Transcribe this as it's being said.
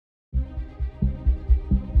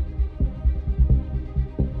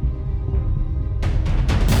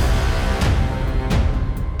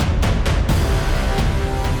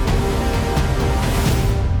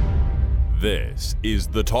is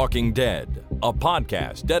The Talking Dead, a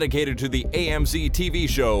podcast dedicated to the AMC TV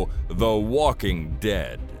show The Walking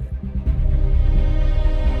Dead.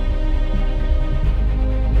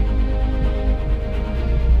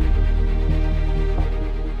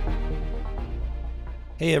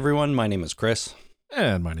 Hey everyone, my name is Chris.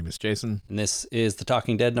 And my name is Jason. And this is The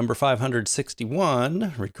Talking Dead number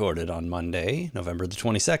 561, recorded on Monday, November the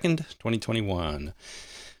 22nd, 2021.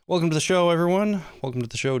 Welcome to the show, everyone. Welcome to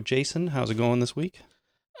the show, Jason. How's it going this week?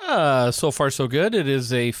 So far, so good. It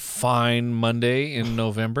is a fine Monday in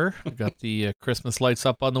November. We got the Christmas lights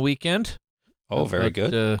up on the weekend. Oh, very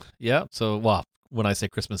good. Yeah. So, well, when I say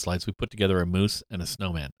Christmas lights, we put together a moose and a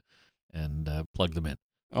snowman and plug them in.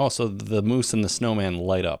 Oh, so the moose and the snowman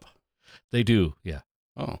light up. They do, yeah.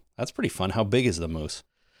 Oh, that's pretty fun. How big is the moose?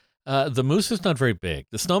 The moose is not very big.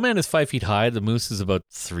 The snowman is 5 feet high. The moose is about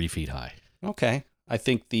 3 feet high. Okay. I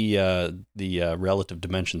think the relative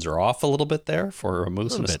dimensions are off a little bit there for a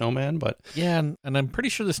moose and a snowman, but yeah, and I'm pretty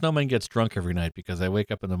sure the snowman gets drunk every night because I wake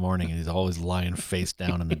up in the morning and he's always lying face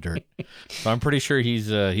down in the dirt. So I'm pretty sure he's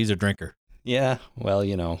a drinker. Yeah, well,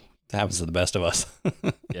 you know, it happens to the best of us.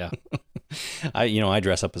 Yeah. I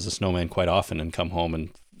dress up as a snowman quite often and come home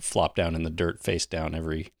and flop down in the dirt face down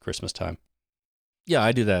every Christmas time. Yeah,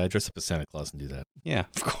 I do that. I dress up as Santa Claus and do that. Yeah,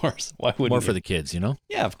 of course. Why wouldn't More you? for the kids, you know?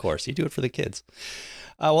 Yeah, of course. You do it for the kids.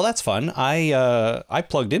 Well, that's fun. I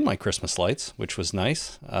plugged in my Christmas lights, which was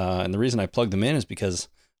nice. And the reason I plugged them in is because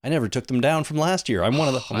I never took them down from last year. I'm one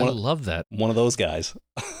of the. I love that. One of those guys.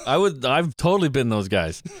 I've totally been those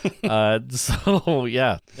guys. So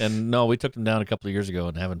yeah, and no, we took them down a couple of years ago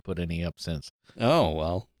and haven't put any up since. Oh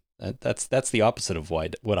well, that's the opposite of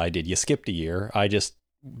what I did. You skipped a year. I just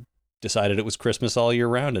decided it was Christmas all year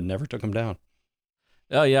round and never took them down.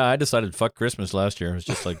 Oh yeah, I decided fuck Christmas last year. I was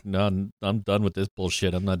just like, no, I'm done with this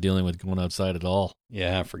bullshit. I'm not dealing with going outside at all.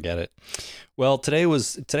 Yeah, forget it. Well, today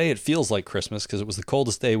it feels like Christmas because it was the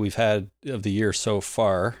coldest day we've had of the year so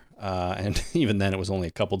far. And even then it was only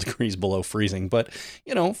a couple degrees below freezing, but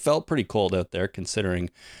you know, felt pretty cold out there considering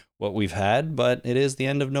what we've had, but it is the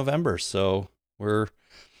end of November. So we're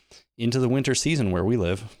into the winter season where we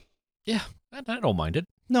live. Yeah, I don't mind it.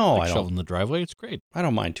 No, like I don't. Shoveling the driveway, it's great. I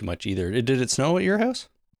don't mind too much either. Did it snow at your house?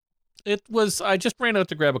 It was. I just ran out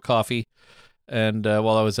to grab a coffee, and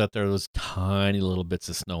while I was out there was tiny little bits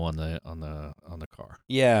of snow on the car.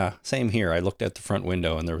 Yeah, same here. I looked out the front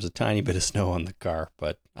window and there was a tiny bit of snow on the car,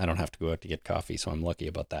 but I don't have to go out to get coffee, so I'm lucky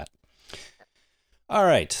about that. All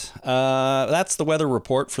right, that's the weather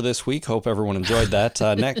report for this week. Hope everyone enjoyed that.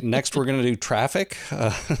 Next, we're going to do traffic.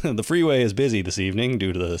 The freeway is busy this evening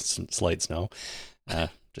due to the slight snow.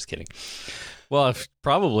 Just kidding. Well,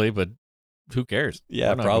 probably, but who cares?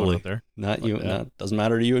 Yeah, not probably. out there. Not you. Doesn't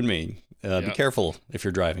matter to you and me. Be careful if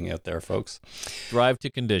you're driving out there, folks. Drive to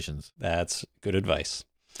conditions. That's good advice.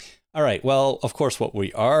 All right. Well, of course, what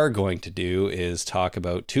we are going to do is talk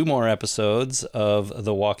about 2 more episodes of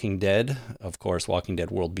The Walking Dead. Of course, Walking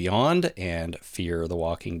Dead World Beyond and Fear the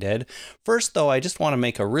Walking Dead. First, though, I just want to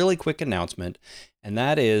make a really quick announcement, and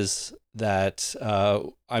that is that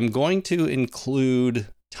I'm going to include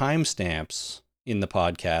timestamps in the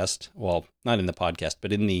podcast. Well, not in the podcast,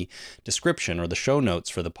 but in the description or the show notes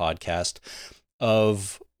for the podcast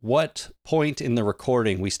of what point in the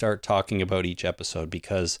recording we start talking about each episode,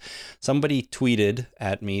 because somebody tweeted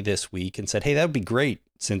at me this week and said, hey, that would be great.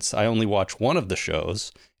 Since I only watch one of the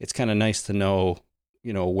shows, it's kind of nice to know,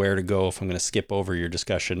 you know, where to go if I'm going to skip over your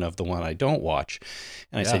discussion of the one I don't watch.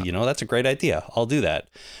 And I said, you know, that's a great idea. I'll do that.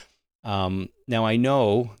 Now I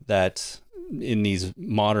know that in these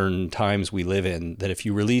modern times we live in, that if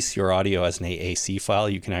you release your audio as an AAC file,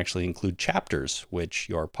 you can actually include chapters, which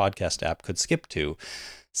your podcast app could skip to.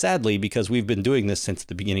 Sadly, because we've been doing this since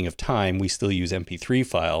the beginning of time, we still use MP3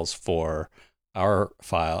 files for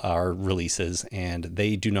our releases, and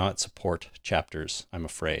they do not support chapters, I'm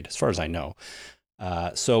afraid, as far as I know.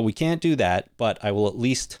 So we can't do that, but I will at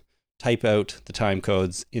least type out the time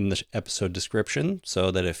codes in the episode description so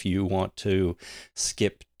that if you want to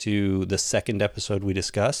skip to the second episode we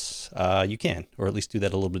discuss, you can, or at least do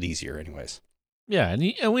that a little bit easier anyways. Yeah,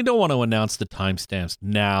 and we don't want to announce the timestamps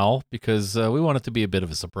now because we want it to be a bit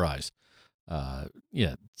of a surprise.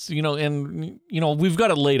 Yeah, so, we've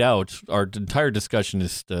got it laid out. Our entire discussion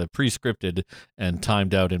is pre-scripted and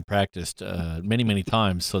timed out and practiced many, many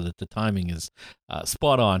times so that the timing is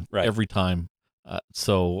spot on every time.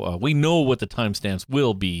 So we know what the timestamps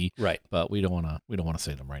will be, right? But we don't want to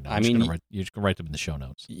say them right now. You can write them in the show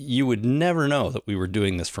notes. You would never know that we were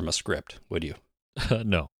doing this from a script, would you?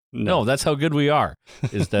 No, that's how good we are.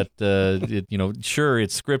 Is that sure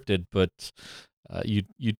it's scripted, but you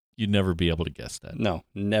You'd never be able to guess that. No,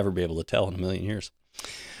 never be able to tell in a million years.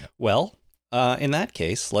 Yeah. Well, in that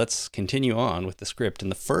case, let's continue on with the script.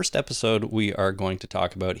 And the first episode we are going to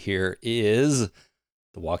talk about here is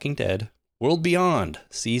The Walking Dead World Beyond,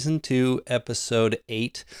 Season 2, Episode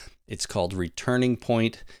 8. It's called Returning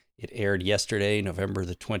Point. It aired yesterday, November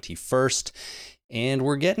the 21st. And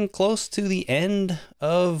we're getting close to the end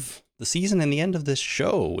of the season and the end of this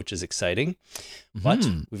show, which is exciting. But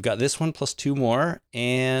we've got this one plus 2 more.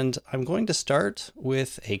 And I'm going to start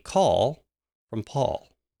with a call from Paul.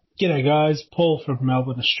 G'day guys, Paul from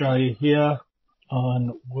Melbourne, Australia here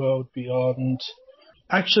on World Beyond.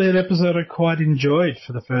 Actually an episode I quite enjoyed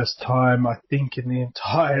for the first time, I think, in the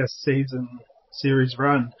entire series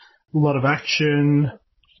run. A lot of action,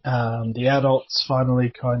 the adults finally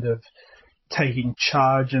kind of taking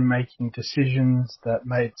charge and making decisions that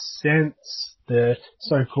made sense. The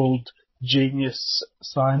so-called genius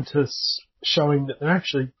scientists showing that they're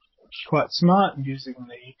actually quite smart and using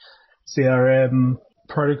the CRM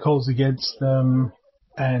protocols against them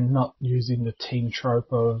and not using the teen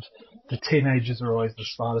trope of the teenagers are always the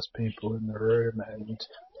smartest people in the room and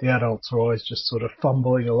the adults are always just sort of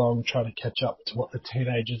fumbling along trying to catch up to what the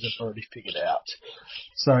teenagers have already figured out.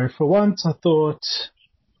 So for once I thought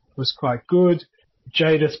it was quite good.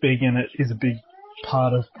 Jadis being in it is a big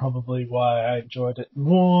part of probably why I enjoyed it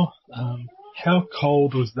more. How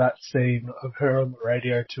cold was that scene of her on the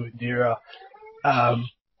radio to Indira,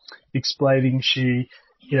 explaining she,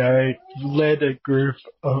 led a group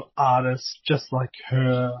of artists just like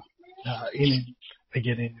her, in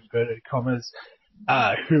inverted commas,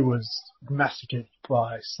 who was massacred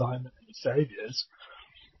by Simon and the Saviors.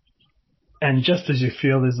 And just as you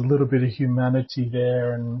feel there's a little bit of humanity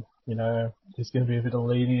there and, there's going to be a bit of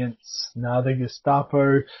lenience, now the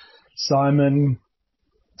Gestapo, Simon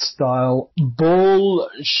style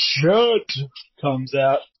bullshit comes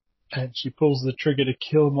out and she pulls the trigger to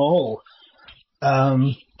kill them all.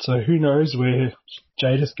 So who knows where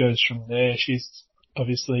Jadis goes from there. She's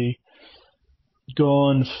obviously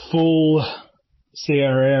gone full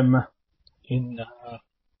CRM in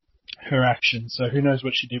her actions. So who knows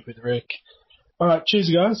what she did with Rick. All right, cheers,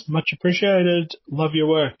 guys. Much appreciated. Love your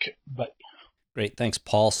work. Bye. Great. Thanks,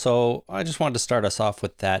 Paul. So I just wanted to start us off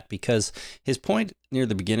with that because his point near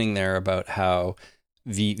the beginning there about how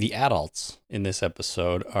the adults in this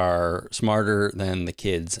episode are smarter than the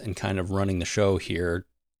kids and kind of running the show here,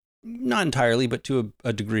 not entirely, but to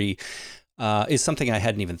a degree, is something I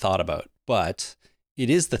hadn't even thought about. But it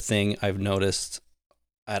is the thing I've noticed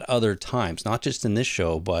at other times, not just in this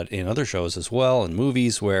show, but in other shows as well, in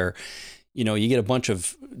movies where, you get a bunch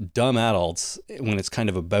of dumb adults when it's kind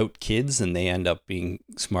of about kids and they end up being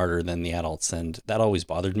smarter than the adults. And that always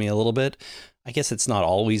bothered me a little bit. I guess it's not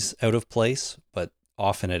always out of place, but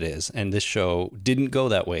often it is. And this show didn't go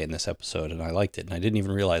that way in this episode, and I liked it. And I didn't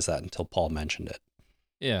even realize that until Paul mentioned it.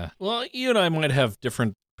 Yeah. Well, you and I might have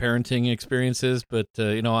different parenting experiences, but,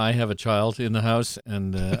 I have a child in the house,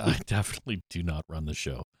 and I definitely do not run the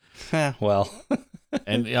show. Well.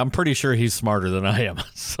 And I'm pretty sure he's smarter than I am.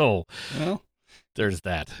 So there's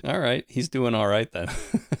that. All right. He's doing all right then.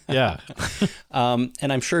 Yeah. And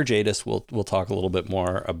I'm sure Jadis we'll talk a little bit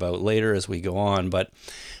more about later as we go on. But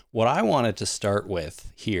what I wanted to start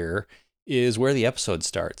with here is where the episode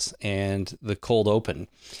starts and the cold open.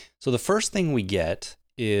 So the first thing we get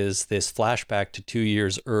is this flashback to 2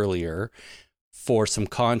 years earlier for some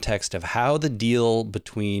context of how the deal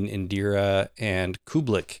between Indira and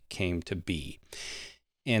Kublek came to be.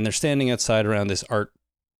 And they're standing outside around this art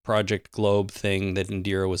project globe thing that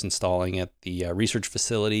Indira was installing at the research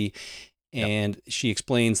facility. And she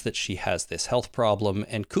explains that she has this health problem,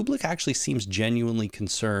 and Kublek actually seems genuinely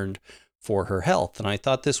concerned for her health. And I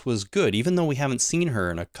thought this was good, even though we haven't seen her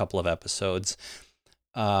in a couple of episodes.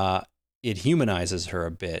 It humanizes her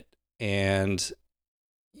a bit, and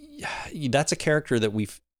that's a character that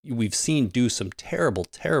we've seen do some terrible,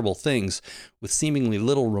 terrible things with seemingly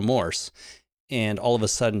little remorse. And all of a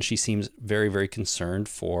sudden, she seems very, very concerned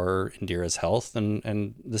for Indira's health,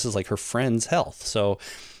 and this is like her friend's health. So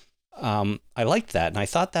I liked that, and I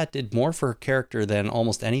thought that did more for her character than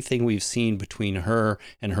almost anything we've seen between her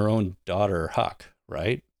and her own daughter, Huck,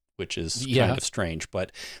 right? Which is kind of strange,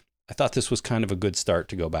 but I thought this was kind of a good start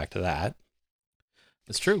to go back to that.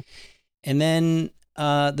 That's true. And then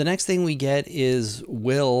the next thing we get is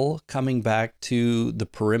Will coming back to the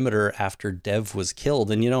perimeter after Dev was killed.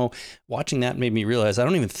 And, watching that made me realize, I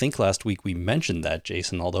don't even think last week we mentioned that,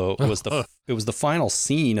 Jason, although it was the final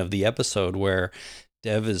scene of the episode where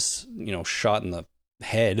Dev is, shot in the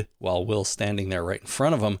head while Will's standing there right in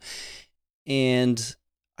front of him. And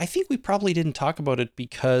I think we probably didn't talk about it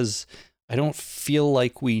because I don't feel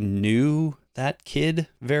like we knew that kid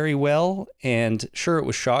very well. And sure, it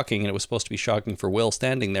was shocking, and it was supposed to be shocking for Will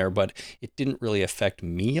standing there, but it didn't really affect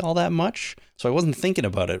me all that much. So I wasn't thinking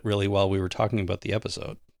about it really while we were talking about the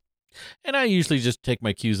episode. And I usually just take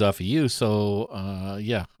my cues off of you, so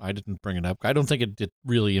yeah, I didn't bring it up. I don't think it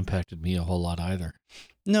really impacted me a whole lot either.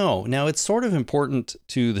 No, now it's sort of important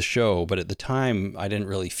to the show, but at the time I didn't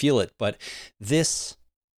really feel it. But this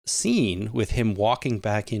scene with him walking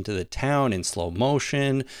back into the town in slow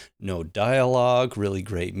motion, no dialogue, really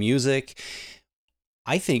great music,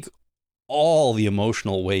 I think all the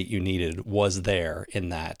emotional weight you needed was there in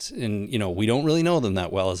that. And, you know, we don't really know them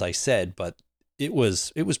that well, as I said, but it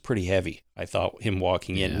was pretty heavy. I thought him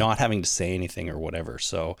walking in, not having to say anything or whatever.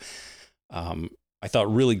 So I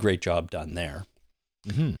thought really great job done there.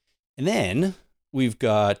 Mm-hmm. And then we've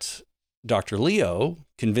got Dr. Leo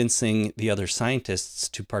convincing the other scientists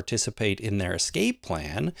to participate in their escape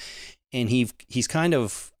plan. And he's kind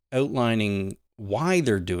of outlining why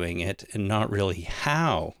they're doing it and not really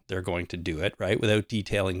how they're going to do it, right? Without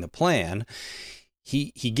detailing the plan.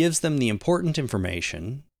 He gives them the important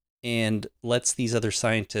information and lets these other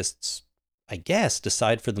scientists, I guess,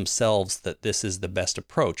 decide for themselves that this is the best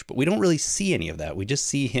approach. But we don't really see any of that. We just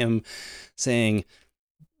see him saying,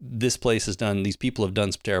 this place is done, these people have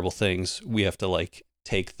done some terrible things, we have to like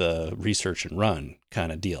take the research and run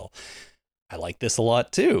kind of deal. I like this a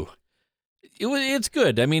lot too. It's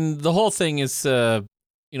good. I mean, the whole thing is, you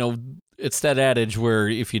know, it's that adage where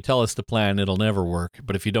if you tell us the plan, it'll never work.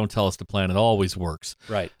 But if you don't tell us the plan, it always works.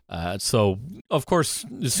 Right. So, of course,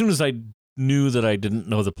 as soon as I knew that I didn't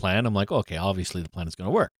know the plan, I'm like, okay, obviously the plan is going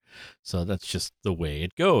to work. So that's just the way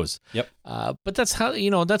it goes. Yep. But that's how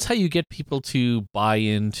you get people to buy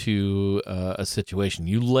into a situation.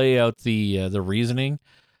 You lay out the reasoning,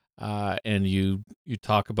 and you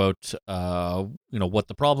talk about what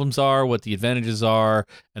the problems are, what the advantages are,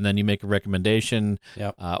 and then you make a recommendation.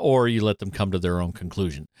 Yep. Or you let them come to their own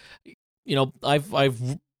conclusion. You know, I've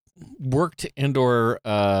worked and/or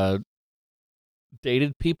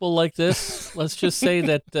dated people like this. Let's just say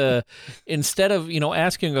that instead of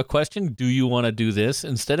asking a question, do you want to do this?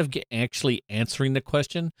 Instead of actually answering the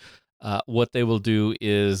question, what they will do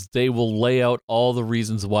is they will lay out all the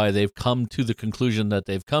reasons why they've come to the conclusion that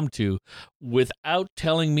they've come to without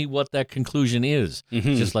telling me what that conclusion is.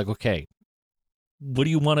 Mm-hmm. Just like, okay, what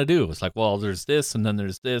do you want to do? It's like, well, there's this and then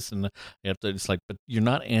there's this, and you have to, it's like, but you're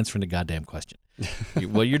not answering the goddamn question.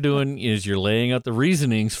 What you're doing is you're laying out the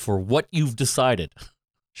reasonings for what you've decided.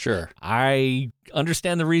 Sure. I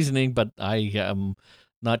understand the reasoning, but I am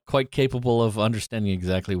not quite capable of understanding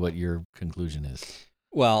exactly what your conclusion is.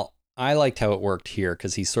 Well, I liked how it worked here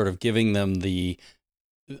because he's sort of giving them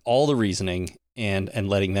all the reasoning and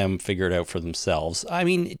letting them figure it out for themselves. I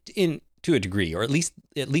mean, to a degree, or at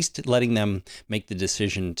least letting them make the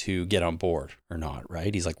decision to get on board or not,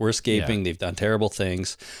 right? He's like, we're escaping. Yeah. They've done terrible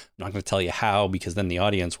things. I'm not going to tell you how, because then the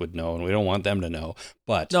audience would know, and we don't want them to know.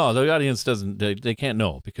 But no, the audience doesn't. They can't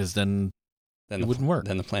know, because then it wouldn't work.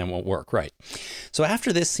 Then the plan won't work, right? So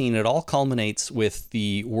after this scene, it all culminates with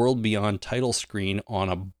the World Beyond title screen on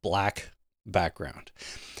a black background.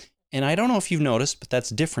 And I don't know if you've noticed, but that's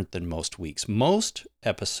different than most weeks. Most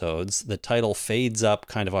episodes, the title fades up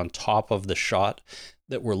kind of on top of the shot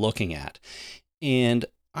that we're looking at. And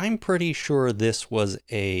I'm pretty sure this was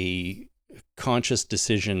a conscious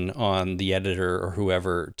decision on the editor or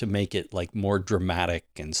whoever to make it like more dramatic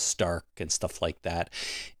and stark and stuff like that.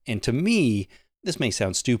 And to me, this may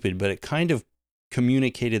sound stupid, but it kind of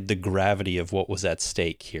communicated the gravity of what was at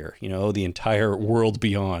stake here. You know, the entire world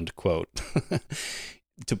beyond quote.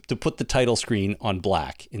 To put the title screen on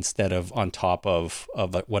black instead of on top of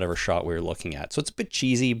whatever shot we were looking at. So it's a bit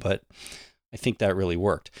cheesy, but I think that really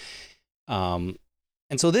worked. And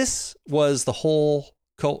so this was the whole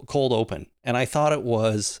cold open. And I thought it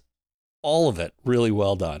was all of it really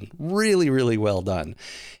well done. Really, really well done.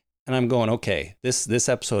 And I'm going, okay, this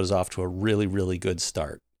episode is off to a really, really good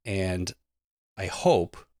start. And I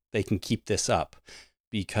hope they can keep this up,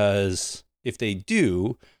 because if they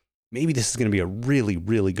do, maybe this is going to be a really,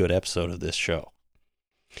 really good episode of this show.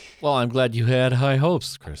 Well, I'm glad you had high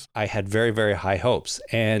hopes, Chris. I had very, very high hopes.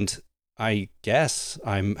 And I guess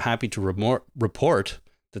I'm happy to report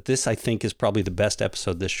that this, I think, is probably the best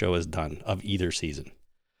episode this show has done of either season.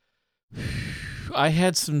 I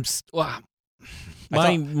had some...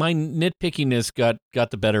 My nitpickiness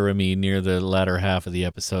got the better of me near the latter half of the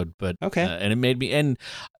episode, but okay. And it made me... And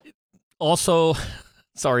also,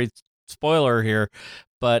 sorry, spoiler here,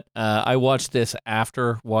 but I watched this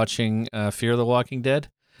after watching Fear the Walking Dead.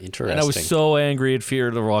 Interesting. And I was so angry at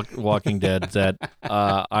Fear the Walking Dead that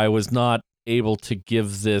I was not able to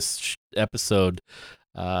give this episode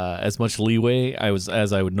as much leeway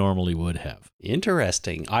as I would normally would have.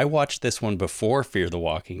 Interesting. I watched this one before Fear the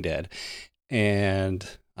Walking Dead, and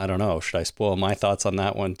I don't know, should I spoil my thoughts on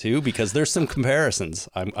that one too? Because there's some comparisons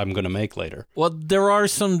I'm going to make later. Well, there are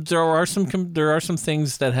some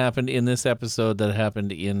things that happened in this episode that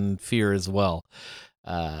happened in Fear as well.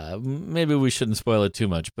 Maybe we shouldn't spoil it too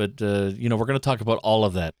much, but we're going to talk about all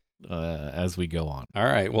of that as we go on. All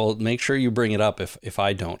right. Well, make sure you bring it up if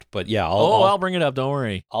I don't. But yeah, I'll bring it up. Don't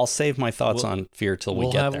worry. I'll save my thoughts on Fear till we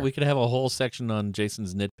get there. We could have a whole section on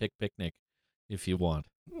Jason's nitpick picnic if you want.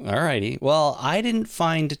 All righty. Well, I didn't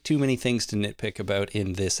find too many things to nitpick about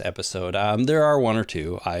in this episode. There are one or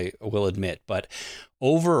two, I will admit, but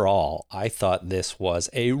overall, I thought this was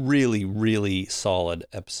a really, really solid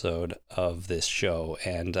episode of this show,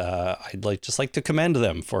 and I'd just like to commend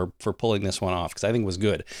them for pulling this one off, because I think it was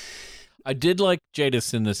good. I did like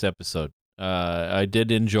Jadis in this episode. I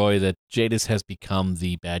did enjoy that Jadis has become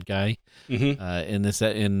the bad guy in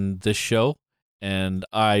this show, and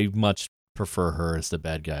I much prefer her as the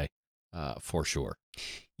bad guy for sure.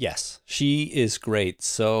 Yes, she is great.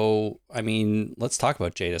 So, I mean, let's talk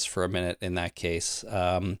about Jadis for a minute in that case.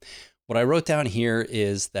 What I wrote down here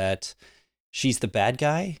is that she's the bad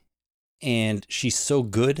guy, and she's so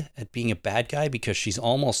good at being a bad guy because she's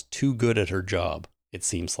almost too good at her job, it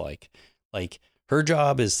seems like. Like, her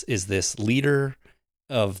job is this leader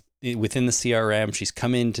within the CRM. She's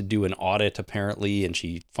come in to do an audit, apparently, and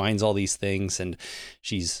she finds all these things, and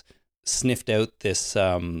she's sniffed out this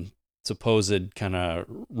supposed kind of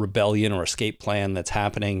rebellion or escape plan that's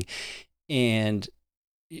happening, and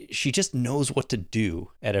she just knows what to do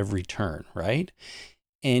at every turn, right?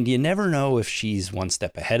 And you never know if she's one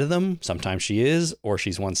step ahead of them. Sometimes she is, or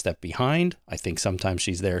she's one step behind. I think sometimes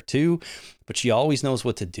she's there too, but she always knows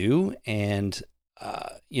what to do. And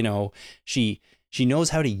she knows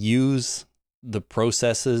how to use the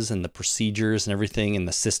processes and the procedures and everything and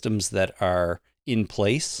the systems that are in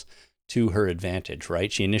place to her advantage,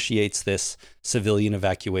 right? She initiates this civilian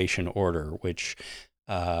evacuation order, which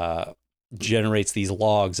generates these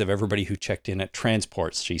logs of everybody who checked in at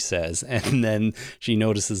transports, she says, and then she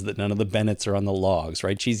notices that none of the Bennetts are on the logs,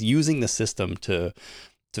 right? She's using the system to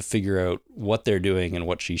figure out what they're doing and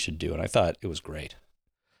what she should do, and I thought it was great.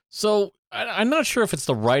 So I'm not sure if it's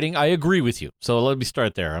the writing. I agree with you. So let me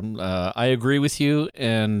start there. I agree with you.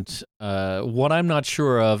 And what I'm not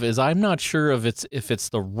sure of is I'm not sure if it's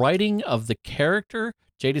the writing of the character,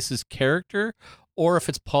 Jadis's character, or if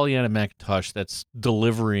it's Pollyanna McIntosh that's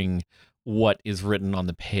delivering what is written on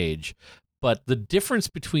the page. But the difference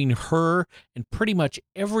between her and pretty much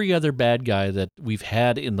every other bad guy that we've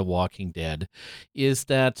had in The Walking Dead is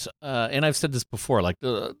that, and I've said this before, like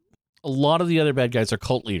a lot of the other bad guys are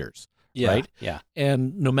cult leaders. Yeah, right? Yeah.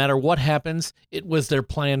 And no matter what happens, it was their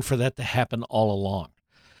plan for that to happen all along.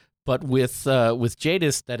 But with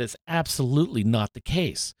Jadis, that is absolutely not the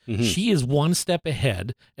case. Mm-hmm. She is one step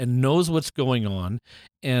ahead and knows what's going on,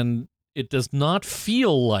 and it does not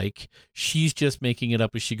feel like she's just making it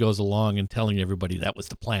up as she goes along and telling everybody that was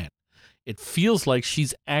the plan. It feels like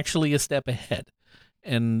she's actually a step ahead.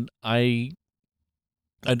 And I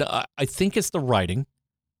think it's the writing.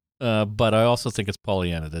 But I also think it's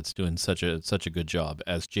Pollyanna that's doing such a good job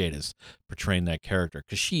as Jadis portraying that character,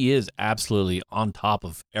 because she is absolutely on top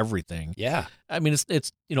of everything. Yeah, I mean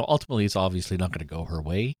it's ultimately it's obviously not going to go her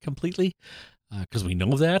way completely, because we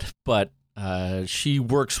know that, but she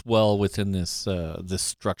works well within this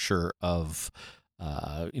structure of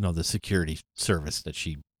the security service that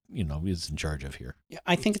she is in charge of here. Yeah,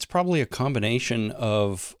 I think it's probably a combination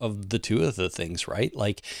of the two of the things, right?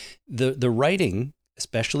 Like the writing,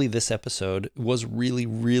 especially this episode, was really,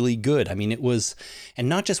 really good. I mean, it was, and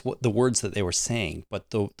not just what the words that they were saying, but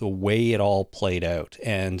the way it all played out.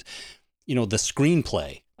 And, the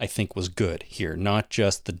screenplay, I think, was good here, not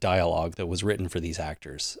just the dialogue that was written for these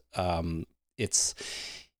actors. There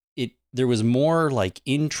was more like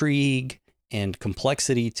intrigue and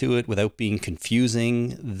complexity to it without being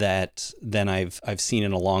confusing than I've seen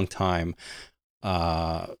in a long time.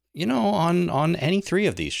 On any three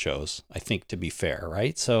of these shows, I think, to be fair,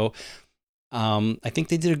 right? So I think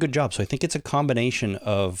they did a good job. So I think it's a combination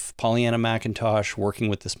of Pollyanna McIntosh working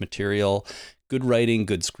with this material, good writing,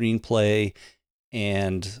 good screenplay,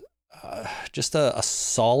 and just a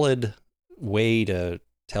solid way to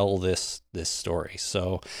tell this story.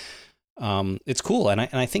 So it's cool. And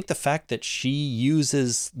I think the fact that she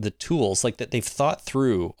uses the tools, like that they've thought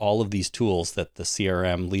through all of these tools that the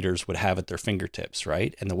CRM leaders would have at their fingertips,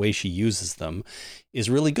 right? And the way she uses them is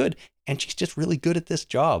really good. And she's just really good at this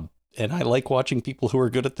job. and I like watching people who are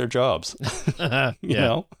good at their jobs. You Yeah.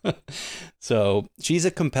 know? So she's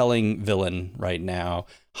a compelling villain right now,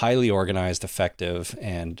 highly organized, effective,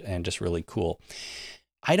 and just really cool.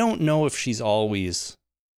 I don't know if she's always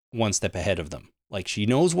one step ahead of them. Like, she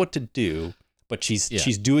knows what to do, but she's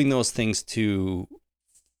doing those things to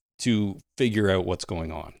figure out what's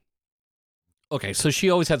going on. Okay, so she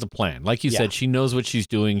always has a plan. Like you said, she knows what she's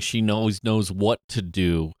doing. She always knows what to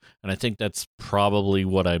do. And I think that's probably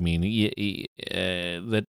what I mean.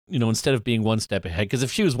 That, instead of being one step ahead, because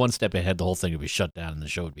if she was one step ahead, the whole thing would be shut down and the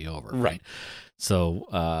show would be over. Right. So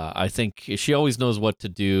I think she always knows what to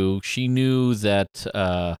do. She knew that,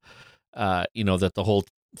 that the whole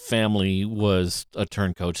family was a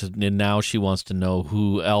turncoat, and now she wants to know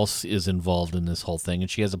who else is involved in this whole thing, and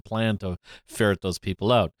she has a plan to ferret those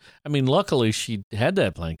people out. I mean, luckily she had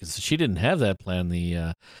that plan, because if she didn't have that plan,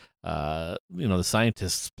 the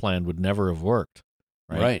scientist's plan would never have worked.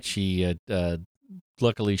 Right. She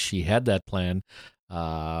luckily she had that plan.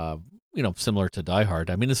 Similar to Die Hard.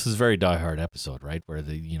 I mean, this is a very Die Hard episode, right? Where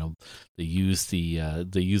they use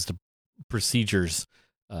the procedures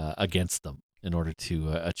against them in order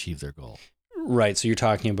to achieve their goal. Right. So you're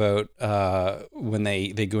talking about when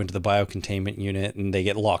they go into the biocontainment unit and they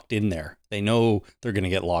get locked in there. They know they're going to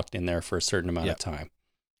get locked in there for a certain amount of time.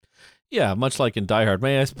 Yeah, much like in Die Hard.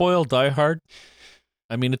 May I spoil Die Hard?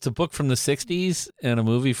 I mean, it's a book from the 60s and a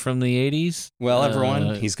movie from the 80s. Well,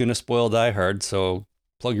 everyone, he's going to spoil Die Hard, so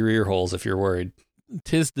plug your ear holes if you're worried.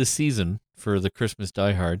 'Tis the season for the Christmas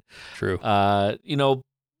Die Hard. True.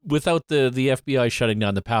 Without the FBI shutting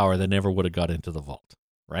down the power, they never would have got into the vault,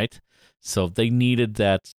 right? So they needed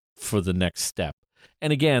that for the next step.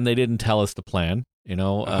 And again, they didn't tell us the plan.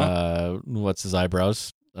 What's his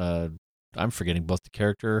eyebrows? I'm forgetting both the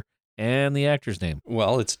character and the actor's name.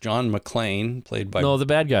 Well, it's John McClane, played by... No, the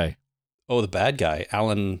bad guy. Oh, the bad guy.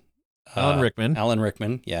 Alan Rickman. Alan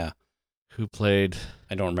Rickman, yeah. Who played...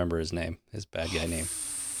 I don't remember his name, his bad guy name.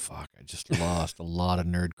 Fuck, I just lost a lot of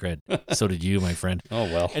nerd cred. So did you, my friend. Oh,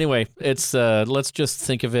 well. Anyway, it's let's just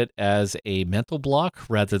think of it as a mental block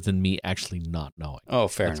rather than me actually not knowing. Oh,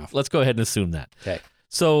 fair enough. Let's go ahead and assume that. Okay.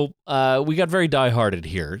 So we got very die-hearted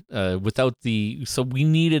here. So we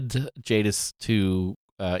needed Jadis to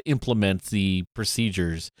implement the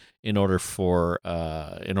procedures in order for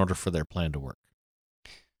their plan to work.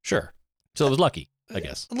 Sure. So it was lucky, I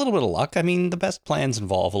guess. A little bit of luck. I mean, the best plans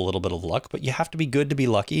involve a little bit of luck, but you have to be good to be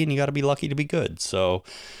lucky, and you got to be lucky to be good. So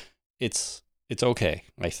it's okay,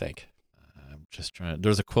 I think. I'm just trying.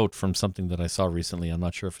 There's a quote from something that I saw recently. I'm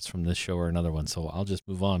not sure if it's from this show or another one, so I'll just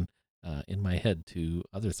move on in my head to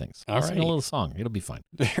other things. I'll sing a little song. It'll be fine.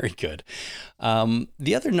 Very good.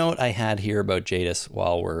 The other note I had here about Jadis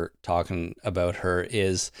while we're talking about her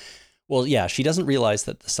is, well, yeah, she doesn't realize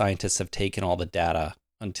that the scientists have taken all the data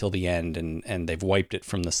until the end and they've wiped it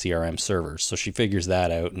from the CRM servers. So she figures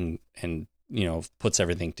that out and puts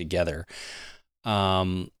everything together.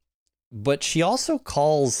 But she also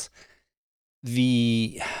calls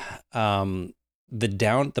the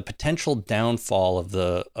potential downfall of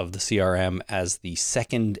the CRM as the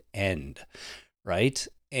second end, right?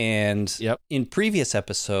 And in previous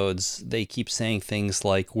episodes, they keep saying things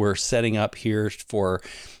like, we're setting up here for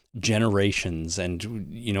generations and,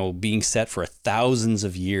 being set for thousands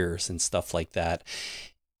of years and stuff like that.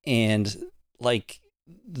 And like,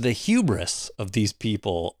 the hubris of these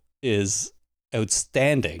people is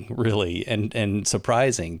outstanding, really, and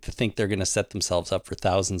surprising to think they're going to set themselves up for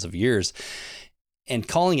thousands of years. And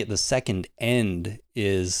calling it the second end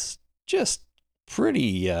is just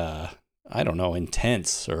pretty,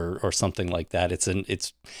 intense or something like that.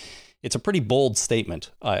 It's a pretty bold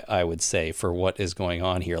statement, I would say, for what is going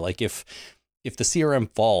on here. Like, if the CRM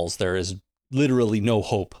falls, there is literally no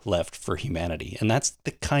hope left for humanity. And that's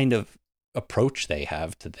the kind of approach they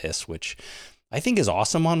have to this, which I think is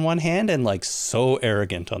awesome on one hand and like so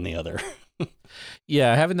arrogant on the other.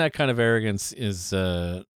 Yeah, having that kind of arrogance is,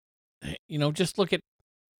 just look at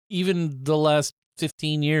even the last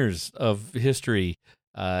 15 years of history.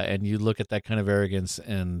 And you look at that kind of arrogance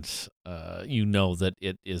and that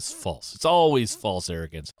it is false. It's always false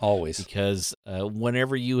arrogance. Always. Because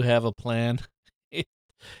whenever you have a plan,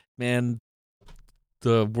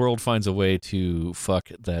 the world finds a way to fuck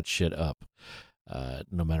that shit up,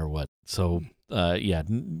 no matter what. So,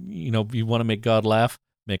 you want to make God laugh?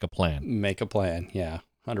 Make a plan. Make a plan, yeah,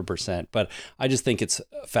 100%. But I just think it's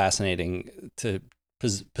fascinating to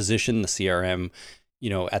position the CRM,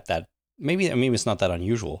 at that. Maybe it's not that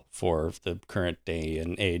unusual for the current day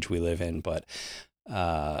and age we live in, but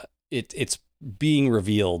it's being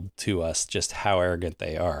revealed to us just how arrogant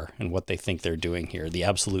they are and what they think they're doing here. The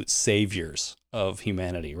absolute saviors of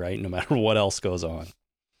humanity, right? No matter what else goes on.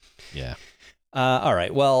 Yeah. All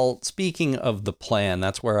right. Well, speaking of the plan,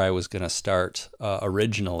 that's where I was going to start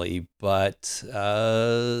originally, but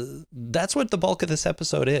that's what the bulk of this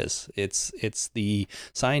episode is. It's the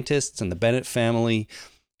scientists and the Bennett family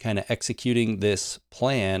kind of executing this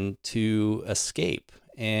plan to escape.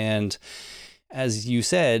 And as you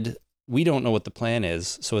said, we don't know what the plan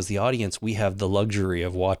is. So as the audience, we have the luxury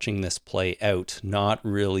of watching this play out, not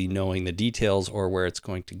really knowing the details or where it's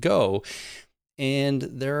going to go. And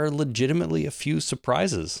there are legitimately a few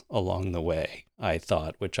surprises along the way, I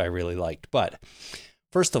thought, which I really liked. But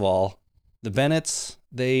first of all, the Bennetts,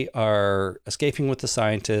 they are escaping with the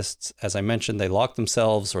scientists. As I mentioned, they lock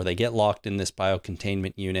themselves or they get locked in this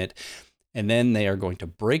biocontainment unit. And then they are going to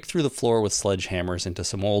break through the floor with sledgehammers into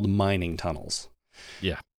some old mining tunnels.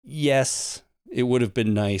 Yeah. Yes, it would have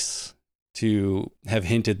been nice to have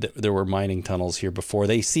hinted that there were mining tunnels here before.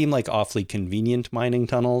 They seem like awfully convenient mining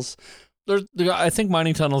tunnels. I think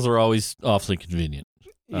mining tunnels are always awfully convenient.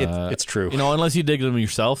 It's true. Unless you dig them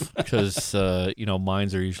yourself, because,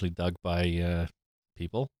 mines are usually dug by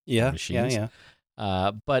people. Yeah, machines.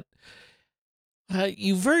 yeah. But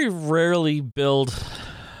you very rarely build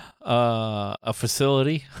a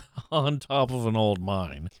facility on top of an old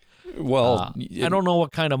mine. Well, I don't know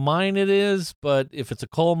what kind of mine it is, but if it's a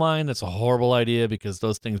coal mine, that's a horrible idea because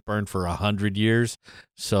those things burn for 100 years.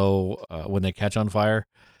 So when they catch on fire,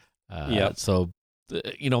 So,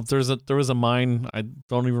 there was a mine. I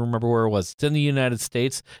don't even remember where it was. It's in the United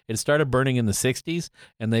States. It started burning in the 60s,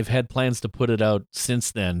 and they've had plans to put it out since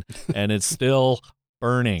then, and it's still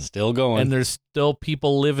burning. Still going. And there's still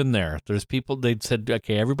people living there. There's people, they said,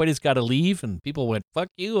 okay, everybody's got to leave, and people went, fuck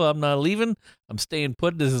you, I'm not leaving. I'm staying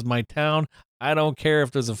put. This is my town. I don't care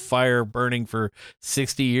if there's a fire burning for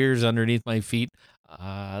 60 years underneath my feet.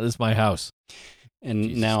 This is my house. And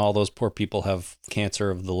Jesus. Now all those poor people have cancer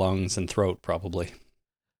of the lungs and throat, probably.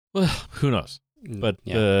 Well, who knows? But,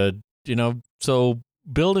 yeah. So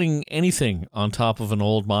building anything on top of an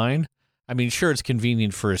old mine, I mean, sure, it's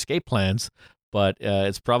convenient for escape plans, but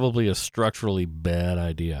it's probably a structurally bad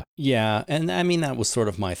idea. Yeah, and I mean, that was sort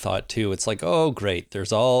of my thought, too. It's like, oh, great,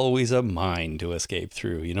 there's always a mine to escape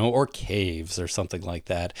through, or caves or something like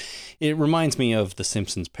that. It reminds me of the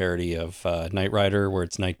Simpsons parody of Knight Rider, where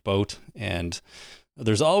it's Night Boat, and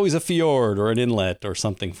there's always a fjord or an inlet or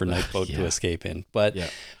something for Night Boat to escape in. But,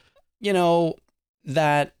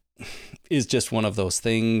 that is just one of those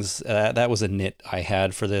things. That was a nit I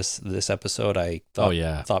had for this episode. I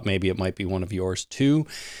thought maybe it might be one of yours too.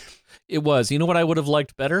 It was. You know what I would have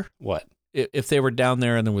liked better? What? If they were down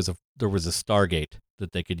there and there was a Stargate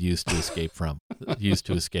that they could use to escape from.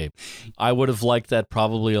 I would have liked that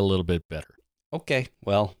probably a little bit better. Okay,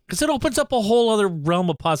 well, because it opens up a whole other realm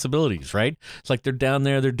of possibilities, right? It's like they're down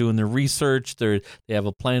there, they're doing their research, they have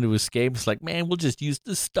a plan to escape. It's like, man, we'll just use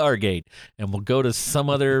the Stargate and we'll go to some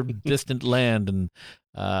other distant land and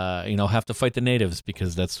have to fight the natives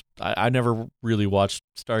because I never really watched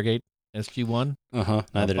Stargate SG-1. Neither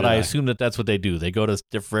but did I assume that's what they do. They go to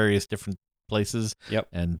various different places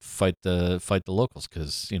and fight the locals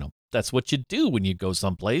because that's what you do when you go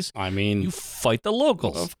someplace. I mean, you fight the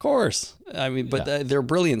locals. Of course. I mean, but they're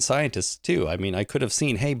brilliant scientists too. I mean, I could have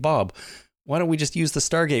seen, hey, Bob, why don't we just use the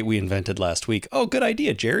Stargate we invented last week? Oh, good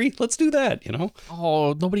idea, Jerry. Let's do that,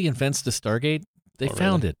 Oh, nobody invents the Stargate. They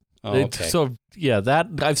found it. Oh, okay. So, that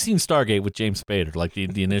I've seen Stargate with James Spader, like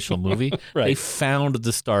the initial movie. Right. They found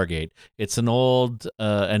the Stargate. It's an old,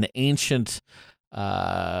 an ancient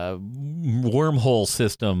wormhole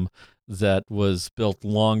system that was built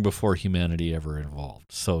long before humanity ever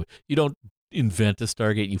evolved. So you don't invent a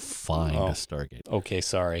Stargate, you find a Stargate. Okay,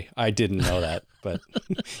 sorry. I didn't know that. But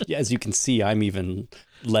as you can see, I'm even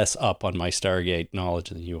less up on my Stargate knowledge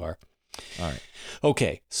than you are. All right.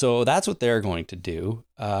 Okay, so that's what they're going to do.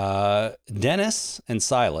 Dennis and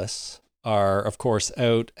Silas are, of course,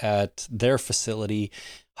 out at their facility.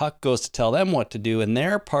 Huck goes to tell them what to do, and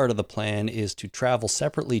their part of the plan is to travel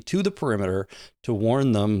separately to the perimeter to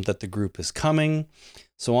warn them that the group is coming.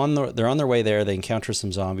 So they're on their way there. They encounter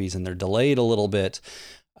some zombies, and they're delayed a little bit,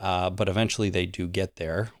 but eventually they do get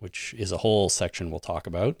there, which is a whole section we'll talk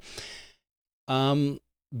about.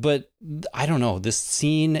 But I don't know, this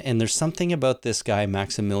scene, and there's something about this guy,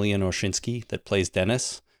 Maximilian Oshinsky, that plays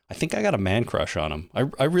Dennis. I think I got a man crush on him.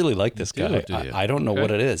 I really like this guy. I don't know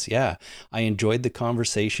what it is. Yeah. I enjoyed the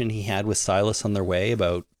conversation he had with Silas on their way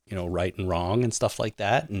about, right and wrong and stuff like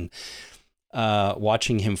that. And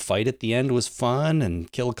watching him fight at the end was fun,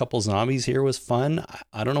 and kill a couple zombies here was fun.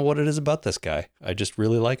 I don't know what it is about this guy. I just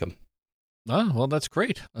really like him. Oh, well, that's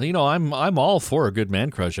great. I'm all for a good man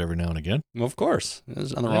crush every now and again. Of course,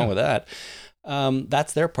 there's nothing wrong with that.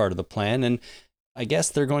 That's their part of the plan, and I guess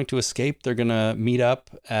they're going to escape. They're going to meet up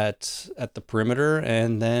at the perimeter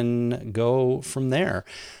and then go from there.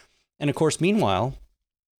 And of course, meanwhile,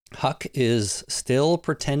 Huck is still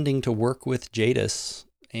pretending to work with Jadis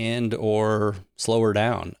and or slow her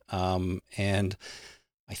down. And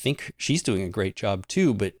I think she's doing a great job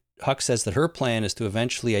too, but Huck says that her plan is to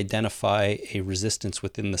eventually identify a resistance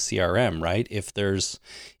within the CRM, right? If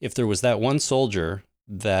there was that one soldier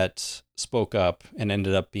that spoke up and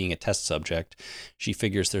ended up being a test subject, she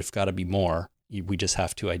figures there's got to be more. We just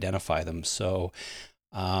have to identify them. So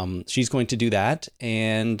she's going to do that.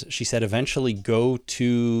 And she said eventually go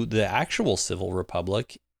to the actual civil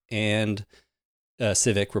republic and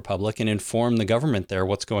civic republic and inform the government there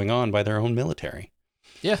what's going on by their own military.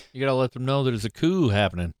 Yeah, you got to let them know there's a coup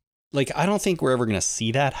happening. Like, I don't think we're ever going to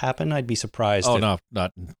see that happen. I'd be surprised. Oh, no,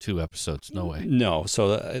 not in 2 episodes. No way. No,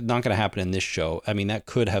 so not going to happen in this show. I mean, that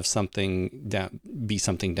could have be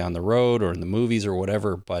something down the road or in the movies or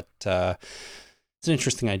whatever, but it's an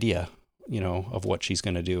interesting idea, of what she's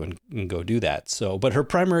going to do and go do that. So, but her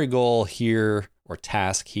primary goal here or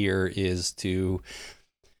task here is to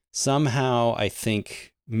somehow, I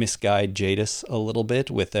think, misguide Jadis a little bit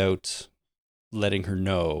without letting her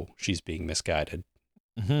know she's being misguided.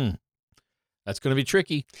 Mm-hmm. That's going to be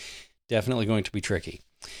tricky. Definitely going to be tricky.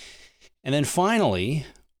 And then finally,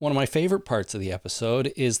 one of my favorite parts of the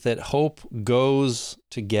episode is that Hope goes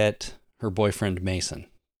to get her boyfriend Mason.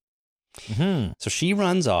 Mm-hmm. So she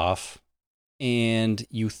runs off, and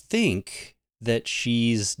you think that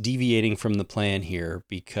she's deviating from the plan here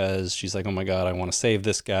because she's like, oh my God, I want to save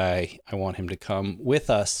this guy. I want him to come with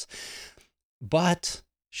us.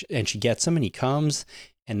 And she gets him and he comes.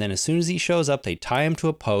 And then as soon as he shows up, they tie him to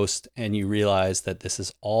a post, and you realize that this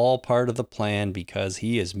is all part of the plan because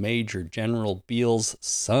he is Major General Beale's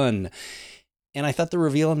son. And I thought the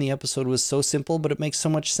reveal in the episode was so simple, but it makes so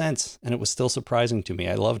much sense. And it was still surprising to me.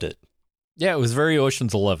 I loved it. Yeah, it was very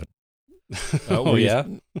Ocean's 11. Oh, yeah?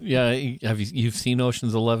 Yeah. You've seen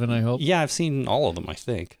Ocean's 11, I hope? Yeah, I've seen all of them, I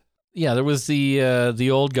think. Yeah, there was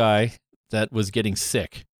the old guy that was getting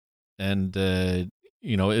sick. And,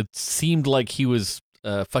 it seemed like he was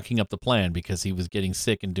fucking up the plan because he was getting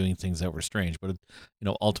sick and doing things that were strange. But,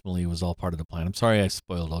 ultimately it was all part of the plan. I'm sorry I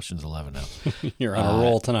spoiled Ocean's 11 now. You're on a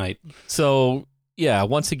roll tonight. So, yeah,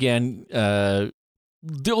 once again, the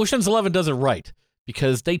Ocean's 11 does it right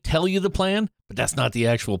because they tell you the plan, but that's not the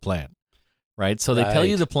actual plan, right? So they tell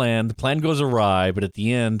you the plan goes awry, but at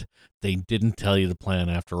the end, they didn't tell you the plan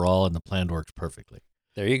after all, and the plan works perfectly.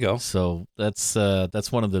 There you go. So that's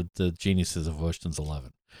one of the geniuses of Ocean's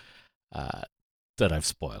 11 that I've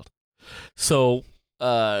spoiled. So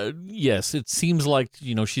yes, it seems like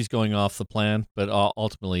she's going off the plan, but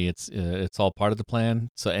ultimately it's all part of the plan.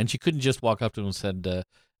 So and she couldn't just walk up to him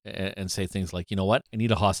and say things like, you know what, I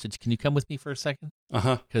need a hostage. Can you come with me for a second?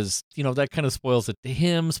 Because that kind of spoils it to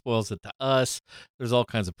him, spoils it to us. There's all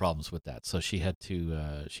kinds of problems with that. So she had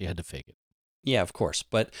to fake it. Yeah, of course.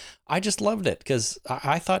 But I just loved it because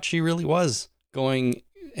I thought she really was going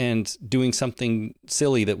and doing something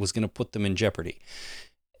silly that was going to put them in jeopardy.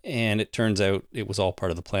 And it turns out it was all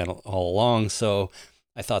part of the plan all along. So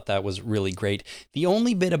I thought that was really great. The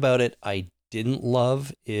only bit about it I didn't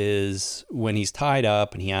love is when he's tied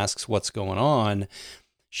up and he asks what's going on.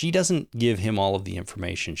 She doesn't give him all of the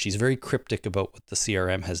information. She's very cryptic about what the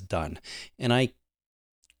CRM has done. And I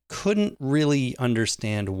couldn't really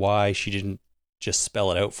understand why she didn't just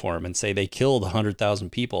spell it out for him and say they killed 100,000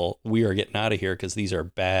 people. We are getting out of here because these are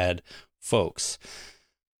bad folks.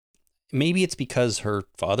 Maybe it's because her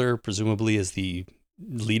father presumably is the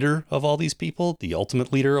leader of all these people, the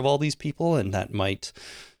ultimate leader of all these people, and that might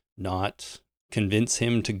not convince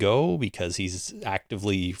him to go because he's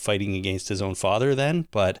actively fighting against his own father then.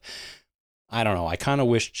 But I don't know. I kind of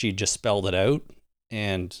wished she'd just spelled it out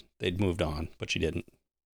and they'd moved on, but she didn't.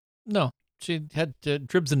 No. She had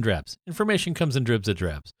dribs and drabs. Information comes in dribs and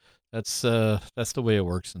drabs. That's the way it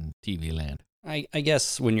works in TV land. I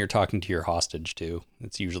guess when you're talking to your hostage too,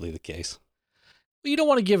 it's usually the case. You don't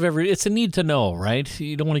want to give it's a need to know, right?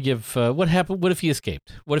 You don't want to give what happened. What if he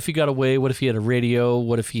escaped? What if he got away? What if he had a radio?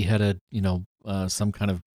 What if he had some kind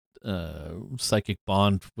of psychic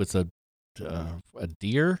bond with a a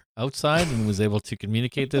deer outside and was able to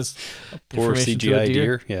communicate this Poor information to a CGI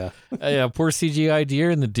deer. Yeah. Yeah, poor CGI deer,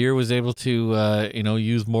 and the deer was able to,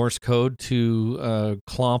 use Morse code to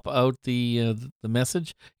clomp out the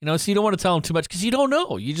message. So you don't want to tell him too much because you don't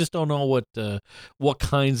know. You just don't know what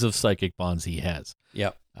kinds of psychic bonds he has.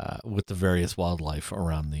 Yep. With the various wildlife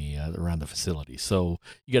around the facility, so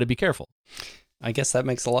you got to be careful. I guess that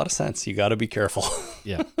makes a lot of sense. You got to be careful.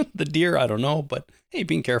 Yeah. The deer, I don't know, but hey,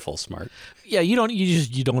 being careful is smart. Yeah, you don't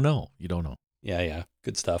know. You don't know. Yeah.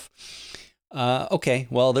 Good stuff. Okay,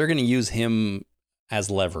 well, they're going to use him as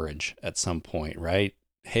leverage at some point, right?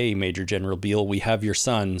 Hey, Major General Beale, we have your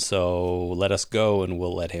son, so let us go and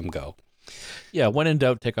we'll let him go. Yeah, when in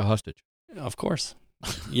doubt, take a hostage. Of course.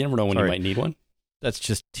 You never know when you might need one. That's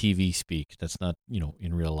just TV speak. That's not,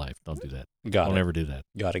 in real life. Don't do that. Don't ever do that.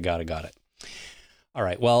 Got it. All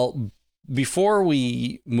right, well, before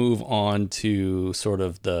we move on to sort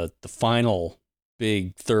of the final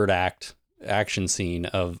big third act action scene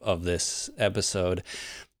of this episode,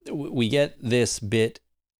 we get this bit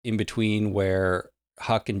in between where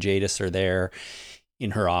Huck and Jadis are there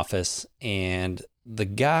in her office, and the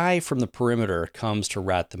guy from the perimeter comes to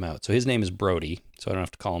rat them out. So his name is Brody, so I don't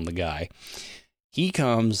have to call him the guy. He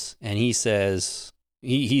comes and he says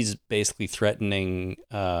he's basically threatening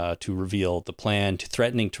to reveal the plan,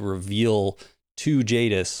 threatening to reveal to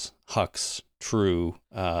Jadis Huck's true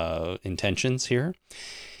intentions here.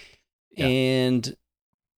 Yeah. And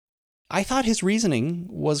I thought his reasoning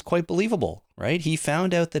was quite believable, right? He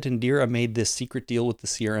found out that Indira made this secret deal with the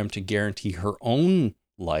CRM to guarantee her own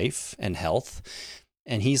life and health.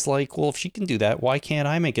 And he's like, well, if she can do that, why can't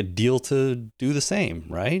I make a deal to do the same,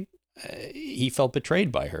 right? He felt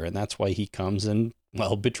betrayed by her, and that's why he comes and,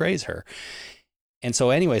 betrays her. And so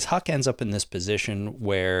anyways, Huck ends up in this position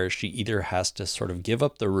where she either has to sort of give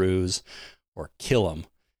up the ruse or kill him,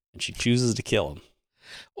 and she chooses to kill him.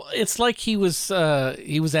 Well, it's like he was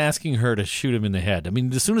asking her to shoot him in the head. I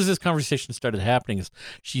mean, as soon as this conversation started happening,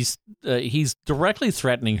 he's directly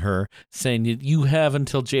threatening her, saying you have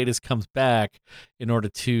until Jadis comes back in order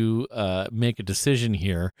to make a decision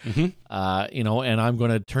here. Mm-hmm. And I'm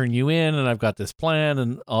going to turn you in, and I've got this plan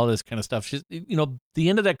and all this kind of stuff. The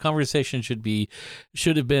end of that conversation should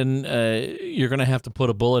have been, you're going to have to put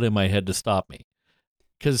a bullet in my head to stop me.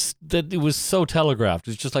 Because it was so telegraphed.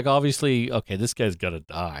 It's just like, obviously, okay, this guy's got to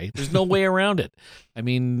die. There's no way around it. I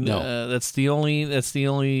mean, no. That's the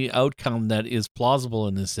only outcome that is plausible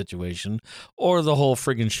in this situation, or the whole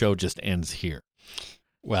friggin' show just ends here.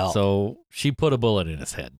 Well, so she put a bullet in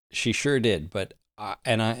his head. She sure did, but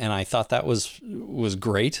I thought that was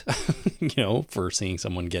great, for seeing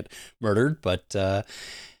someone get murdered. But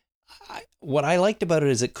what I liked about it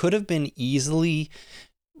is it could have been easily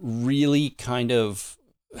really kind of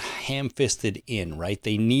ham-fisted in, right?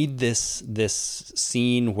 They need this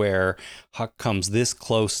scene where Huck comes this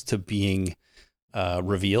close to being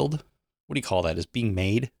revealed. What do you call that? Is being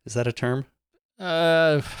made? Is that a term?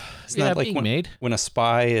 Isn't that like being made? When a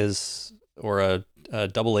spy is, or a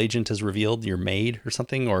double agent is revealed, you're made or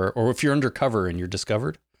something, or if you're undercover and you're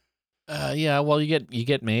discovered? Well, you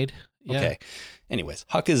get made. Yeah. Okay. Anyways,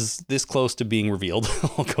 Huck is this close to being revealed.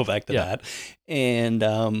 I'll go back to that.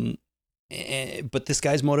 And but this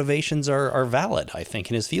guy's motivations are valid, I think,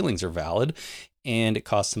 and his feelings are valid, and it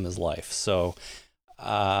costs him his life. So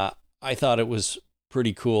I thought it was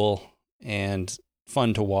pretty cool and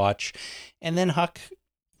fun to watch. And then Huck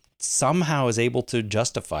somehow is able to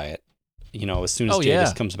justify it, as soon as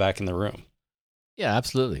Jadis comes back in the room. Yeah,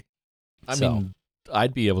 absolutely. I mean,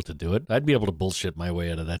 I'd be able to do it. I'd be able to bullshit my way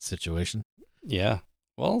out of that situation. Yeah.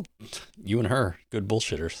 Well, you and her, good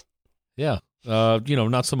bullshitters. Yeah.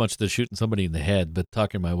 Not so much the shooting somebody in the head, but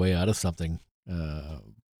talking my way out of something,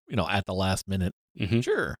 at the last minute. Mm-hmm.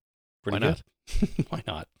 Sure. Why not? Why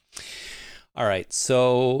not? All right.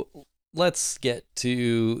 So let's get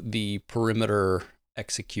to the perimeter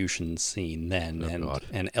execution scene then,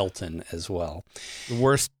 and Elton as well. The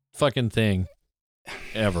worst fucking thing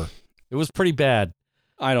ever. It was pretty bad.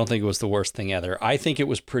 I don't think it was the worst thing ever. I think it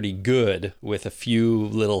was pretty good with a few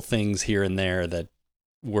little things here and there that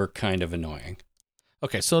were kind of annoying.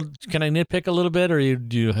 Okay, so can I nitpick a little bit, or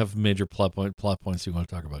do you have major plot points you want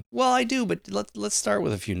to talk about? Well, I do, but let's start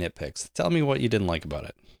with a few nitpicks. Tell me what you didn't like about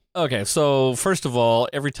it. Okay, so first of all,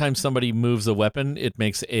 every time somebody moves a weapon, it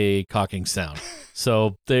makes a cocking sound.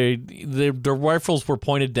 So their rifles were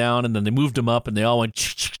pointed down, and then they moved them up, and they all went.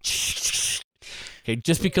 Okay,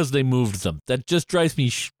 just because they moved them. That just drives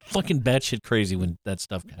me fucking batshit crazy when that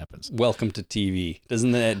stuff happens. Welcome to TV.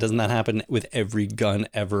 Doesn't that happen with every gun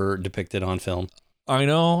ever depicted on film? I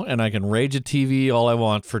know, and I can rage at TV all I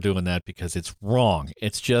want for doing that because it's wrong.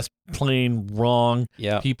 It's just plain wrong.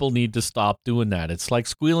 Yeah. People need to stop doing that. It's like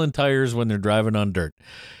squealing tires when they're driving on dirt.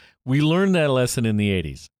 We learned that lesson in the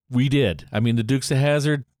 80s. We did. I mean, the Dukes of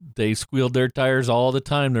Hazzard, they squealed their tires all the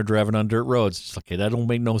time. They're driving on dirt roads. It's like, okay, that don't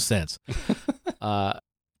make no sense. And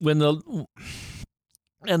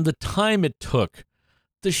the time it took,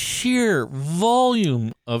 the sheer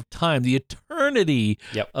volume of time, the eternity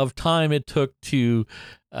of time it took to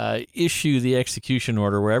issue the execution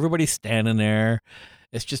order where everybody's standing there.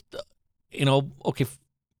 It's just, okay,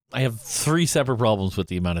 I have 3 separate problems with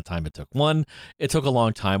the amount of time it took. One, it took a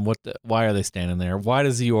long time. Why are they standing there? Why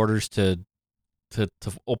does the orders to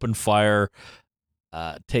open fire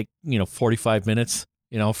take 45 minutes?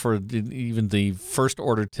 For even the first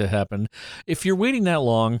order to happen. If you're waiting that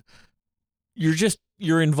long,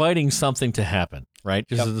 you're inviting something to happen, right?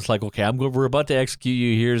 It's like, okay, we're about to execute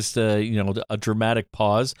you. Here's a dramatic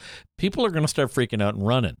pause. People are going to start freaking out and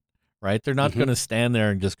running, right? They're not going to stand there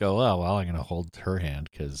and just go, oh, well, I'm going to hold her hand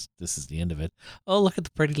because this is the end of it. Oh, look at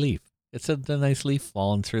the pretty leaf. It's a nice leaf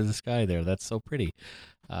falling through the sky there. That's so pretty.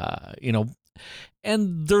 And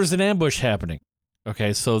there's an ambush happening.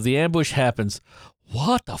 Okay, so the ambush happens.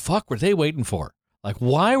 What the fuck were they waiting for? Like,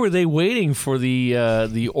 why were they waiting for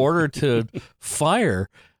the order to fire?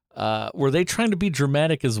 Were they trying to be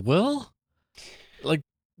dramatic as well? Like,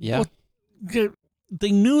 yeah,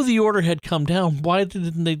 they knew the order had come down. Why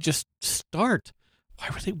didn't they just start? Why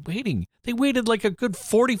were they waiting? They waited like a good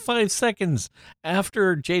 45 seconds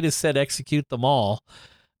after Jadis said execute them all,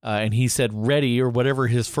 and he said ready or whatever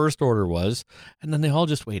his first order was, and then they all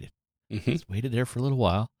just waited. Just waited there for a little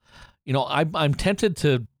while. I'm tempted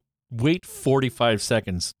to wait 45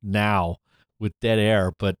 seconds now with dead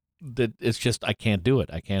air, but it's just I can't do it.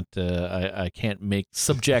 I can't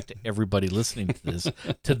subject everybody listening to this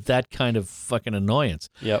to that kind of fucking annoyance.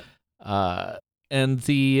 Yep. And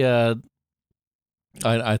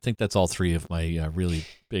I think that's all 3 of my really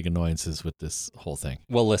big annoyances with this whole thing.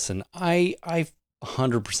 Well, listen, I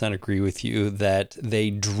 100% agree with you that they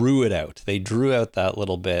drew it out. They drew out that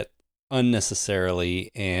little bit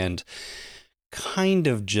unnecessarily and kind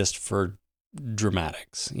of just for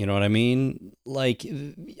dramatics. You know what I mean? Like,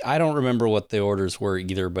 I don't remember what the orders were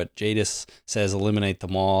either, but Jadis says eliminate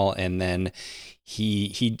them all, and then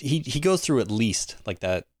he goes through at least, like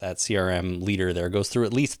that CRM leader there goes through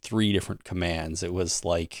at least 3 different commands. It was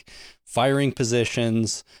like firing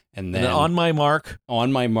positions, and then on my mark,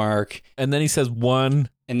 and then he says 1,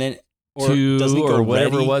 and then or 2, doesn't he go or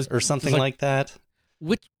whatever it was, or something like that.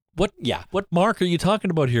 What mark are you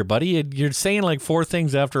talking about here, buddy? You're saying like 4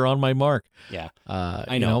 things after on my mark. Yeah,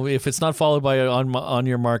 I know. If it's not followed by on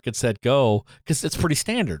your mark, get set, go, because it's pretty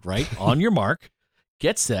standard, right? On your mark,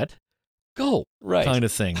 get set, go, right? Kind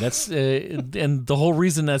of thing. That's and the whole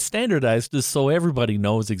reason that's standardized is so everybody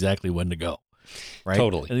knows exactly when to go, right?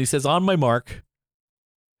 Totally. And he says on my mark,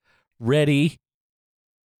 ready,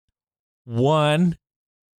 1.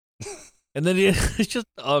 And then it's just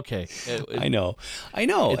okay. I know,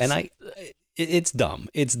 and it's dumb.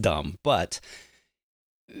 It's dumb, but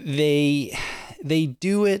they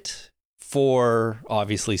do it for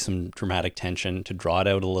obviously some dramatic tension, to draw it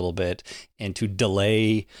out a little bit and to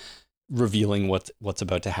delay revealing what's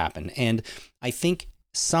about to happen. And I think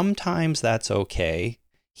sometimes that's okay.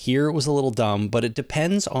 Here it was a little dumb, but it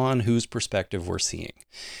depends on whose perspective we're seeing.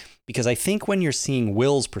 Because I think when you're seeing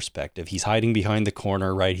Will's perspective, he's hiding behind the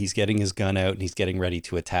corner, right? He's getting his gun out and he's getting ready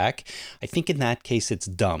to attack. I think in that case, it's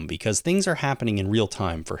dumb because things are happening in real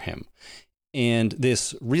time for him. And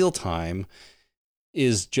this real time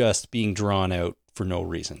is just being drawn out for no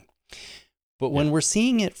reason. But when we're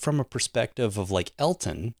seeing it from a perspective of like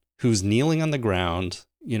Elton, who's kneeling on the ground,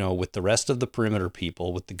 with the rest of the perimeter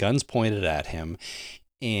people with the guns pointed at him,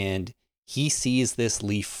 and he sees this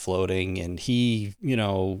leaf floating and he,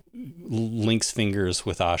 links fingers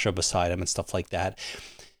with Asha beside him and stuff like that.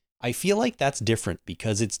 I feel like that's different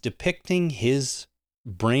because it's depicting his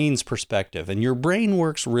brain's perspective, and your brain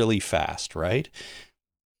works really fast, right?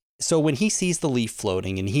 So when he sees the leaf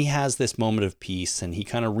floating and he has this moment of peace and he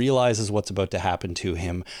kind of realizes what's about to happen to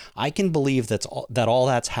him, I can believe that all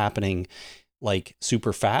that's happening like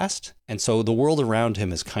super fast. And so the world around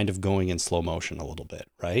him is kind of going in slow motion a little bit,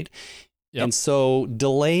 right? Yep. And so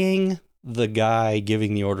delaying the guy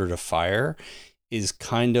giving the order to fire is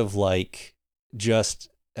kind of like just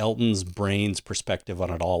Elton's brain's perspective on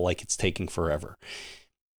it all, like it's taking forever.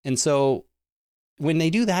 And so when they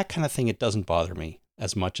do that kind of thing, it doesn't bother me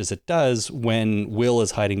as much as it does when Will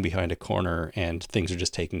is hiding behind a corner and things are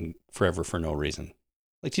just taking forever for no reason.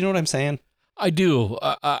 Like, do you know what I'm saying? I do.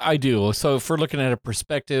 I do. So if we're looking at a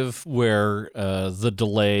perspective where the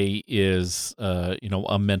delay is,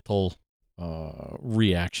 a mental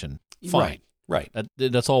reaction, fine. Right.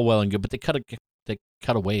 That's all well and good, but they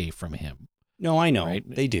cut away from him. No, I know. Right?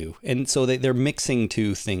 They do. And so they're mixing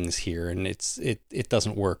two things here, and it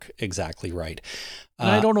doesn't work exactly right. And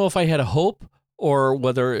I don't know if I had a hope or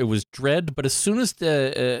whether it was dread, but as soon as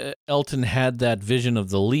Elton had that vision of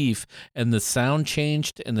the leaf and the sound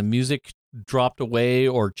changed and the music dropped away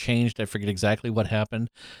or changed, I forget exactly what happened,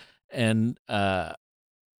 and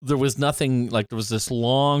there was nothing, like there was this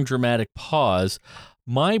long dramatic pause,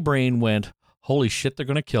 my brain went, holy shit, they're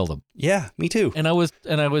going to kill them. Yeah, me too. And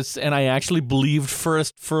I actually believed for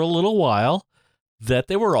a little while that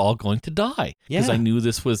they were all going to die, because I knew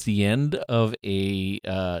this was the end of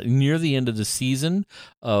near the end of the season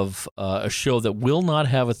of a show that will not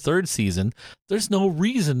have a third season. There's no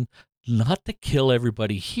reason not to kill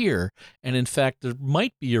everybody here, and in fact, there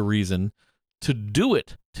might be a reason to do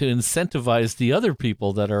it, to incentivize the other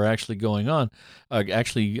people that are actually going on,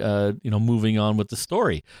 moving on with the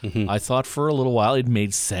story. Mm-hmm. I thought for a little while it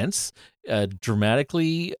made sense.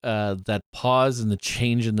 Dramatically, that pause and the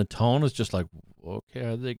change in the tone was just like,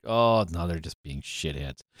 okay, they're just being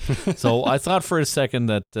shitheads. So I thought for a second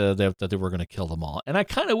that they were going to kill them all, and I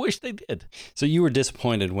kind of wish they did. So you were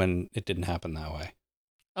disappointed when it didn't happen that way?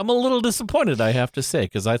 I'm a little disappointed, I have to say,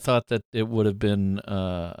 because I thought that it would have been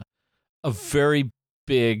a very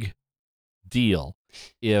big deal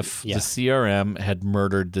if the CRM had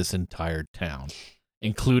murdered this entire town,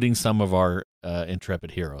 including some of our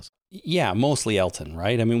intrepid heroes. Yeah, mostly Elton,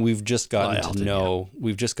 right? I mean, we've just gotten to know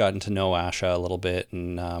Asha a little bit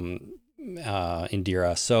and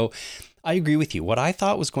Indira. So I agree with you. What I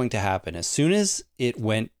thought was going to happen as soon as it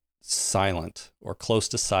went silent or close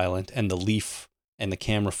to silent, and the leaf and the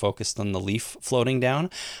camera focused on the leaf floating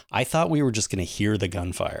down, I thought we were just going to hear the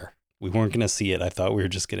gunfire. We weren't going to see it. I thought we were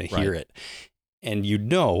just going to hear it, and you'd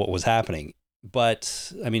know what was happening.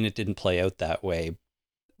 But I mean, it didn't play out that way.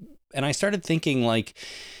 And I started thinking, like,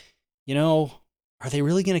 are they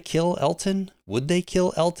really going to kill Elton? Would they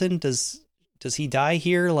kill Elton? Does he die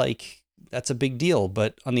here? Like, that's a big deal.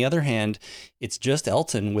 But on the other hand, it's just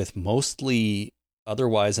Elton with mostly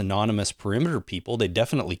otherwise anonymous perimeter people. They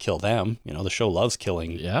definitely kill them. The show loves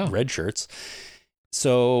killing red shirts.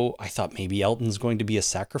 So I thought maybe Elton's going to be a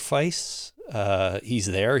sacrifice. He's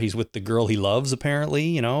there. He's with the girl he loves,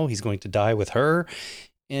 apparently. He's going to die with her.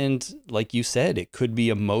 And like you said, it could be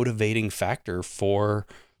a motivating factor for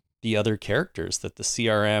the other characters, that the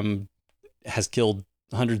CRM has killed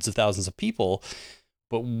hundreds of thousands of people,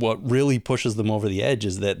 but what really pushes them over the edge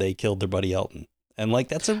is that they killed their buddy Elton. And like,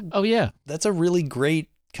 that's a really great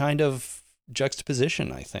kind of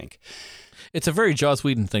juxtaposition, I think. It's a very Joss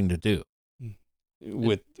Whedon thing to do.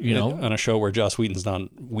 With, on a show where Joss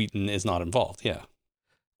Whedon is not involved. Yeah.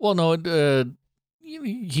 Well, no,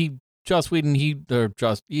 Joss Whedon,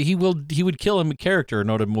 he would kill a character in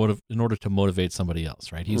order to motivate somebody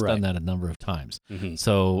else, right? He's done that a number of times. Mm-hmm.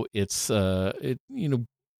 So it's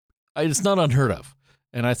it's not unheard of,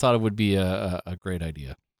 and I thought it would be a great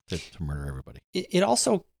idea to murder everybody. It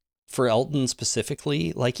also, for Elton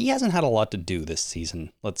specifically, like, he hasn't had a lot to do this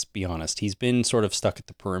season. Let's be honest. He's been sort of stuck at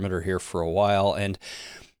the perimeter here for a while,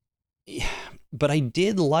 but I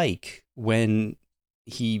did like when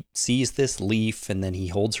he sees this leaf and then he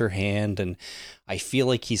holds her hand, and I feel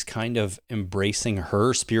like he's kind of embracing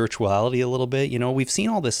her spirituality a little bit. We've seen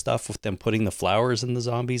all this stuff with them putting the flowers in the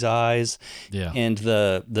zombies' eyes, and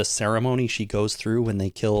the ceremony she goes through when they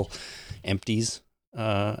kill empties,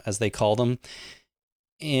 as they call them.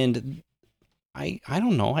 And I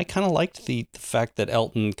don't know, I kind of liked the fact that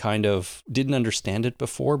Elton kind of didn't understand it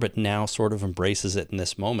before, but now sort of embraces it in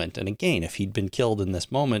this moment. And again, if he'd been killed in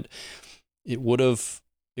this moment, it would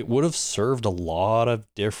have served a lot of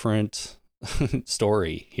different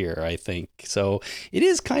story here, I think. So it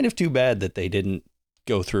is kind of too bad that they didn't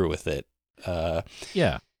go through with it.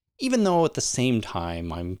 Even though at the same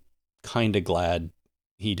time, I'm kind of glad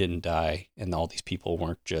he didn't die and all these people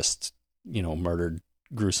weren't just, murdered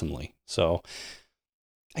gruesomely. So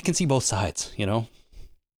I can see both sides, Yeah.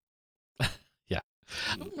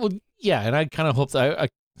 Well, yeah, and I kind of hope that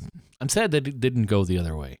I'm sad that it didn't go the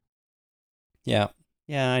other way. Yeah,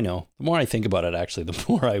 I know. The more I think about it, actually, the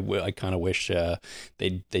more I kind of wish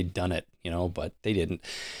they'd done it, but they didn't.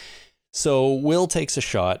 So Will takes a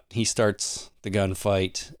shot. He starts the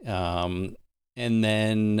gunfight, and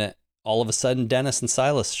then all of a sudden, Dennis and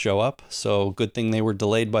Silas show up. So good thing they were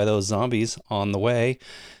delayed by those zombies on the way,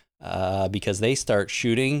 because they start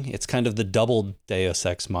shooting. It's kind of the double Deus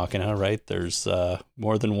Ex Machina, right? There's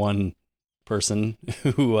more than one person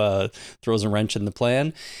who throws a wrench in the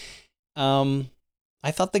plan.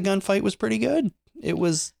 I thought the gunfight was pretty good.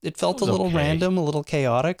 It felt a little random, a little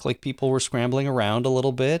chaotic, like people were scrambling around a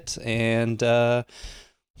little bit, and there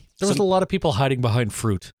was a lot of people hiding behind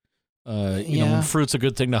fruit. When fruit's a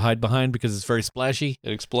good thing to hide behind because it's very splashy.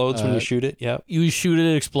 It explodes when you shoot it. Yeah, you shoot it,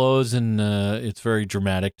 it explodes, and it's very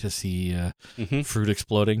dramatic to see fruit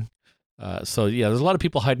exploding. There's a lot of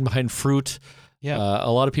people hiding behind fruit. Yeah, a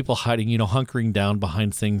lot of people hiding, hunkering down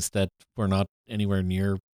behind things that were not anywhere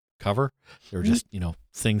near cover. They were just,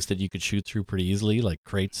 things that you could shoot through pretty easily, like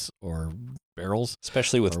crates or barrels.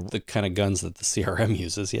 Especially with the kind of guns that the CRM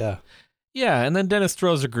uses. Yeah. Yeah, and then Dennis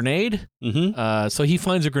throws a grenade. Mm-hmm. So he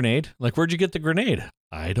finds a grenade. Like, where'd you get the grenade?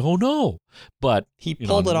 I don't know. But he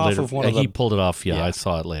pulled it off of one of them. He pulled it off. Yeah, I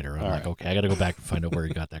saw it later. I'm All like, right. okay, I got to go back and find out where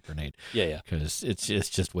he got that grenade. Yeah. Because it's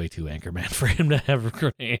just way too Anchorman for him to have a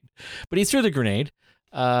grenade. But he threw the grenade,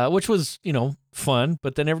 which was, fun.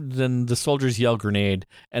 But then the soldiers yell grenade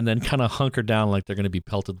and then kind of hunker down like they're going to be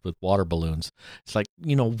pelted with water balloons. It's like,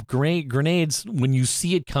 grenades, when you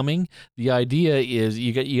see it coming, the idea is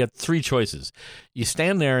you got three choices. You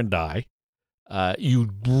stand there and die. You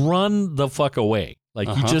run the fuck away. Like,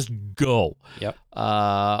 you just go. Yep.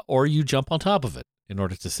 Or you jump on top of it in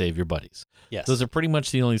order to save your buddies. Yes. Those are pretty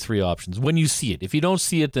much the only three options when you see it. If you don't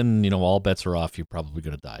see it, then, all bets are off. You're probably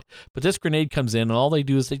going to die. But this grenade comes in, and all they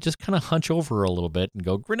do is they just kind of hunch over a little bit and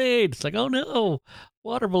go, grenade. It's like, oh, no,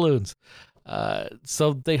 water balloons.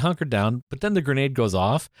 So they hunker down, but then the grenade goes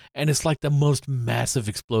off, and it's like the most massive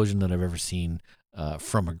explosion that I've ever seen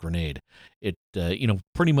from a grenade. It,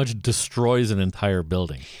 pretty much destroys an entire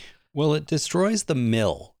building. Well, it destroys the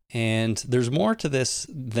mill, and there's more to this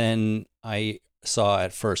than I saw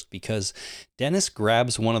at first, because Dennis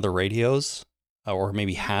grabs one of the radios, or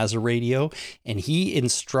maybe has a radio, and he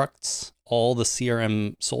instructs all the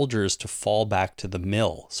CRM soldiers to fall back to the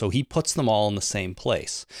mill. So he puts them all in the same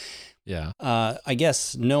place. Yeah. I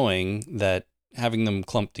guess knowing that having them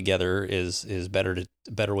clumped together is a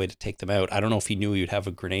better way to take them out. I don't know if he knew he would have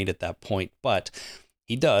a grenade at that point, but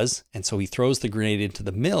he does. And so he throws the grenade into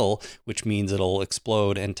the mill, which means it'll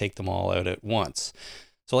explode and take them all out at once.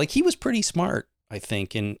 So he was pretty smart, I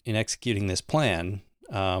think, in executing this plan,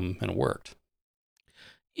 and it worked.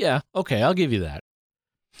 Yeah, okay, I'll give you that.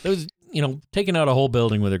 It was, taking out a whole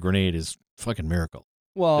building with a grenade is fucking miracle.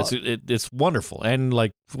 Well, it's wonderful. And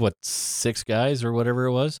 6 guys or whatever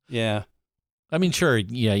it was? Yeah. I mean, sure,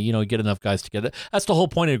 yeah, get enough guys together. That's the whole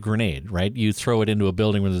point of a grenade, right? You throw it into a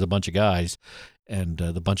building where there's a bunch of guys, and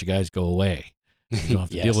the bunch of guys go away. You don't have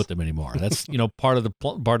to Yes. deal with them anymore. That's, part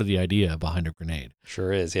of the idea behind a grenade.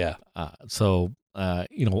 Sure is, yeah. So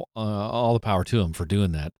all the power to him for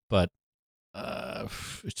doing that. But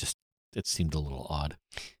it seemed a little odd.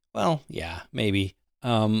 Well, yeah, maybe.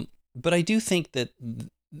 But I do think that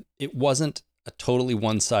it wasn't a totally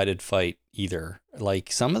one-sided fight either.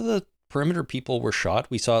 Some of the perimeter people were shot.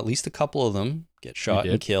 We saw at least a couple of them get shot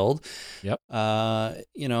and killed. Yep.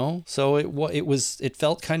 So it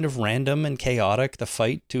felt kind of random and chaotic, the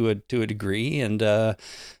fight to a degree, and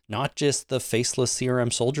not just the faceless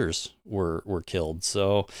CRM soldiers were killed.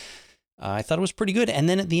 So I thought it was pretty good. And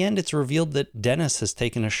then at the end, it's revealed that Dennis has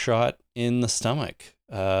taken a shot in the stomach.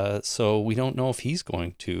 So we don't know if he's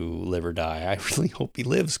going to live or die. I really hope he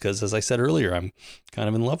lives because, as I said earlier, I'm kind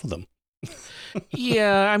of in love with him.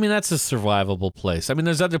 Yeah, I mean, that's a survivable place. I mean,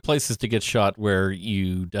 there's other places to get shot where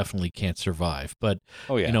you definitely can't survive. But,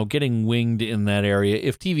 getting winged in that area,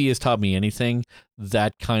 if TV has taught me anything,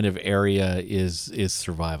 that kind of area is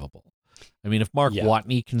survivable. I mean, if Mark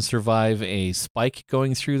Watney can survive a spike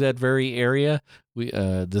going through that very area,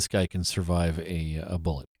 this guy can survive a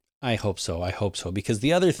bullet. I hope so. Because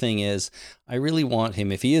the other thing is, I really want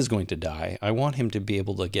him, if he is going to die, I want him to be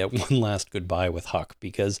able to get one last goodbye with Huck,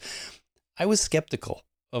 because I was skeptical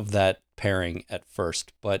of that pairing at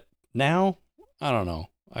first, but now, I don't know.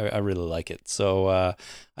 I really like it. So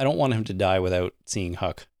I don't want him to die without seeing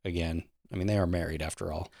Huck again. I mean, they are married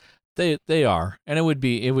after all. They are, and it would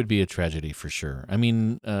be a tragedy for sure. I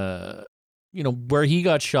mean, where he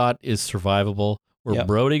got shot is survivable. Where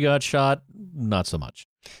Brody got shot, not so much.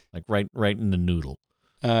 Right in the noodle.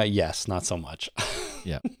 Yes, not so much.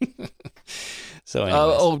 Yeah. So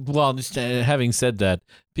having said that,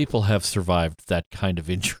 people have survived that kind of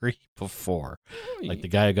injury before. Like the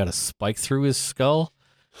guy who got a spike through his skull.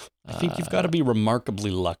 I think you've got to be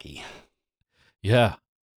remarkably lucky. Yeah.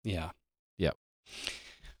 Yeah. Yep.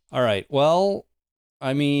 All right. Well,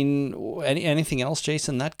 I mean, anything else,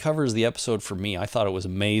 Jason? That covers the episode for me. I thought it was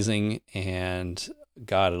amazing and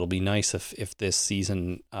God, it'll be nice if this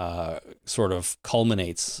season sort of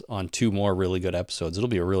culminates on 2 more really good episodes. It'll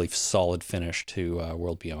be a really solid finish to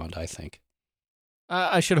World Beyond, I think.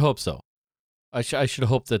 I should hope so. I should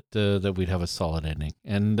hope that that we'd have a solid ending.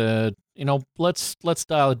 And let's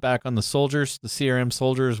dial it back on the soldiers, the CRM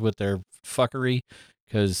soldiers with their fuckery,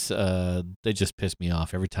 because they just piss me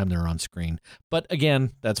off every time they're on screen. But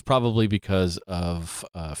again, that's probably because of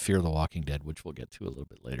Fear the Walking Dead, which we'll get to a little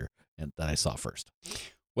bit later, and that I saw first.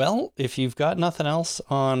 Well, if you've got nothing else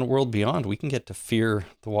on World Beyond, we can get to Fear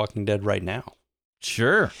the Walking Dead right now.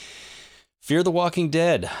 Sure. Fear the Walking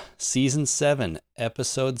Dead, Season 7,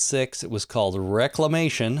 Episode 6. It was called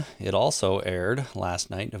Reclamation. It also aired last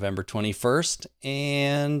night, November 21st,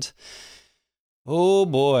 and oh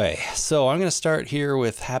boy. So I'm going to start here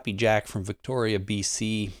with Happy Jack from Victoria,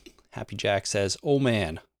 BC. Happy Jack says, "Oh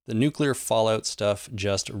man, the nuclear fallout stuff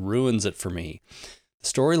just ruins it for me. The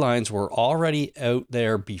storylines were already out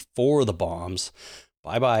there before the bombs.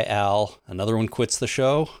 Bye-bye, Al. Another one quits the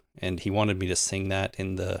show." And he wanted me to sing that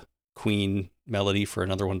in the Queen melody for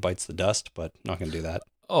Another One Bites the Dust, but not going to do that.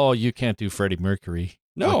 Oh, you can't do Freddie Mercury.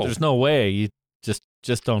 No. There's no way. You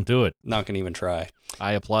just don't do it. Not going to even try.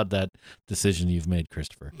 I applaud that decision you've made,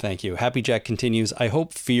 Christopher. Thank you. Happy Jack continues, "I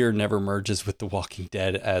hope Fear never merges with The Walking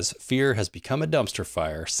Dead, as Fear has become a dumpster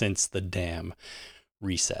fire since the damn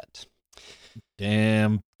reset."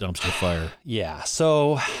 Damn dumpster fire. Yeah.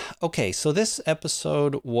 So, okay. So this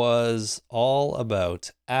episode was all about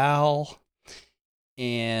Al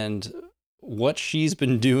and what she's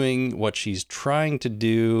been doing, what she's trying to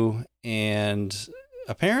do. And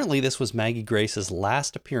apparently this was Maggie Grace's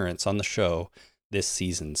last appearance on the show this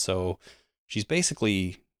season. So she's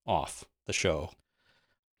basically off the show.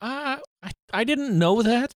 I didn't know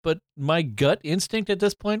that, but my gut instinct at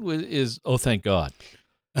this point is, oh, thank God.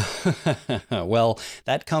 Well,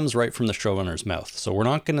 that comes right from the showrunner's mouth. So we're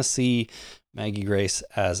not going to see Maggie Grace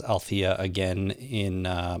as Althea again in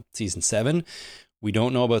season 7. We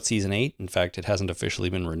don't know about season 8. In fact, it hasn't officially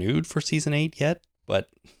been renewed for season 8 yet, but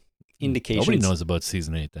indications. Nobody knows about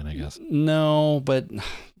season 8 then, I guess. No, but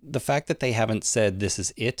the fact that they haven't said this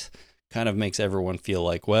is it kind of makes everyone feel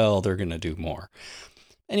like, well, they're going to do more.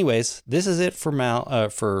 Anyways, this is it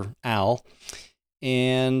for Al.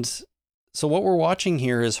 And so what we're watching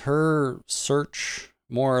here is her search,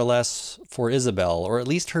 more or less, for Isabel, or at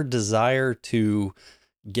least her desire to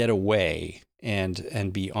get away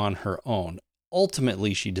and be on her own.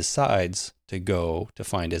 Ultimately, she decides to go to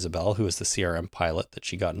find Isabel, who is the CRM pilot that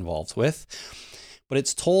she got involved with. But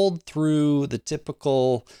it's told through the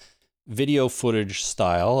typical video footage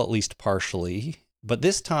style, at least partially. But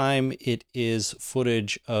this time it is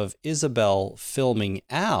footage of Isabel filming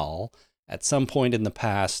Al at some point in the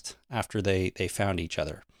past after they found each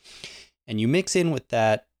other. And you mix in with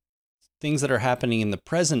that things that are happening in the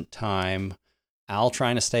present time, Al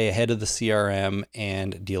trying to stay ahead of the CRM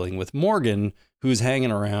and dealing with Morgan, who's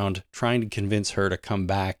hanging around trying to convince her to come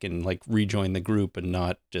back and like rejoin the group and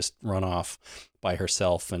not just run off by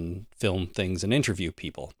herself and film things and interview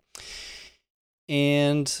people.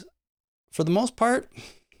 And for the most part,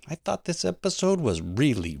 I thought this episode was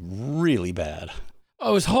really, really bad. Oh,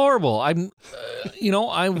 it was horrible. I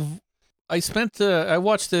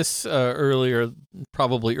watched this earlier,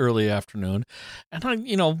 probably early afternoon, and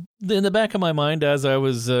in the back of my mind as I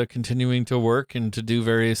was continuing to work and to do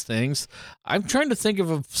various things, I'm trying to think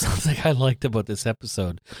of something I liked about this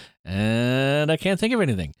episode, and I can't think of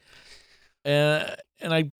anything. And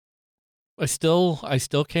I still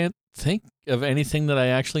can't think of anything that I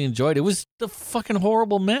actually enjoyed. It was the fucking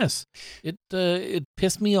horrible mess. It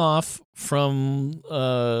pissed me off from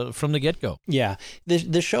the get-go. Yeah,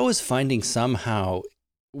 the show is finding somehow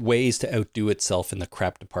ways to outdo itself in the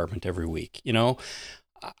crap department every week.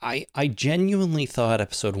 I genuinely thought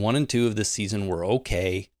episode 1 and 2 of this season were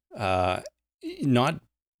okay, not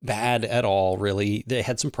bad at all, really. They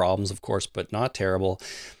had some problems, of course, but not terrible.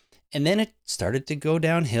 And then it started to go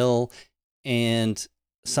downhill, and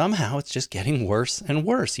somehow it's just getting worse and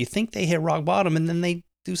worse. You think they hit rock bottom, and then they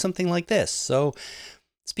do something like this. So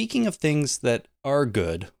speaking of things that are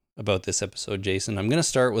good about this episode, Jason, I'm going to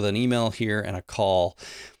start with an email here and a call,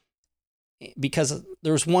 because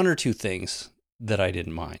there was 1 or 2 things that I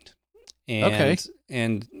didn't mind. Okay.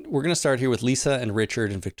 And we're going to start here with Lisa and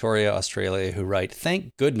Richard in Victoria, Australia, who write,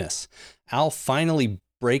 "Thank goodness Al finally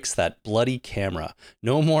breaks that bloody camera.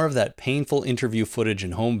 No more of that painful interview footage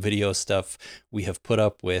and home video stuff we have put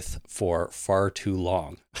up with for far too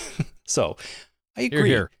long." So I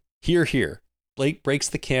agree. Here. Blake breaks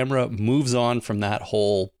the camera, moves on from that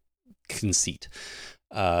whole conceit.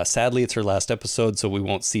 Sadly, it's her last episode, so we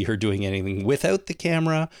won't see her doing anything without the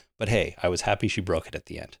camera, But hey, I was happy she broke it at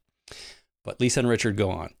the end. But Lisa and Richard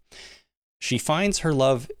go on. She finds her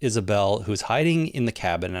love, Isabel, who's hiding in the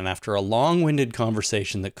cabin, and after a long-winded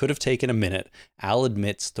conversation that could have taken a minute, Al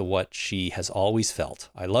admits to what she has always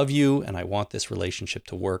felt. I love you, and I want this relationship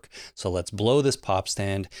to work, so let's blow this pop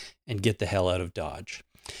stand and get the hell out of Dodge.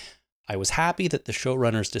 I was happy that the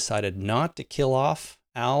showrunners decided not to kill off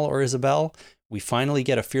Al or Isabel. We finally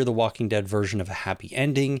get a Fear the Walking Dead version of a happy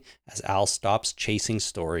ending, as Al stops chasing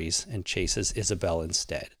stories and chases Isabel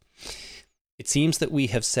instead. It seems that we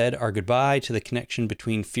have said our goodbye to the connection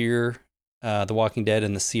between Fear the Walking Dead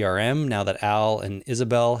and the CRM now that Al and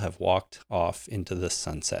Isabel have walked off into the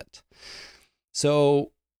sunset.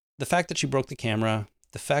 So the fact that she broke the camera,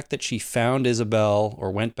 the fact that she found Isabel or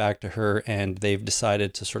went back to her and they've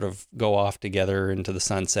decided to sort of go off together into the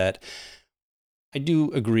sunset, I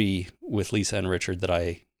do agree with Lisa and Richard that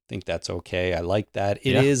I think that's okay. I like that.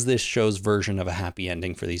 It is this show's version of a happy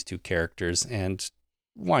ending for these two characters, and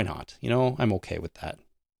why not? You know, I'm okay with that.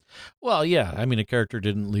 Well, yeah. I mean, a character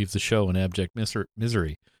didn't leave the show in abject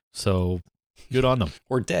misery, so good on them.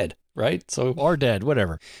 Or dead, right? Or dead,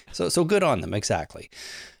 whatever. So good on them, exactly.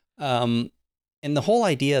 And the whole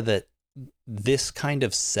idea that this kind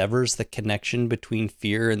of severs the connection between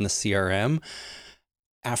Fear and the CRM,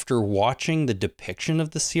 after watching the depiction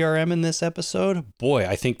of the CRM in this episode, boy,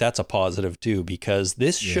 I think that's a positive too, because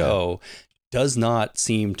this show does not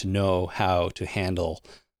seem to know how to handle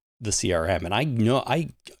the CRM. And I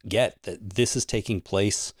get that this is taking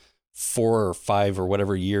place 4 or 5 or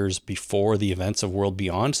whatever years before the events of World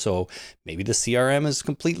Beyond. So maybe the CRM is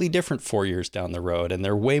completely different 4 years down the road and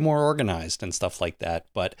they're way more organized and stuff like that.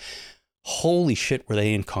 But holy shit, were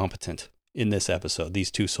they incompetent in this episode,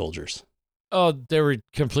 these two soldiers. Oh, they were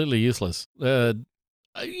completely useless.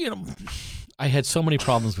 I had so many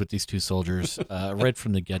problems with these two soldiers right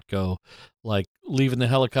from the get-go, like leaving the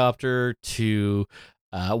helicopter to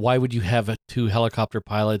why would you have two helicopter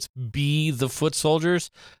pilots be the foot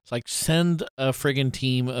soldiers? It's like, send a friggin'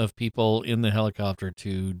 team of people in the helicopter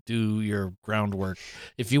to do your groundwork.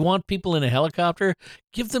 If you want people in a helicopter,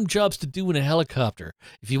 give them jobs to do in a helicopter.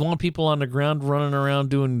 If you want people on the ground running around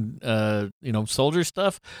doing, soldier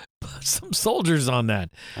stuff, put some soldiers on that.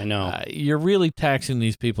 I know. You're really taxing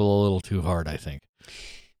these people a little too hard, I think.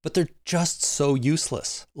 But they're just so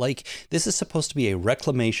useless. Like, this is supposed to be a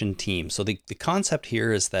reclamation team. So the concept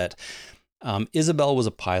here is that Isabel was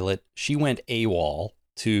a pilot. She went AWOL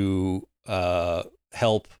to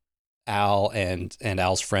help Al and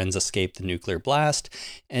Al's friends escape the nuclear blast,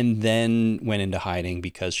 and then went into hiding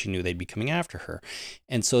because she knew they'd be coming after her.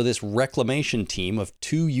 And so this reclamation team of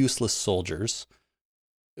two useless soldiers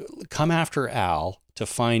come after Al to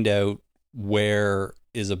find out where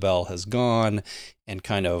Isabel has gone and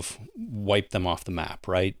kind of wipe them off the map,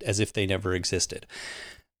 right? As if they never existed.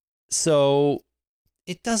 So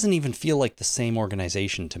it doesn't even feel like the same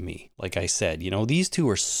organization to me. Like I said, these two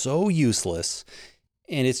are so useless,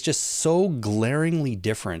 and it's just so glaringly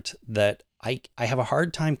different that I have a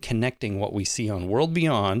hard time connecting what we see on World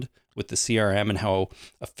Beyond with the CRM and how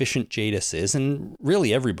efficient Jadis is, and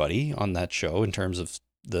really everybody on that show in terms of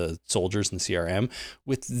the soldiers and the CRM,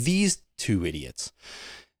 with these two idiots.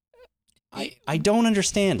 I don't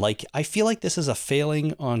understand. Like, I feel like this is a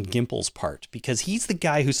failing on Gimple's part, because he's the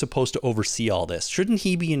guy who's supposed to oversee all this. Shouldn't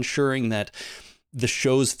he be ensuring that the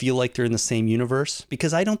shows feel like they're in the same universe?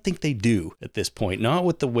 Because I don't think they do at this point, not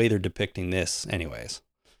with the way they're depicting this anyways.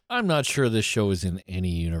 I'm not sure this show is in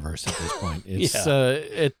any universe at this point. It's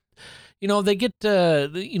they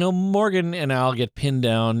get Morgan and Al get pinned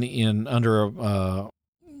down under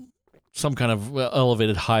some kind of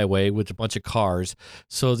elevated highway with a bunch of cars.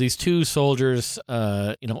 So these two soldiers,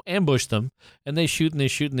 ambush them, and they shoot and they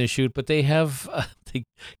shoot and they shoot. But they have they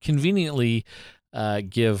conveniently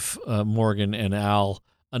give Morgan and Al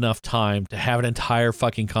enough time to have an entire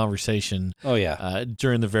fucking conversation. Oh yeah,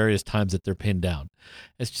 during the various times that they're pinned down.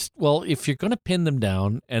 It's just, well, if you're going to pin them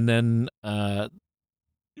down and then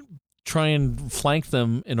try and flank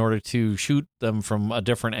them in order to shoot them from a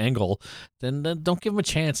different angle, then don't give them a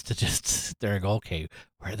chance to just sit there and go, okay,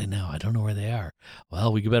 where are they now? I don't know where they are.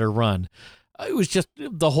 Well, we better run. It was just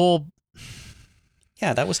the whole...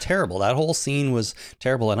 Yeah, that was terrible. That whole scene was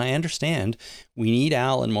terrible. And I understand we need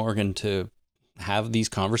Al and Morgan to have these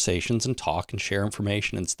conversations and talk and share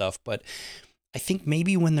information and stuff. But I think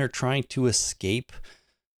maybe when they're trying to escape,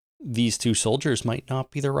 these two soldiers might not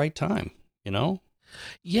be the right time,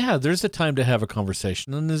 Yeah, there's a time to have a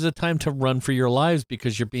conversation, and there's a time to run for your lives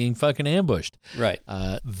because you're being fucking ambushed. Right.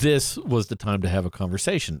 This was the time to have a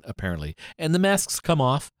conversation, apparently. And the masks come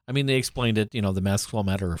off. I mean, they explained it, the masks won't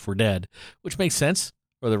matter if we're dead, which makes sense.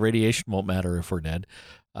 or the radiation won't matter if we're dead.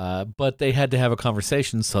 But they had to have a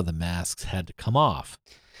conversation, so the masks had to come off,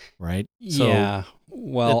 right? So yeah.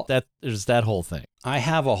 Well, there's that whole thing. I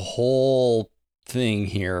have a whole thing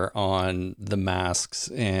here on the masks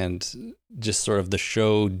and just sort of the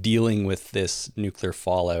show dealing with this nuclear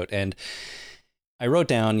fallout. And I wrote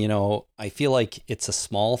down, I feel like it's a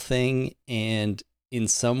small thing, and in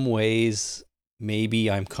some ways, maybe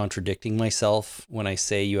I'm contradicting myself when I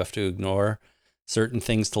say you have to ignore certain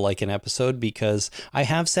things to like an episode, because I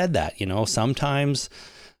have said that, sometimes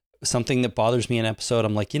something that bothers me in an episode,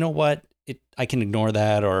 I'm like, you know what, I can ignore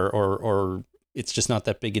that, or it's just not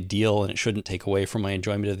that big a deal and it shouldn't take away from my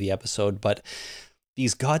enjoyment of the episode. But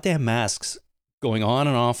these goddamn masks going on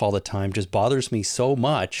and off all the time just bothers me so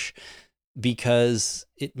much, because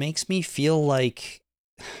it makes me feel like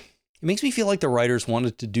the writers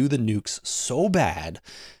wanted to do the nukes so bad,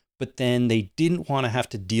 but then they didn't want to have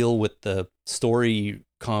to deal with the story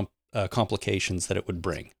complications that it would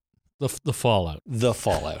bring. The fallout. The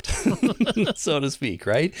fallout, so to speak,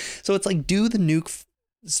 right? So it's like, do the nuke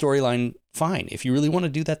storyline, fine. If you really want to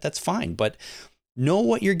do that, that's fine. But know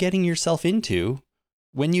what you're getting yourself into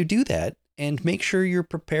when you do that, and make sure you're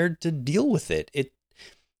prepared to deal with it.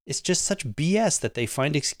 It's just such BS that they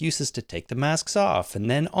find excuses to take the masks off and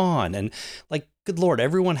then on. And like, good Lord,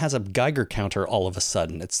 everyone has a Geiger counter all of a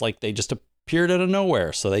sudden. It's like they just appeared out of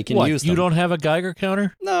nowhere so they can use them. You don't have a Geiger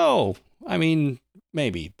counter? No. I mean,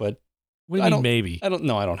 maybe, but what do you mean maybe? I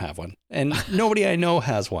don't have one. And nobody I know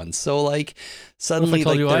has one. So like suddenly, what if I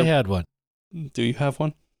told you I had one? Do you have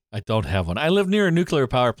one? I don't have one. I live near a nuclear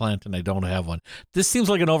power plant and I don't have one. This seems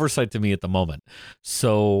like an oversight to me at the moment.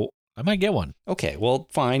 So I might get one. Okay, well,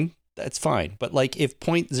 fine. That's fine. But like, if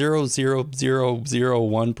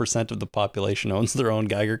 0.00001% of the population owns their own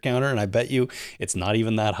Geiger counter, and I bet you it's not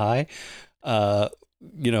even that high, I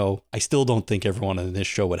still don't think everyone in this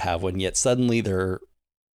show would have one. Yet suddenly they're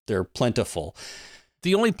plentiful.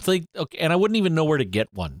 The only thing, okay, and I wouldn't even know where to get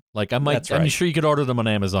one. Like, I'm sure you could order them on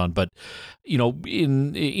Amazon, but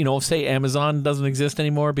say Amazon doesn't exist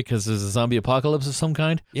anymore because there's a zombie apocalypse of some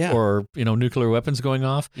kind, or nuclear weapons going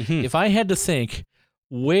off. Mm-hmm. If I had to think,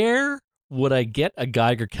 where would I get a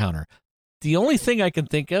Geiger counter? The only thing I can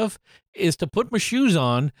think of is to put my shoes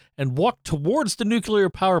on and walk towards the nuclear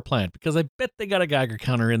power plant, because I bet they got a Geiger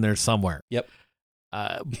counter in there somewhere. Yep.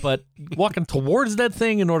 But walking towards that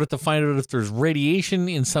thing in order to find out if there's radiation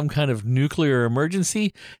in some kind of nuclear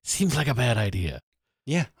emergency seems like a bad idea.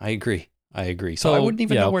 Yeah, I agree. So I wouldn't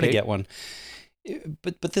even know where to get one.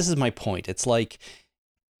 But this is my point. It's like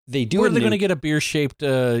they do. Where are they going to get a beer-shaped,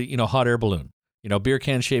 hot air balloon? Beer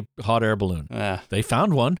can-shaped hot air balloon. They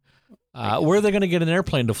found one. Where are they going to get an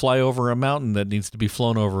airplane to fly over a mountain that needs to be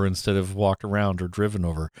flown over instead of walked around or driven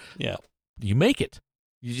over? Yeah. You make it.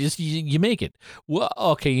 You make it. Well,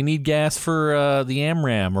 okay, you need gas for the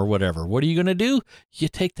AMRAAM or whatever. What are you going to do? You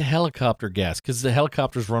take the helicopter gas, because the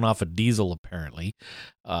helicopters run off of diesel, apparently.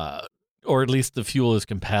 Or at least the fuel is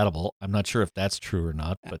compatible. I'm not sure if that's true or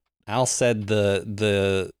not, but Al said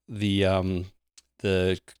the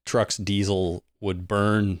truck's diesel would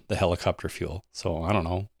burn the helicopter fuel. So I don't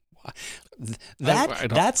know.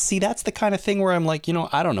 That's the kind of thing where I'm like,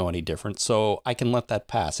 I don't know any different, so I can let that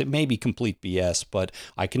pass. It may be complete BS, but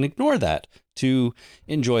I can ignore that to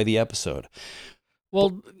enjoy the episode.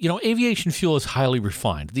 Well, aviation fuel is highly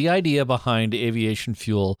refined. The idea behind aviation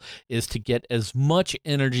fuel is to get as much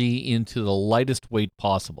energy into the lightest weight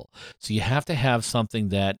possible. So you have to have something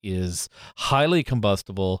that is highly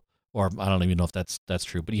combustible, or I don't even know if that's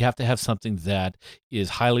true, but you have to have something that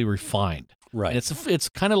is highly refined. Right. And it's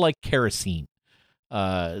kind of like kerosene.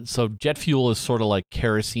 So jet fuel is sort of like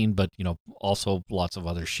kerosene, but also lots of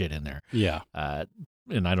other shit in there. Yeah.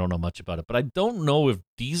 And I don't know much about it, but I don't know if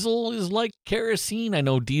diesel is like kerosene. I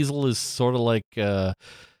know diesel is sort of like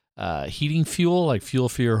heating fuel, like fuel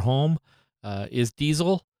for your home is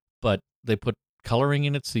diesel, but they put coloring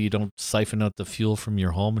in it so you don't siphon out the fuel from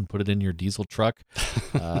your home and put it in your diesel truck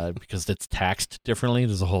because it's taxed differently.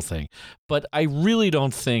 There's a whole thing. But I really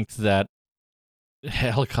don't think that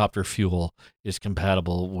helicopter fuel is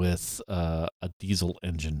compatible with a diesel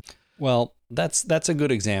engine. Well, that's a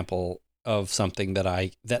good example of something that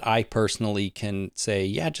I personally can say,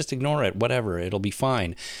 yeah, just ignore it, whatever, it'll be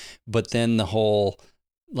fine. But then the whole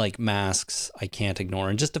like masks, I can't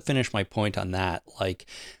ignore. And just to finish my point on that, like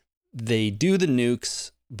they do the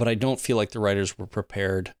nukes, but I don't feel like the writers were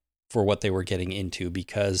prepared for what they were getting into,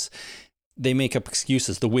 because they make up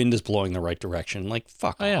excuses. The wind is blowing the right direction. Like,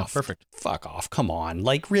 fuck off. Yeah, perfect. Fuck off. Come on.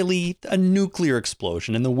 Like, really? A nuclear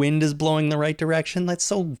explosion and the wind is blowing the right direction? That's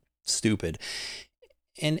so stupid.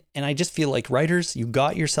 And I just feel like writers, you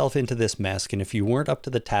got yourself into this mess, and if you weren't up to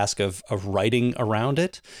the task of writing around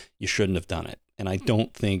it, you shouldn't have done it. And I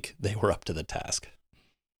don't think they were up to the task.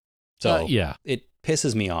 So yeah, it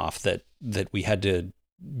pisses me off that we had to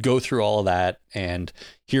go through all of that, and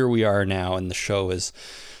here we are now, and the show is,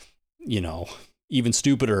 even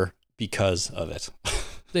stupider because of it.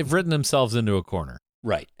 They've written themselves into a corner.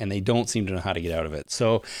 Right. And they don't seem to know how to get out of it.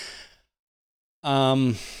 So,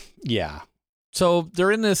 yeah. So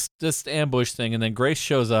they're in this ambush thing, and then Grace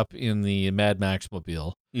shows up in the Mad Max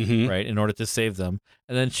mobile, right, in order to save them.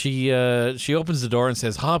 And then she opens the door and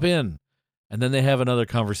says, "Hop in." And then they have another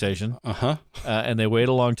conversation. And they wait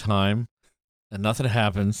a long time, and nothing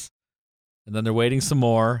happens. And then they're waiting some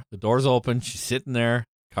more. The door's open. She's sitting there.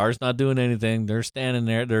 Car's not doing anything. They're standing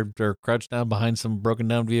there. They're crouched down behind some broken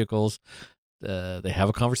down vehicles. They have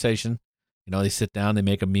a conversation. They sit down. They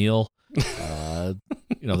make a meal.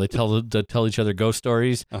 They tell each other ghost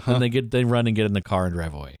stories, and they run and get in the car and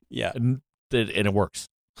drive away. Yeah, and it works.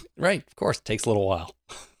 Right, of course, it takes a little while.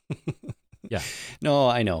 Yeah, no,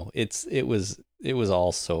 I know it was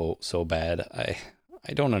all so bad.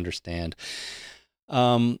 I don't understand.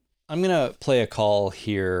 I'm gonna play a call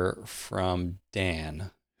here from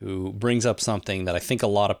Dan, who brings up something that I think a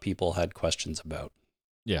lot of people had questions about.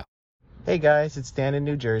 Yeah. Hey guys, it's Dan in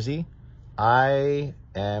New Jersey. I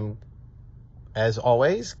am, as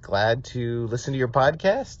always, glad to listen to your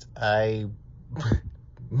podcast. I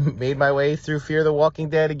made my way through Fear the Walking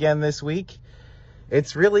Dead again this week.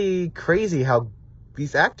 It's really crazy how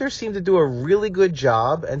these actors seem to do a really good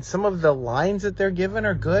job, and some of the lines that they're given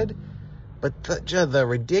are good, but the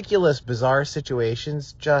ridiculous, bizarre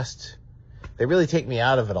situations they really take me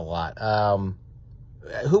out of it a lot.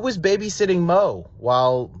 Who was babysitting Mo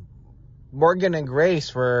while Morgan and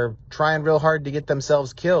Grace were trying real hard to get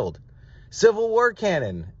themselves killed? Civil War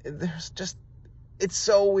canon. It's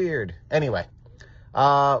so weird. Anyway,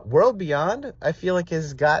 World Beyond, I feel like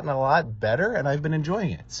has gotten a lot better, and I've been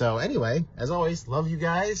enjoying it. So anyway, as always, love you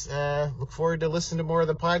guys. Look forward to listening to more of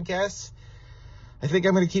the podcasts. I think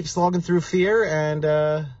I'm going to keep slogging through Fear,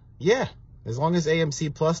 and yeah, as long as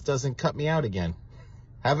AMC Plus doesn't cut me out again.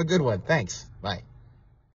 Have a good one. Thanks. Bye.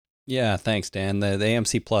 Yeah, thanks, Dan. The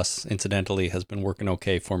AMC Plus, incidentally, has been working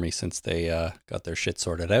okay for me since they got their shit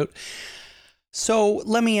sorted out. So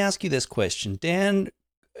let me ask you this question. Dan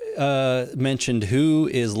mentioned who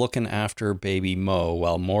is looking after baby Mo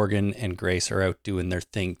while Morgan and Grace are out doing their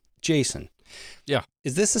thing. Jason. Yeah.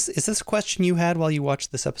 Is this a question you had while you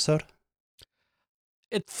watched this episode?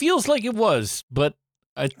 It feels like it was, but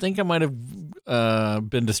I think I might have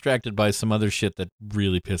been distracted by some other shit that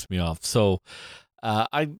really pissed me off. So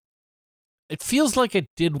it feels like I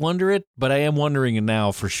did wonder it, but I am wondering it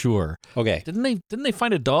now for sure. Okay. Didn't they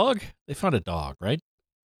find a dog? They found a dog, right?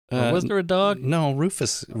 Was there a dog? No,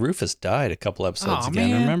 Rufus died a couple episodes ago,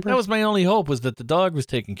 man. remember? That was my only hope, was that the dog was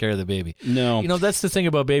taking care of the baby. No. That's the thing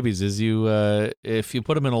about babies is if you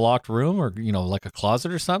put them in a locked room or, like a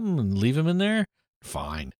closet or something and leave them in there,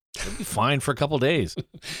 fine. They'll be fine for a couple days.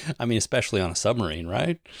 I mean, especially on a submarine,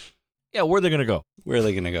 right? Yeah, where are they going to go? Where are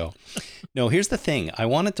they going to go? No, here's the thing. I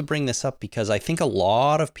wanted to bring this up because I think a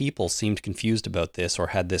lot of people seemed confused about this or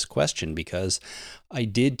had this question, because I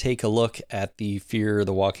did take a look at the Fear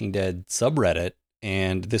the Walking Dead subreddit,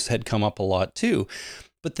 and this had come up a lot too.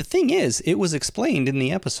 But the thing is, it was explained in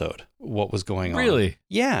the episode what was going on. Really?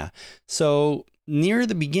 Yeah. So near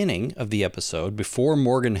the beginning of the episode, before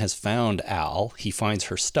Morgan has found Al, he finds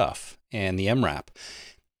her stuff and the MRAP.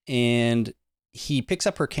 And he picks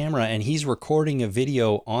up her camera and he's recording a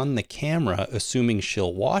video on the camera, assuming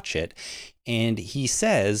she'll watch it. And he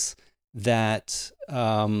says that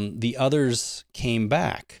the others came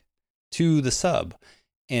back to the sub.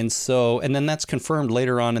 And then that's confirmed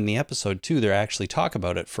later on in the episode too. They actually talk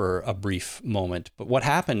about it for a brief moment. But what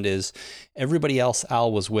happened is everybody else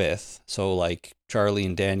Al was with, so like Charlie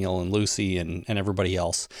and Daniel and Lucy and everybody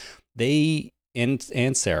else, they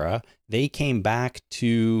and Sarah, they came back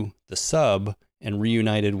to the sub and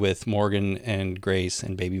reunited with Morgan and Grace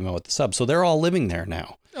and baby Mo at the sub. So they're all living there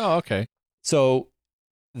now. Oh, okay. So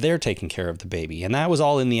they're taking care of the baby. And that was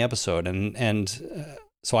all in the episode. And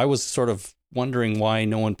so I was sort of wondering why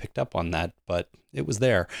no one picked up on that, but it was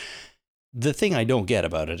there. The thing I don't get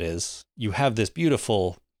about it is you have this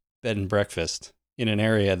beautiful bed and breakfast in an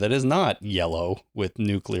area that is not yellow with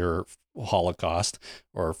nuclear holocaust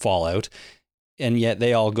or fallout, and yet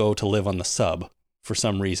they all go to live on the sub for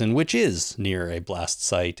some reason, which is near a blast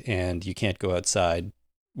site, and you can't go outside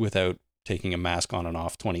without taking a mask on and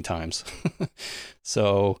off 20 times.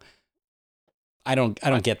 So I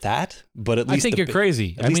don't get that, but at least I think you're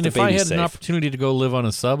crazy. I mean, if I had an safe. opportunity to go live on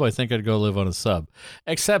a sub, I think I'd go live on a sub.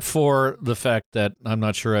 Except for the fact that I'm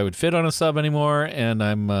not sure I would fit on a sub anymore, and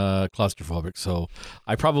I'm claustrophobic, so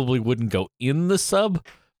I probably wouldn't go in the sub.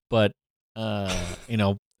 But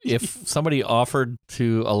if somebody offered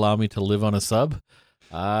to allow me to live on a sub,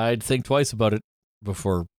 I'd think twice about it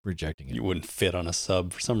before rejecting it. You wouldn't fit on a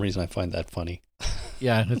sub. For some reason, I find that funny.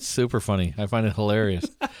 Yeah, it's super funny. I find it hilarious.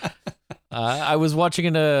 I was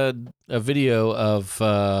watching a video of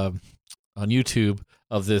on YouTube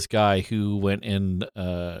of this guy who went in.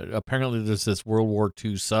 Apparently, there's this World War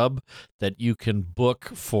II sub that you can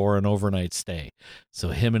book for an overnight stay. So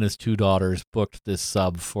him and his 2 daughters booked this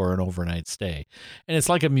sub for an overnight stay, and it's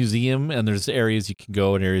like a museum. And there's areas you can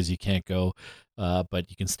go and areas you can't go. But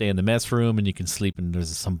you can stay in the mess room and you can sleep in.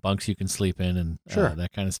 There's some bunks you can sleep in and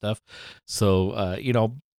that kind of stuff. So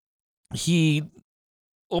he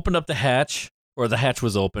opened up the hatch, or the hatch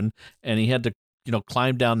was open, and he had to,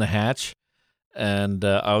 climb down the hatch. And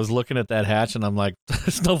I was looking at that hatch, and I'm like,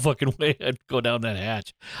 there's no fucking way I'd go down that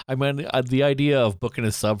hatch. I mean, the idea of booking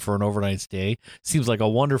a sub for an overnight stay seems like a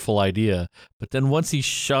wonderful idea. But then once he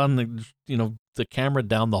shone the camera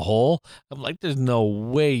down the hole, I'm like, there's no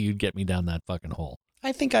way you'd get me down that fucking hole.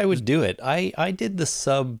 I think I would do it. I did the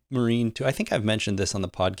submarine too. I think I've mentioned this on the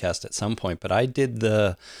podcast at some point, but I did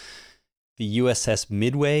the USS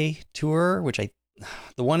Midway tour,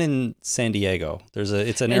 the one in San Diego. It's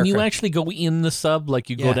an and aircraft. You actually go in the sub, like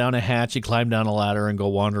you go down a hatch, you climb down a ladder and go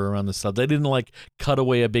wander around the sub. They didn't like cut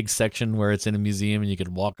away a big section where it's in a museum and you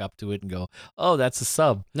could walk up to it and go, oh, that's a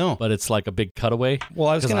sub. No. But it's like a big cutaway. Well,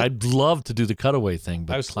 I'd love to do the cutaway thing,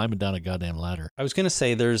 but I was climbing down a goddamn ladder. I was going to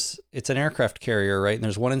say it's an aircraft carrier, right? And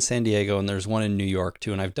there's one in San Diego and there's one in New York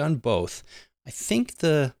too. And I've done both. I think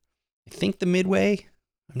the Midway,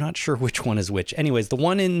 I'm not sure which one is which. Anyways, the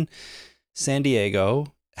one in San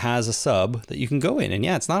Diego has a sub that you can go in. And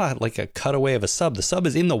yeah, it's not like a cutaway of a sub. The sub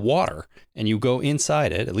is in the water and you go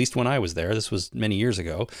inside it. At least when I was there, this was many years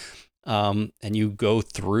ago. And you go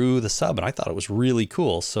through the sub, and I thought it was really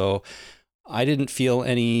cool. So I didn't feel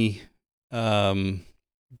any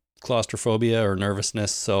claustrophobia or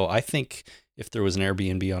nervousness. So I think if there was an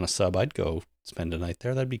Airbnb on a sub, I'd go spend a night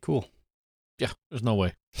there. That'd be cool. Yeah, there's no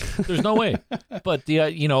way. There's no way. But the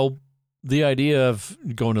idea of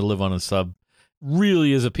going to live on a sub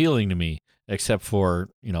really is appealing to me, except for,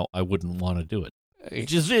 I wouldn't want to do it.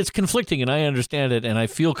 It's conflicting, and I understand it, and I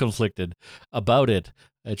feel conflicted about it.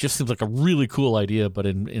 It just seems like a really cool idea, but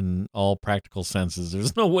in all practical senses,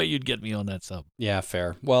 there's no way you'd get me on that sub. Yeah,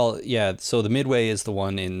 fair. Well, yeah, so the Midway is the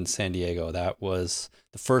one in San Diego. That was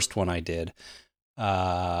the first one I did.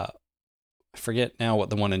 I forget now what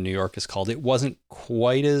the one in New York is called. It wasn't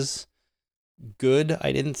quite as good,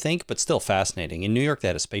 I didn't think, but still fascinating. In New York, they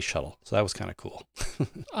had a space shuttle, so that was kind of cool.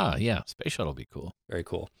 Yeah, space shuttle would be cool. Very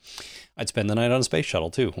cool. I'd spend the night on a space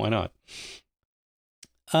shuttle too. Why not?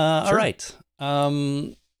 Sure. All right.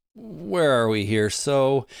 Where are we here?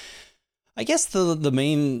 So I guess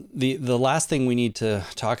the last thing we need to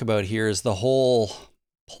talk about here is the whole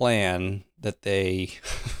plan that they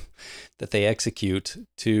execute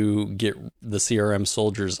to get the CRM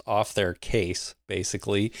soldiers off their case,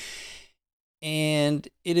 basically. And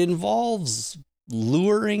it involves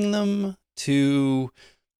luring them to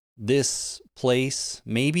this place.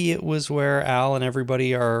 Maybe it was where Al and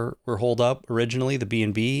everybody were holed up originally, the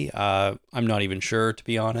B&B. I'm not even sure, to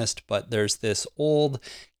be honest, but there's this old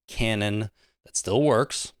cannon that still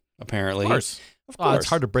works, apparently. Of course. It's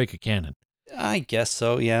hard to break a cannon. I guess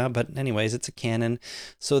so, yeah. But anyways, it's a cannon.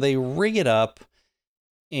 So they rig it up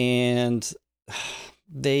and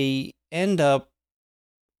they end up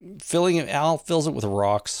filling it. Al fills it with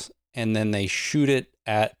rocks, and then they shoot it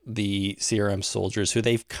at the CRM soldiers, who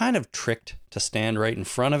they've kind of tricked to stand right in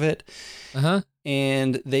front of it.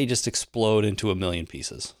 And they just explode into a million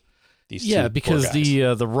pieces. Because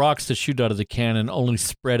the rocks that shoot out of the cannon only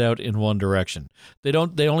spread out in one direction. They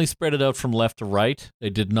only spread it out from left to right. They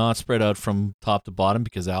did not spread out from top to bottom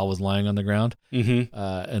because Al was lying on the ground. Mm-hmm.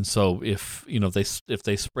 And so if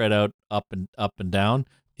they spread out up and down,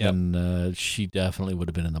 then she definitely would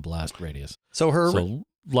have been in the blast radius. So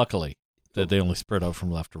luckily that they only spread out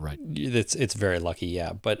from left to right. It's very lucky,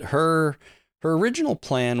 yeah. But her original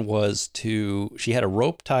plan was she had a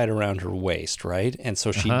rope tied around her waist, right? And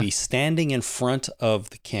so she'd be standing in front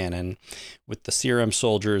of the cannon with the CRM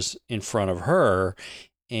soldiers in front of her,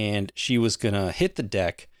 and she was going to hit the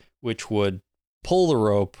deck, which would pull the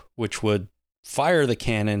rope, which would fire the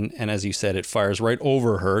cannon. And as you said, it fires right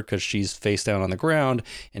over her because she's face down on the ground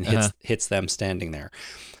and hits them standing there.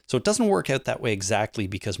 So it doesn't work out that way exactly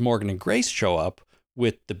because Morgan and Grace show up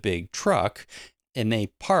with the big truck, and they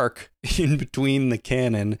park in between the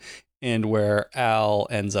cannon and where Al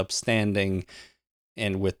ends up standing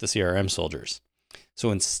and with the CRM soldiers.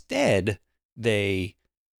 So instead, they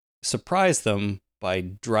surprise them by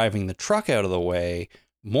driving the truck out of the way.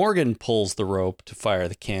 Morgan pulls the rope to fire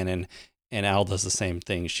the cannon, and Al does the same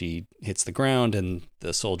thing. She hits the ground, and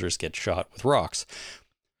the soldiers get shot with rocks.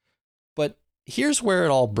 But here's where it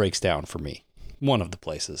all breaks down for me. One of the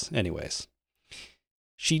places, anyways.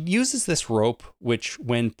 She uses this rope, which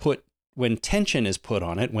when tension is put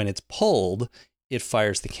on it, when it's pulled, it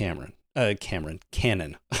fires the cannon.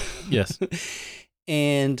 Yes.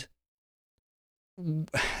 And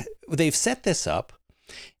they've set this up,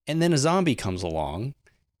 and then a zombie comes along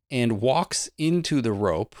and walks into the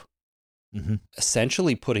rope,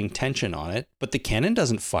 essentially putting tension on it, but the cannon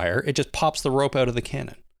doesn't fire. It just pops the rope out of the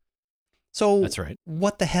cannon. So that's right.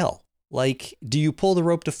 What the hell? Like, do you pull the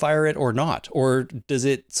rope to fire it or not? Or does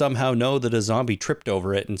it somehow know that a zombie tripped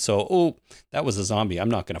over it and so, oh, that was a zombie,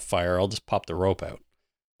 I'm not going to fire, I'll just pop the rope out?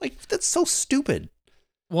 Like, that's so stupid.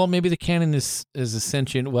 Well, maybe the cannon is a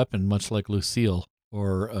sentient weapon, much like Lucille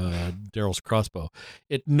or Daryl's crossbow.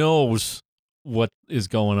 It knows what is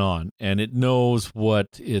going on, and it knows what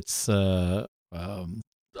it's, I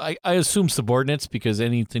assume subordinates, because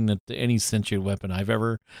anything that any sentient weapon I've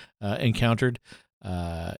ever encountered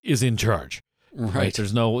is in charge. Right.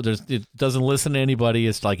 It doesn't listen to anybody.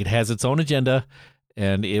 It's like it has its own agenda,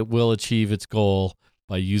 and it will achieve its goal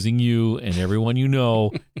by using you and everyone you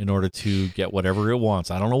know in order to get whatever it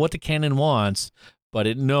wants. I don't know what the cannon wants, but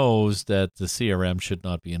it knows that the CRM should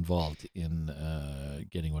not be involved in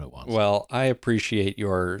getting what it wants. Well, I appreciate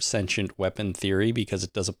your sentient weapon theory because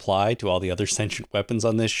it does apply to all the other sentient weapons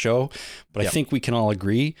on this show, but I think we can all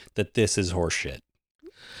agree that this is horseshit.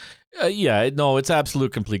 No, it's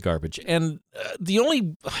absolute complete garbage. And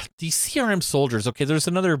these CRM soldiers, okay, there's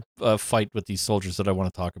another fight with these soldiers that I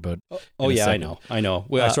want to talk about. Oh yeah, I know.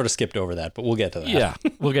 Well, I sort of skipped over that, but we'll get to that. Yeah,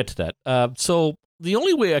 we'll get to that. So the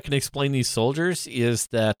only way I can explain these soldiers is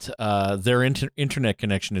that their internet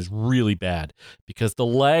connection is really bad, because the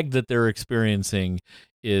lag that they're experiencing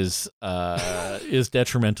is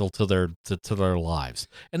detrimental to their lives.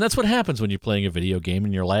 And that's what happens when you're playing a video game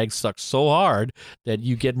and your lag sucks so hard that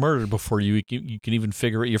you get murdered before you can even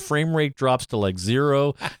figure it. Your frame rate drops to like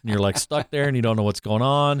 0, and you're like stuck there and you don't know what's going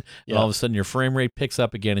on. And all of a sudden your frame rate picks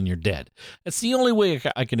up again and you're dead. That's the only way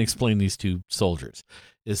I can explain these two soldiers,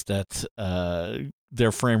 is that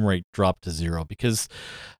their frame rate dropped to 0, because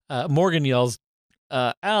Morgan yells,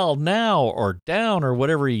 Al, now, or down, or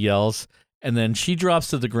whatever he yells. And then she drops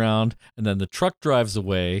to the ground, and then the truck drives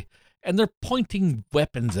away, and they're pointing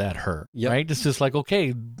weapons at her, right? It's just like,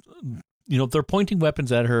 okay, they're pointing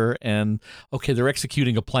weapons at her, and okay, they're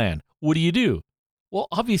executing a plan. What do? Well,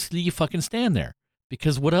 obviously you fucking stand there,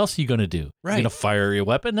 because what else are you going to do? Right. You're going to fire your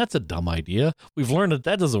weapon? That's a dumb idea. We've learned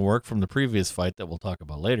that doesn't work from the previous fight that we'll talk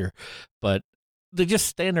about later, but they just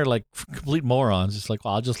stand there like complete morons. It's like,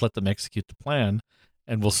 well, I'll just let them execute the plan,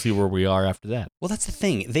 and we'll see where we are after that. Well, that's the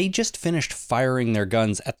thing. They just finished firing their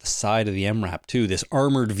guns at the side of the MRAP too, this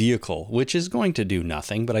armored vehicle, which is going to do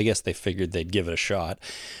nothing, but I guess they figured they'd give it a shot.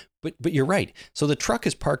 But you're right. So the truck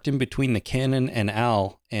is parked in between the cannon and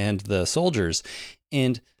Al and the soldiers,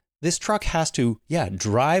 and this truck has to,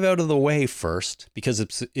 drive out of the way first, because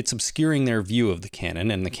it's obscuring their view of the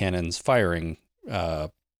cannon and the cannon's firing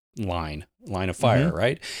line of fire,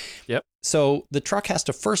 right? Yep. So the truck has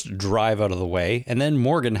to first drive out of the way, and then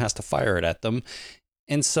Morgan has to fire it at them.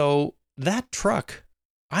 And so that truck,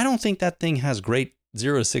 I don't think that thing has great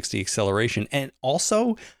 0 to 60 acceleration. And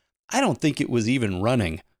also, I don't think it was even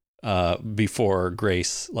running before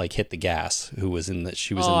Grace hit the gas, she was in the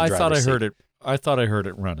driver's seat. I thought I heard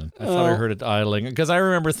it running. I thought I heard it idling, because I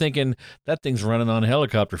remember thinking that thing's running on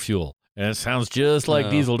helicopter fuel, and it sounds just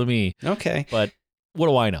like diesel to me. Okay. But what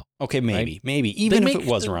do I know? Okay, maybe. Even if it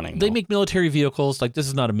was running. They make military vehicles. Like, this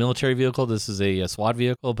is not a military vehicle. This is a SWAT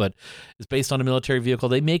vehicle, but it's based on a military vehicle.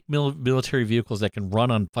 They make military vehicles that can run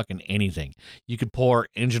on fucking anything. You could pour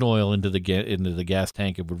engine oil into the gas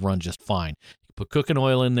tank. It would run just fine. You could put cooking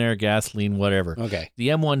oil in there, gasoline, whatever. Okay. The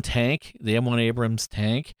M1 tank, the M1 Abrams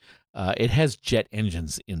tank, it has jet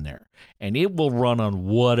engines in there, and it will run on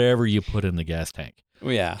whatever you put in the gas tank.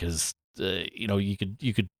 Yeah. Because, you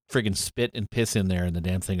could friggin' spit and piss in there and the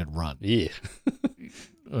damn thing would run. Yeah.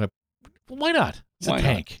 Why not? It's Why a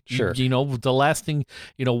tank. Not? Sure. The last thing,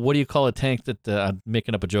 what do you call a tank that, I'm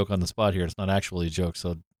making up a joke on the spot here. It's not actually a joke,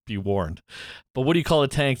 so be warned. But what do you call a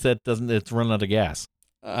tank it's running out of gas?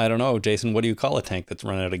 I don't know, Jason. What do you call a tank that's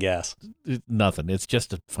running out of gas? Nothing. It's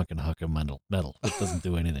just a fucking hunk of metal. It doesn't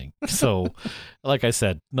do anything. So, like I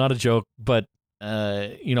said, not a joke, but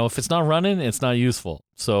if it's not running, it's not useful.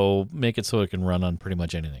 So make it so it can run on pretty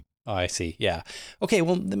much anything. Oh, I see. Yeah. Okay.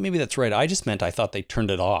 Well, maybe that's right. I just meant I thought they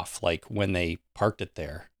turned it off, like when they parked it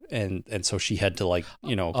there, and so she had to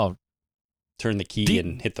turn the key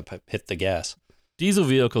and hit the gas. Diesel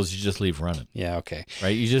vehicles, you just leave running. Yeah. Okay. Right.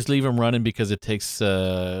 You just leave them running because it takes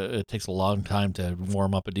a long time to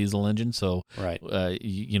warm up a diesel engine. So right.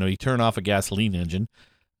 You turn off a gasoline engine,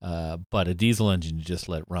 but a diesel engine you just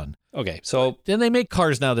let run. Okay. So then they make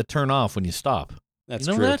cars now that turn off when you stop. That's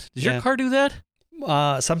you know true. That? Does your car do that?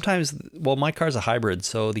 Sometimes, well, my car's a hybrid,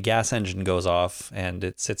 so the gas engine goes off and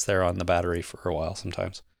it sits there on the battery for a while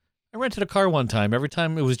sometimes. I rented a car one time. Every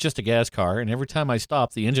time it was just a gas car, and every time I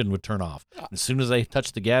stopped, the engine would turn off. As soon as I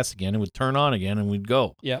touched the gas again, it would turn on again, and we'd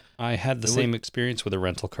go. Yeah, I had the same experience with a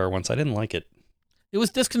rental car once. I didn't like it. It was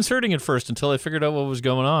disconcerting at first until I figured out what was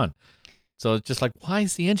going on. So it's just like, why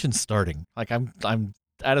is the engine starting? Like I'm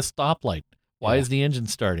at a stoplight. Why is the engine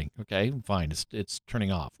starting? Okay, fine. It's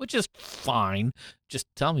turning off, which is fine. Just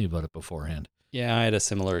tell me about it beforehand. Yeah, I had a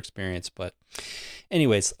similar experience, but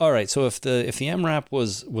anyways, all right. So if the MRAP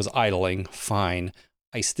was idling, fine.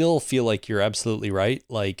 I still feel like you're absolutely right.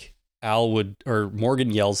 Like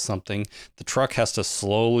Morgan yells something, the truck has to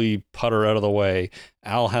slowly putter out of the way.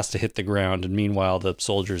 Al has to hit the ground, and meanwhile the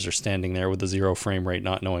soldiers are standing there with a 0 frame rate,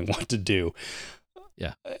 not knowing what to do.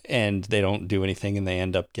 Yeah. And they don't do anything, and they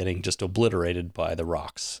end up getting just obliterated by the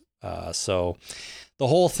rocks. So the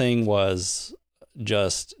whole thing was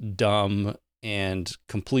just dumb and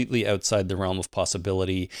completely outside the realm of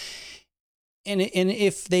possibility. And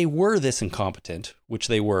if they were this incompetent, which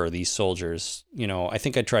they were, these soldiers, I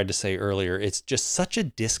think I tried to say earlier, it's just such a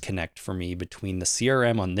disconnect for me between the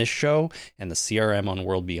CRM on this show and the CRM on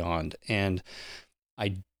World Beyond. And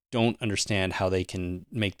I don't understand how they can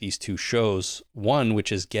make these two shows, one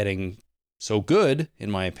which is getting so good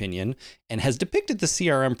in my opinion and has depicted the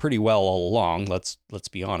CRM pretty well all along, let's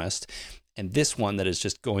be honest, and this one that is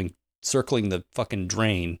just circling the fucking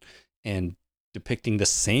drain and depicting the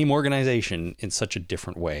same organization in such a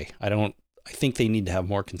different way. I think they need to have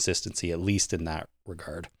more consistency, at least in that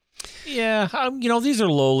regard. Yeah, these are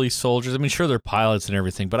lowly soldiers. I mean, sure, they're pilots and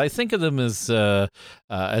everything, but I think of them as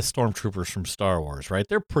stormtroopers from Star Wars, right?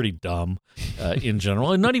 They're pretty dumb in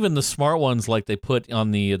general, and not even the smart ones like they put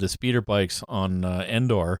on the speeder bikes on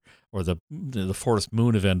Endor, or the forest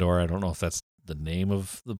moon of Endor. I don't know if that's the name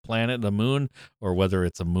of the planet, the moon, or whether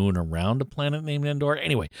it's a moon around a planet named Endor.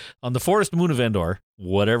 Anyway, on the forest moon of Endor,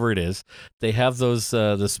 whatever it is, they have those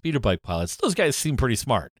the speeder bike pilots. Those guys seem pretty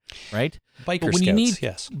smart, right? Biker scouts,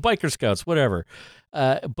 yes. Biker scouts, whatever.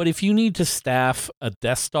 But if you need to staff a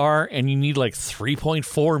Death Star and you need like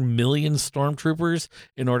 3.4 million stormtroopers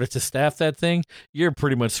in order to staff that thing, you're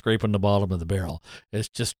pretty much scraping the bottom of the barrel. It's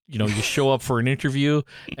just, you show up for an interview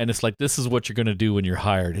and it's like, this is what you're going to do when you're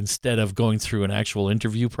hired. Instead of going through an actual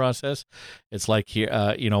interview process, it's like, you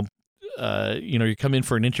come in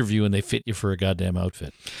for an interview and they fit you for a goddamn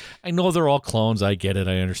outfit. I know they're all clones. I get it.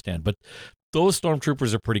 I understand. But those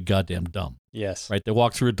stormtroopers are pretty goddamn dumb. Yes. Right? They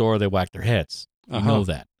walk through a door, they whack their heads. You know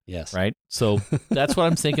that. Yes. Right? So that's what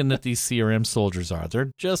I'm thinking that these CRM soldiers are.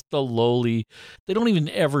 They're just the lowly. They don't even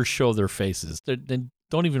ever show their faces. They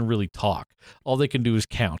don't even really talk. All they can do is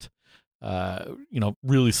count,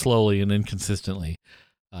 really slowly and inconsistently.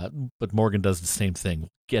 But Morgan does the same thing. We'll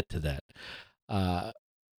get to that.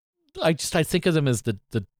 I think of them as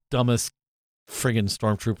the dumbest friggin'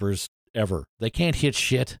 stormtroopers ever. They can't hit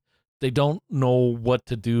shit. They don't know what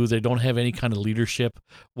to do. They don't have any kind of leadership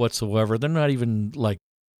whatsoever. They're not even like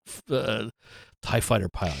TIE fighter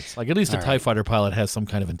pilots. Like at least a TIE fighter pilot has some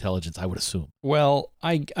kind of intelligence, I would assume. Well,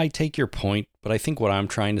 I take your point, but I think what I'm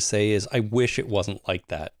trying to say is I wish it wasn't like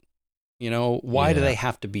that. Why do they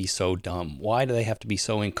have to be so dumb? Why do they have to be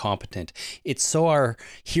so incompetent? It's so our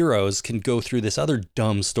heroes can go through this other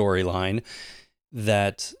dumb storyline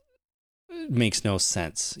that makes no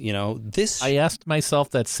sense. I asked myself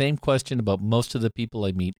that same question about most of the people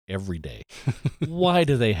I meet every day. Why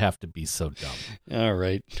do they have to be so dumb? All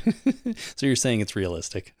right. So you're saying it's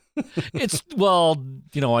realistic. I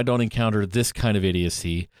don't encounter this kind of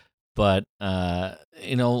idiocy, but how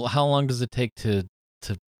long does it take to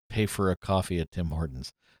pay for a coffee at Tim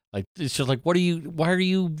Hortons? Like, it's just like, why are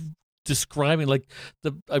you describing, like,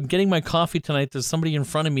 I'm getting my coffee tonight, there's somebody in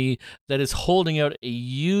front of me that is holding out a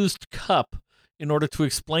used cup in order to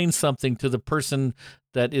explain something to the person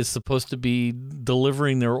that is supposed to be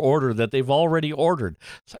delivering their order that they've already ordered.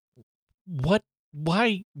 What?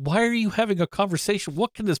 Why are you having a conversation?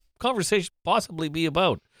 What can this conversation possibly be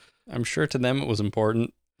about? I'm sure to them it was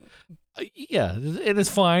important. Yeah, it is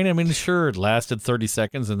fine. I mean, sure, it lasted 30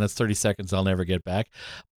 seconds, and that's 30 seconds I'll never get back.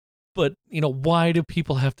 But, why do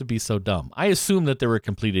people have to be so dumb? I assume that they were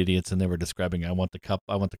complete idiots and they were describing, I want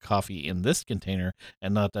the coffee in this container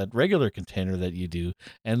and not that regular container that you do.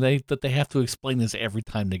 And that they have to explain this every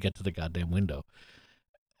time they get to the goddamn window.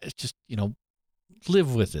 It's just,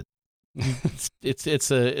 live with it.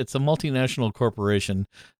 It's a multinational corporation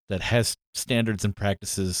that has standards and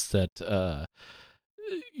practices that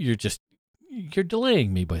you're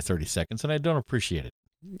delaying me by 30 seconds and I don't appreciate it.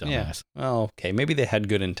 Dumbass. Yeah. Well, okay. Maybe they had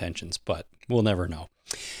good intentions, but we'll never know.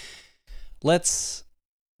 Let's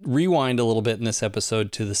rewind a little bit in this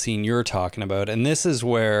episode to the scene you're talking about. And this is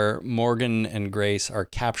where Morgan and Grace are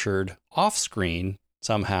captured off screen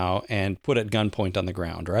somehow and put at gunpoint on the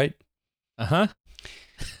ground, right? Uh-huh.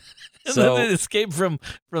 So they escape from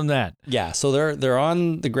that. Yeah, so they're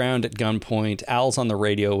on the ground at gunpoint. Al's on the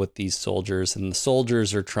radio with these soldiers, and the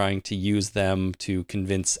soldiers are trying to use them to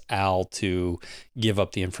convince Al to give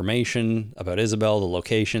up the information about Isabel, the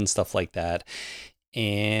location, stuff like that.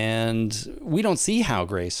 And we don't see how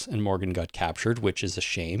Grace and Morgan got captured, which is a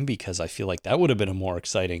shame because I feel like that would have been a more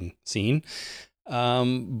exciting scene.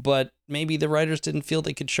 But maybe the writers didn't feel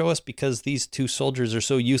they could show us because these two soldiers are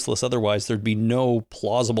so useless. Otherwise, there'd be no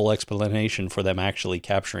plausible explanation for them actually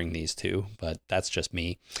capturing these two. But that's just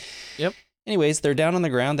me. Yep. Anyways, they're down on the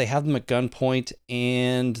ground. They have them at gunpoint,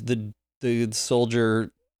 and the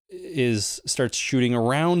soldier starts shooting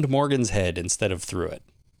around Morgan's head instead of through it.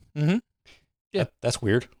 Mm-hmm. Yeah, that's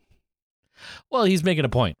weird. Well, he's making a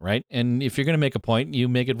point, right? And if you're going to make a point, you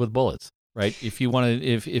make it with bullets. Right. If you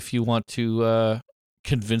want to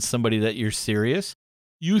convince somebody that you're serious,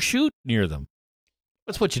 you shoot near them.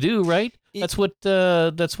 That's what you do, right? That's what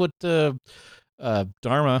Dharma,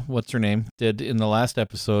 what's her name, did in the last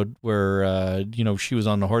episode where she was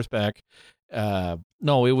on the horseback.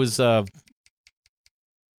 No, it was damn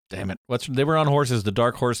it. They were on horses, the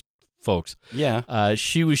dark horse folks. Yeah.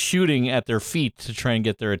 She was shooting at their feet to try and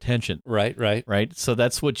get their attention. Right. So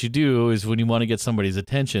that's what you do is when you want to get somebody's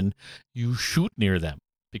attention, you shoot near them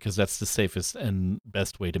because that's the safest and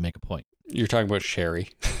best way to make a point. You're talking about Sherry.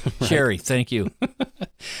 Right? Sherry, thank you.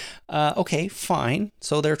 Okay, fine.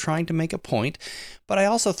 So they're trying to make a point. But I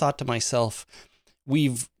also thought to myself,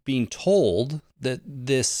 we've been told that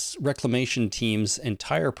this reclamation team's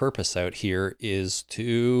entire purpose out here is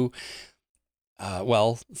to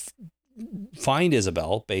find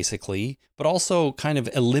Isabel, basically, but also kind of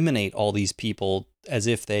eliminate all these people as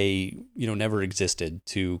if they, never existed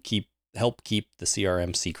to help keep the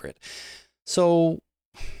CRM secret. So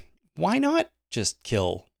why not just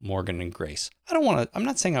kill Morgan and Grace? I'm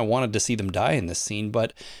not saying I wanted to see them die in this scene,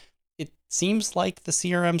 but it seems like the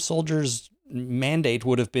CRM soldiers' mandate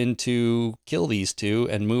would have been to kill these two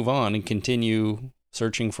and move on and continue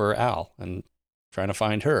searching for Al and trying to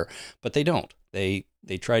find her, but they don't. They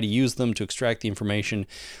try to use them to extract the information,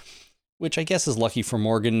 which I guess is lucky for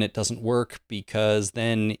Morgan. It doesn't work because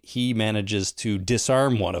then he manages to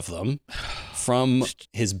disarm one of them from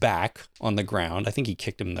his back on the ground. I think he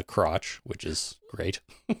kicked him in the crotch, which is great.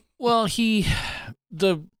 Well,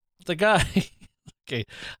 the guy. Okay,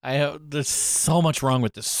 there's so much wrong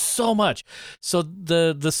with this, so much. So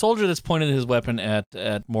the soldier that's pointed his weapon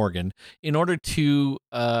at Morgan, in order to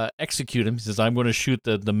execute him, he says, "I'm going to shoot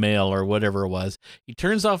the male," or whatever it was. He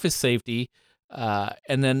turns off his safety,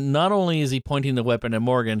 and then not only is he pointing the weapon at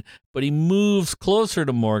Morgan, but he moves closer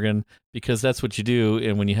to Morgan because that's what you do.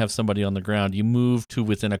 And when you have somebody on the ground, you move to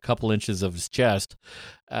within a couple inches of his chest.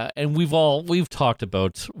 And we've talked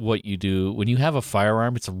about what you do when you have a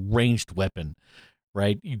firearm. It's a ranged weapon.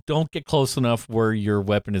 Right? You don't get close enough where your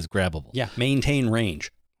weapon is grabbable. Yeah, maintain range.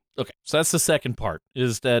 Okay, so that's the second part,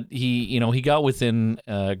 is that he got within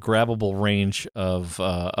grabbable range of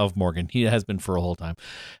Morgan. He has been for a whole time.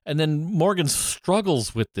 And then Morgan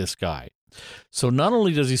struggles with this guy. So not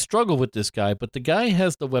only does he struggle with this guy, but the guy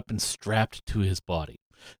has the weapon strapped to his body.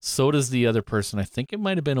 So does the other person. I think it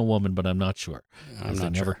might have been a woman, but I'm not sure.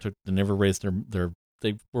 They never raised their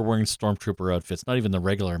they were wearing stormtrooper outfits, not even the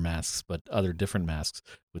regular masks, but other different masks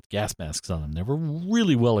with gas masks on them. They were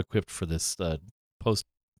really well equipped for this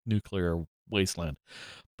post-nuclear wasteland.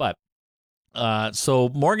 But so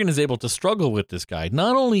Morgan is able to struggle with this guy.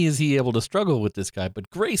 Not only is he able to struggle with this guy, but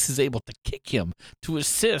Grace is able to kick him to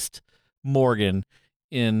assist Morgan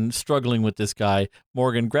in struggling with this guy.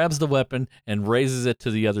 Morgan grabs the weapon and raises it to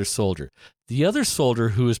the other soldier. The other soldier,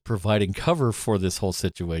 who is providing cover for this whole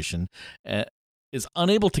situation, is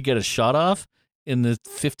unable to get a shot off in the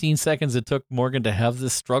 15 seconds it took Morgan to have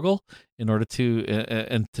this struggle in order to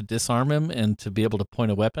and to disarm him and to be able to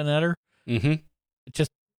point a weapon at her. Mm-hmm.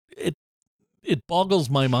 It boggles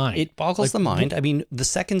my mind. It boggles the mind. I mean, the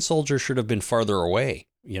second soldier should have been farther away.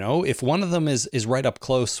 You know, if one of them is right up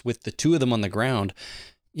close with the two of them on the ground,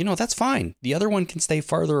 you know, that's fine. The other one can stay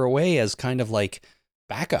farther away as kind of like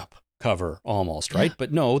backup cover almost, right?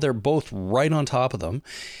 But no, they're both right on top of them.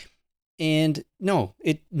 And no,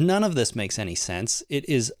 none of this makes any sense. It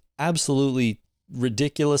is absolutely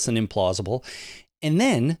ridiculous and implausible. And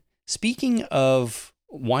then, speaking of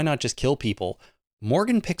why not just kill people,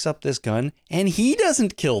 Morgan picks up this gun and he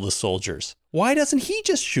doesn't kill the soldiers. Why doesn't he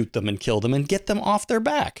just shoot them and kill them and get them off their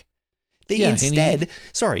back? Instead,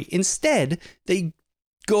 they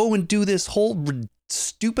go and do this whole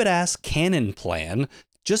stupid ass cannon plan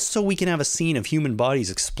just so we can have a scene of human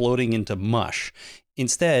bodies exploding into mush.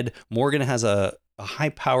 Instead, Morgan has a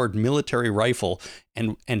high-powered military rifle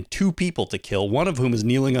and two people to kill, one of whom is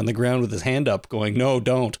kneeling on the ground with his hand up going, no,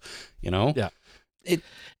 don't, you know? Yeah.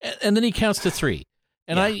 And then he counts to 3.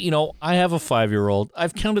 And I have a 5-year-old.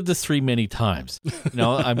 I've counted to 3 many times. It's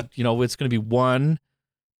going to be 1,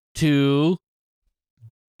 2.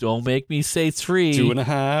 Don't make me say 3.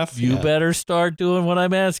 2.5. You better start doing what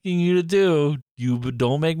I'm asking you to do. You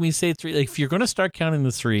don't make me say 3. Like, if you're going to start counting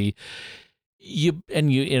to 3,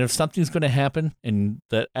 and if something's going to happen, and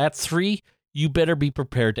that at 3, you better be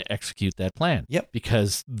prepared to execute that plan. Yep.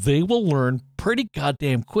 Because they will learn pretty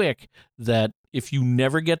goddamn quick that if you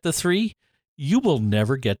never get to 3, you will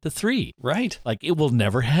never get to 3. Right. Like, it will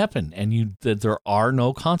never happen. And that there are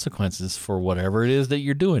no consequences for whatever it is that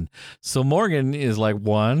you're doing. So Morgan is like,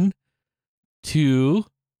 1, 2,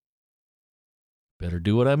 better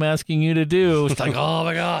do what I'm asking you to do. It's like, oh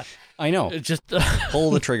my God. I know. Just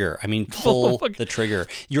pull the trigger. I mean, pull the trigger.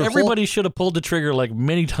 Everybody should have pulled the trigger like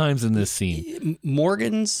many times in this scene.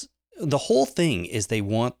 The whole thing is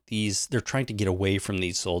they're trying to get away from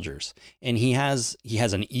these soldiers. And he has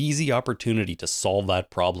an easy opportunity to solve that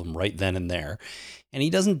problem right then and there. And he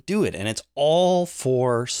doesn't do it. And it's all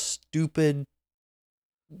for stupid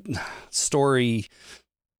story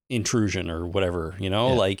intrusion or whatever, you know,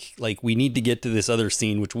 like we need to get to this other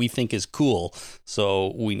scene, which we think is cool.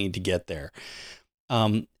 So we need to get there.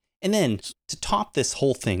 And then to top this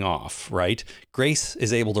whole thing off, right, Grace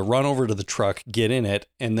is able to run over to the truck, get in it,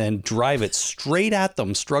 and then drive it straight at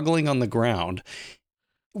them, struggling on the ground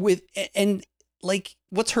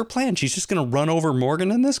what's her plan? She's just going to run over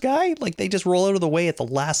Morgan and this guy? Like, they just roll out of the way at the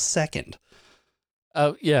last second.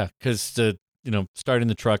 Yeah, because starting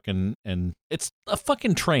the truck and it's a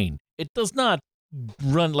fucking train. It does not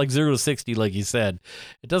run like 0 to 60, like you said.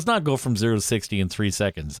 It does not go from 0 to 60 in 3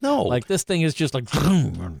 seconds. No. Like, this thing is just like,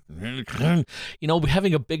 having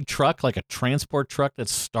a big truck, like a transport truck that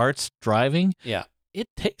starts driving. Yeah. It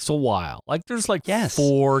takes a while. Like, there's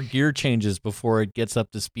 4 gear changes before it gets up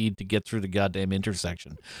to speed to get through the goddamn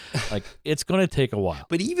intersection. Like, it's going to take a while.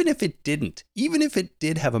 But even if it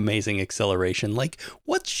did have amazing acceleration, like,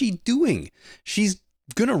 what's she doing? She's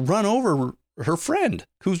going to run over her friend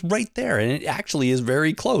who's right there. And it actually is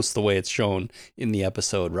very close the way it's shown in the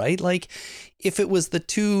episode, right? Like, if it was the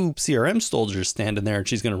 2 CRM soldiers standing there and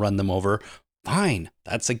she's going to run them over, fine.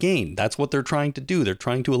 That's a gain. That's what they're trying to do. They're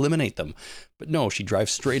trying to eliminate them. But no, she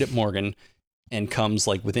drives straight at Morgan and comes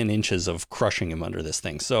like within inches of crushing him under this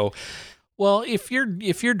thing. So, well, if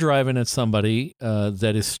you're driving at somebody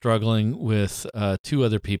that is struggling with 2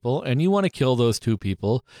 other people and you want to kill those 2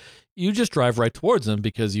 people, you just drive right towards them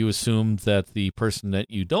because you assume that the person that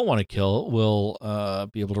you don't want to kill will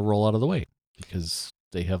be able to roll out of the way because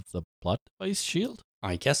they have the plot device shield.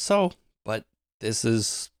 I guess so. But this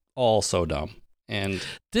is all so dumb. And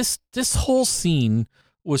this whole scene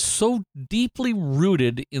was so deeply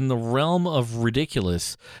rooted in the realm of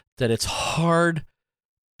ridiculous that it's hard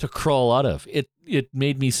to crawl out of. It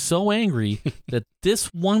made me so angry that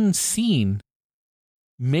this one scene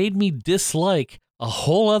made me dislike a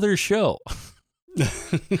whole other show.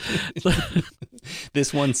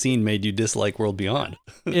 This one scene made you dislike World Beyond.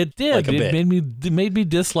 It did. Like it made me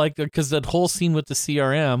dislike, because that whole scene with the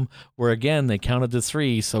CRM, where again they counted to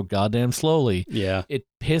 3 so goddamn slowly. Yeah, it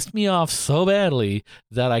pissed me off so badly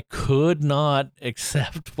that I could not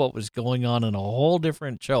accept what was going on in a whole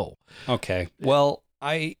different show. Okay, well,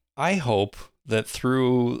 I hope that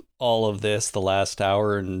through all of this, the last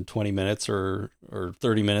hour and 20 minutes or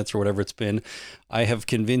 30 minutes or whatever it's been, I have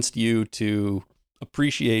convinced you to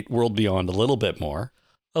appreciate World Beyond a little bit more.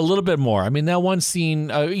 A little bit more. I mean, that one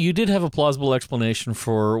scene, you did have a plausible explanation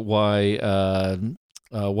for why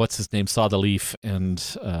what's his name saw the leaf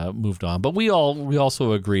and moved on. But we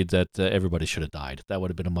also agreed that everybody should have died. That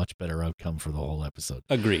would have been a much better outcome for the whole episode.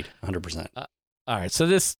 Agreed, 100%. All right, so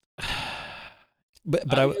this.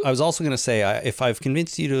 But I was also going to say, if I've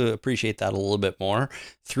convinced you to appreciate that a little bit more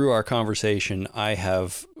through our conversation, I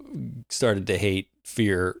have started to hate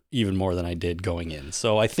fear even more than I did going in.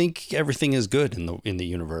 So I think everything is good in the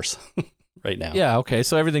universe right now. Yeah, okay.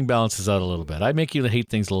 So everything balances out a little bit. I make you hate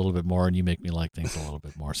things a little bit more, and you make me like things a little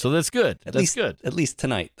bit more. So that's good. That's good. At least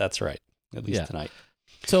tonight. That's right. At least tonight.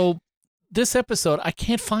 So this episode, I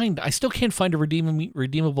still can't find a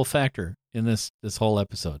redeemable factor in this whole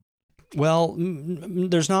episode. Well,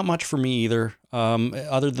 there's not much for me either,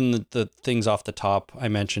 other than the things off the top I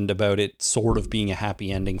mentioned about it sort of being a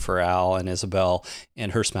happy ending for Al and Isabel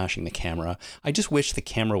and her smashing the camera. I just wish the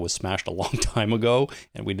camera was smashed a long time ago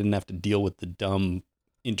and we didn't have to deal with the dumb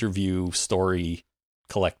interview story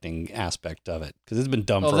collecting aspect of it, because it's been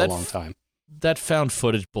dumb for a long time. That found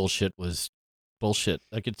footage bullshit was bullshit.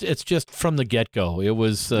 Like it's just from the get-go. It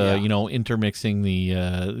was intermixing the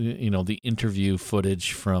the interview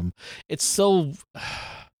footage from it's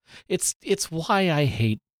why I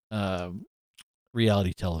hate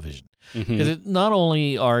reality television. Because not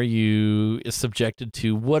only are you subjected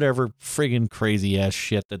to whatever friggin' crazy ass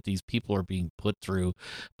shit that these people are being put through,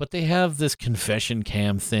 but they have this confession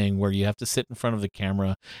cam thing where you have to sit in front of the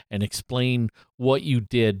camera and explain what you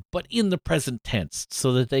did, but in the present tense,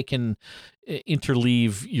 so that they can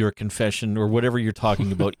interleave your confession or whatever you're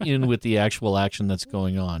talking about in with the actual action that's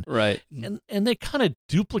going on. Right. And they kind of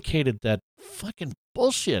duplicated that fucking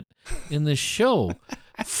bullshit in this show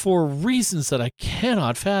for reasons that I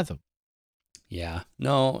cannot fathom. Yeah,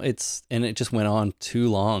 no, it just went on too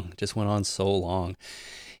long. It just went on so long.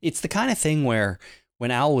 It's the kind of thing where when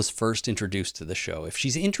Al was first introduced to the show, if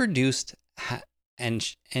she's introduced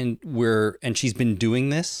and she's been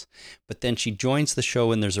doing this, but then she joins the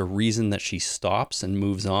show and there's a reason that she stops and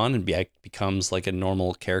moves on and becomes like a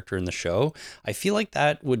normal character in the show, I feel like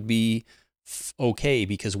that would be okay,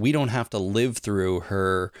 because we don't have to live through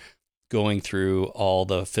her going through all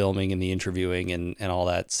the filming and the interviewing and all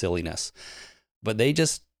that silliness. But they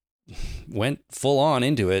just went full on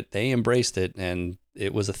into it. They embraced it, and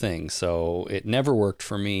it was a thing. So it never worked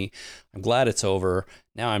for me. I'm glad it's over.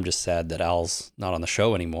 Now I'm just sad that Al's not on the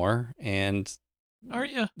show anymore. And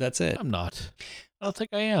aren't you? That's it. I'm not. I don't think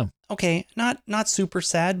I am. Okay, not super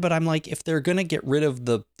sad, but I'm like, if they're gonna get rid of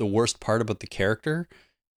the worst part about the character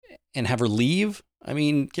and have her leave, I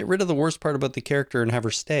mean, get rid of the worst part about the character and have her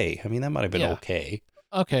stay. I mean, that might have been okay.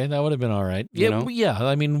 Okay, that would have been all right. You know? Yeah.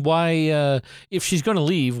 I mean, why? If she's going to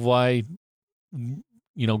leave, why?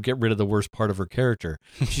 Get rid of the worst part of her character.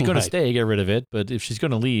 If she's going to stay, get rid of it. But if she's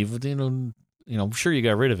going to leave, sure, you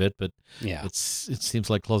got rid of it, but it seems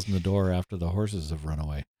like closing the door after the horses have run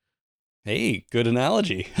away. Hey, good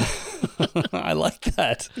analogy. I like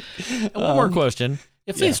that. And one more question.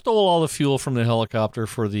 If they stole all the fuel from the helicopter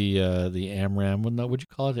for the AMRAM, would you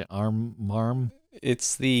call it the ARM?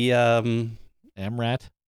 It's the AMRAT?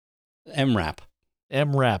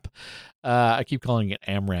 MRAP. I keep calling it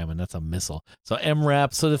AMRAM, and that's a missile. So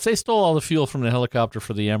MRAP. So if they stole all the fuel from the helicopter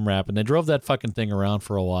for the MRAP, and they drove that fucking thing around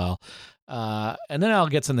for a while, and then Al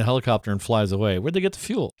gets in the helicopter and flies away, where'd they get the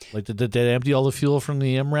fuel? Like, did they empty all the fuel from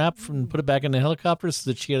the MRAP and put it back in the helicopter so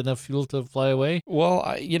that she had enough fuel to fly away? Well,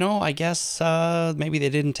 I guess maybe they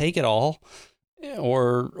didn't take it all,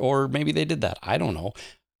 or maybe they did that. I don't know.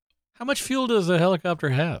 How much fuel does a helicopter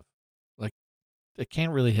have? Like, it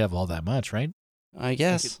can't really have all that much, right? I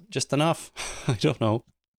guess just enough. I don't know.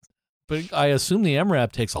 But I assume the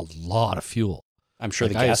MRAP takes a lot of fuel. I'm sure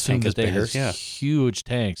the gas tank is bigger. Yeah, huge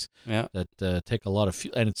tanks that take a lot of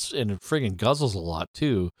fuel, and it friggin' guzzles a lot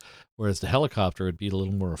too. Whereas the helicopter would be a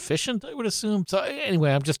little more efficient, I would assume. So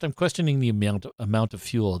anyway, I'm questioning the amount of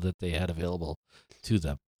fuel that they had available to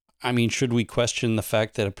them. I mean, should we question the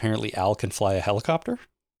fact that apparently Al can fly a helicopter?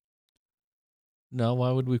 No,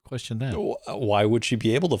 why would we question that? Why would she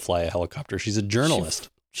be able to fly a helicopter? She's a journalist.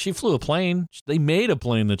 She flew a plane. They made a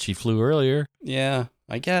plane that she flew earlier. Yeah,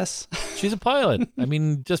 I guess. She's a pilot. I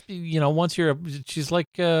mean, just once she's like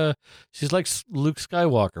Luke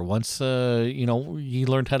Skywalker. Once he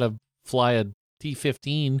learned how to fly a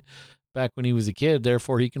T-15 back when he was a kid.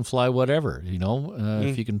 Therefore, he can fly whatever.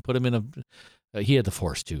 If you can put him in he had the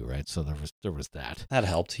Force too, right? So there was that. That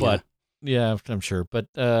helped. But, yeah, I'm sure. But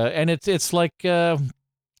and it's like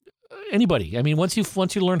anybody. I mean, once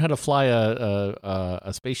you learn how to fly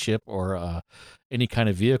a spaceship or any kind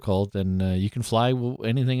of vehicle, then you can fly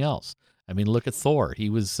anything else. I mean, look at Thor.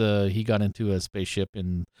 He got into a spaceship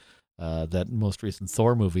in that most recent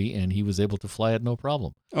Thor movie, and he was able to fly it no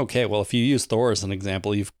problem. Okay, well, if you use Thor as an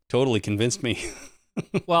example, you've totally convinced me.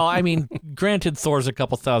 Well, I mean, granted, Thor's a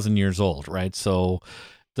couple thousand years old, right? So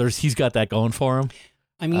he's got that going for him.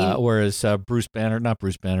 I mean, whereas Bruce Banner.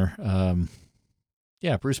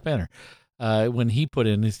 when he put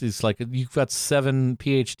in, it's like, you've got 7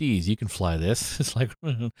 PhDs. You can fly this. It's like,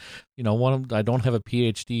 I don't have a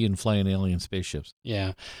PhD in flying alien spaceships.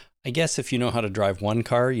 Yeah. I guess if you know how to drive one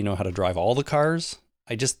car, you know how to drive all the cars.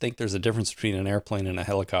 I just think there's a difference between an airplane and a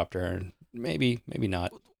helicopter, and maybe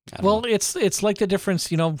not. Well, it's like the difference,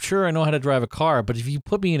 sure, I know how to drive a car, but if you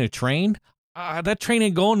put me in a train, that train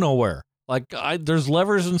ain't going nowhere. Like, there's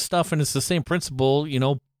levers and stuff, and it's the same principle,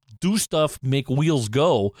 do stuff, make wheels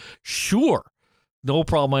go. Sure, no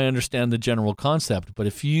problem. I understand the general concept, but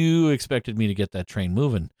if you expected me to get that train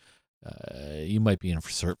moving, you might be in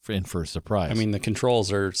for a surprise. I mean, the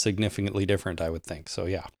controls are significantly different, I would think. So,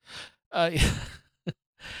 yeah.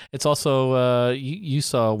 It's also, you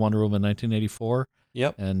saw Wonder Woman 1984.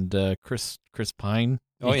 Yep. And Chris Pine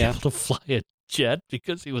able to fly a jet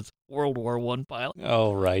because he was a World War I pilot.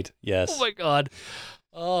 Oh, right. Yes. Oh, my God.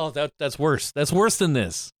 Oh, that's worse. That's worse than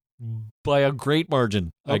this by a great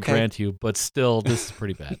margin, I grant you. But still, this is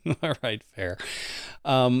pretty bad. All right, fair.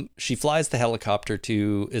 She flies the helicopter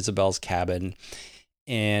to Isabel's cabin,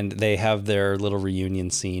 and they have their little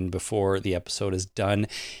reunion scene before the episode is done.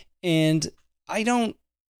 And I didn't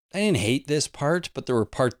hate this part, but there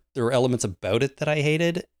were elements about it that I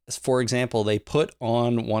hated. For example, they put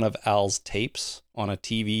on one of Al's tapes on a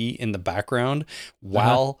TV in the background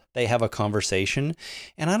while they have a conversation.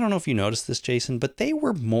 And I don't know if you noticed this, Jason, but they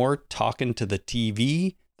were more talking to the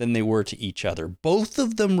TV than they were to each other. Both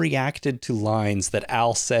of them reacted to lines that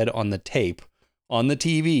Al said on the tape, on the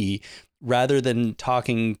TV, rather than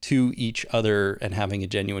talking to each other and having a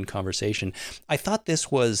genuine conversation. I thought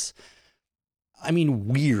this was,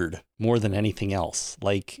 weird more than anything else.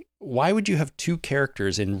 Like, why would you have two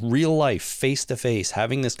characters in real life, face to face,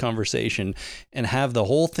 having this conversation and have the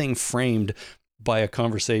whole thing framed by a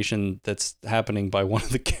conversation that's happening by one of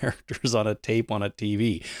the characters on a tape on a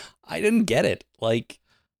TV? I didn't get it. Like,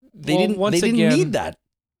 they didn't need that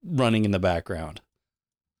running in the background.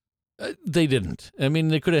 They didn't. I mean,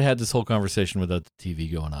 they could have had this whole conversation without the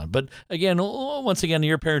TV going on. But again, once again,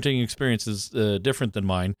 your parenting experience is different than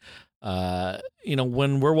mine.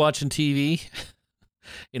 When we're watching TV,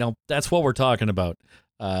 that's what we're talking about.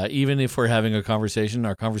 Even if we're having a conversation,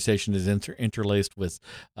 our conversation is interlaced with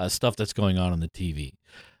stuff that's going on the TV.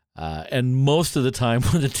 And most of the time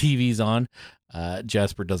when the TV's on,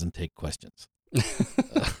 Jasper doesn't take questions.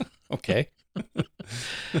 Okay.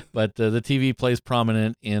 But the TV plays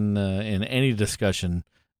prominent in any discussion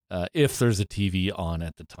if there's a TV on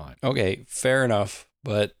at the time. Okay, fair enough.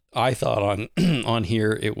 But I thought on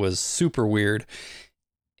here it was super weird,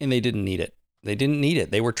 and they didn't need it. They didn't need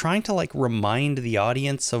it. They were trying to remind the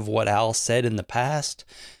audience of what Al said in the past,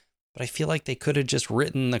 but I feel like they could have just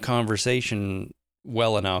written the conversation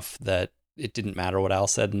well enough that it didn't matter what Al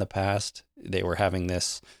said in the past. They were having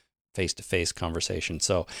this face-to-face conversation.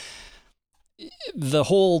 So the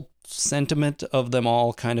whole sentiment of them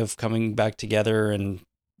all kind of coming back together and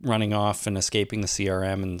running off and escaping the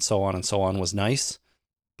CRM and so on was nice,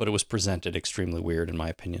 but it was presented extremely weird in my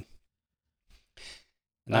opinion.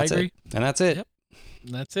 And that's I agree. It. And that's it. Yep.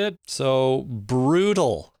 That's it. So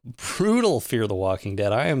brutal Fear the Walking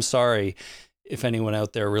Dead. I am sorry if anyone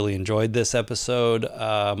out there really enjoyed this episode,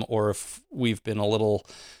 or if we've been a little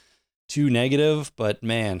too negative, but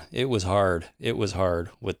man, it was hard. It was hard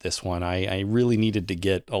with this one. I really needed to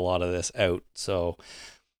get a lot of this out. So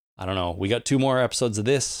I don't know. We got 2 more episodes of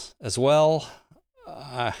this as well.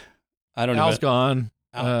 Al's gone.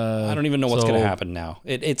 I don't even know what's going to happen now.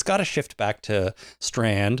 It's got to shift back to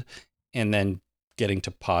Strand and then getting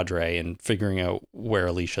to Padre and figuring out where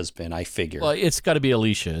Alicia's been, I figure. Well, it's got to be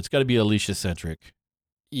Alicia. It's got to be Alicia-centric.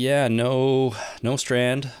 Yeah, no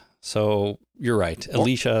Strand. So you're right.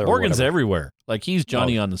 Alicia. Morgan's everywhere. Like, he's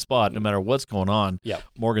Johnny on the spot. No matter what's going on,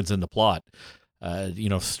 Morgan's in the plot.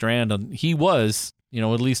 Strand, he was, at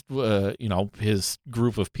least, his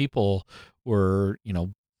group of people were,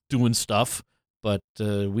 doing stuff. But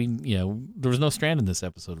there was no Strand in this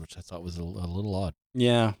episode, which I thought was a little odd.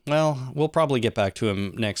 Yeah, well, we'll probably get back to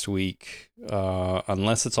him next week,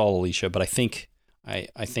 unless it's all Alicia. But I think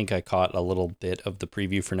I caught a little bit of the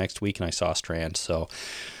preview for next week, and I saw Strand, so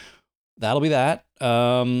that'll be that.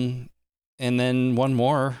 And then one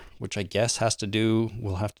more, which I guess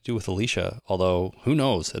will have to do with Alicia. Although who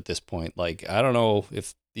knows at this point? Like, I don't know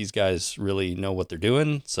if these guys really know what they're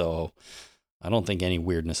doing, so I don't think any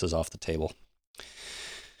weirdness is off the table.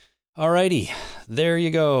 Alrighty, there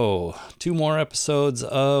you go. 2 more episodes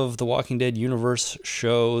of the Walking Dead universe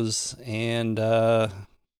shows, and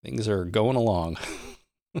things are going along.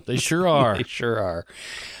 They sure are. They sure are.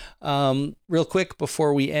 Real quick,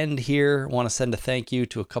 before we end here, I want to send a thank you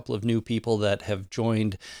to a couple of new people that have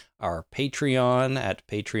joined our Patreon at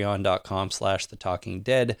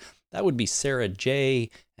patreon.com/thetalkingdead. That would be Sarah J.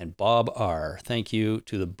 and Bob R. Thank you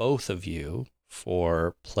to the both of you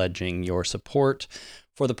for pledging your support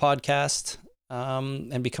for the podcast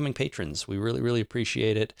and becoming patrons. We really, really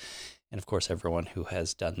appreciate it. And of course, everyone who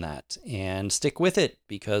has done that. And stick with it,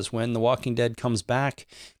 because when The Walking Dead comes back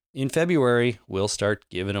in February, we'll start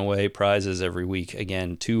giving away prizes every week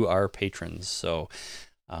again to our patrons. So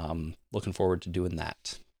looking forward to doing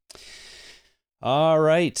that. All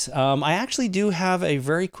right. I actually do have a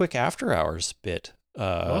very quick after hours bit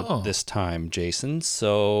this time, Jason.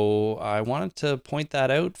 So I wanted to point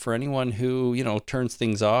that out for anyone who, turns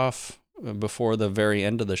things off before the very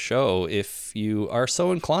end of the show. If you are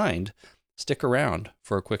so inclined, stick around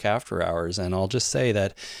for a quick after hours. And I'll just say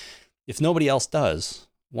that if nobody else does,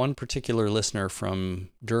 one particular listener from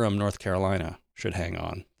Durham, North Carolina should hang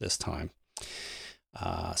on this time.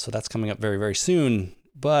 So that's coming up very, very soon.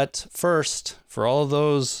 But first, for all of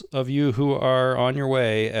those of you who are on your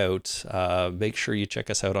way out, make sure you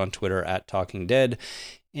check us out on Twitter at Talking Dead.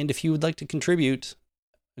 And if you would like to contribute,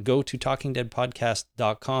 go to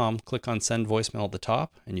talkingdeadpodcast.com, click on send voicemail at the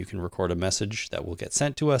top, and you can record a message that will get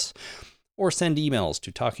sent to us, or send emails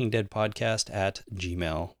to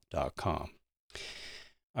talkingdeadpodcast@gmail.com.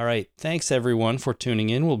 All right. Thanks, everyone, for tuning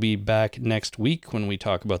in. We'll be back next week when we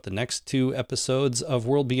talk about the next 2 episodes of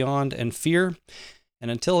World Beyond and Fear. And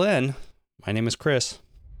until then, my name is Chris.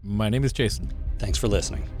 My name is Jason. Thanks for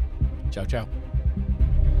listening. Ciao, ciao.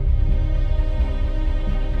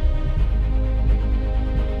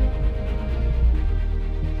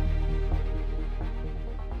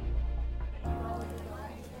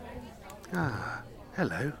 Ah,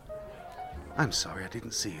 hello. I'm sorry I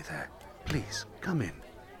didn't see you there. Please, come in.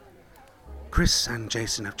 Chris and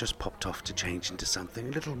Jason have just popped off to change into something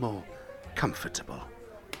a little more comfortable.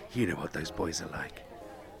 You know what those boys are like.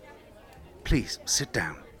 Please, sit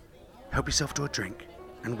down, help yourself to a drink,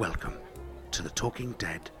 and welcome to the Talking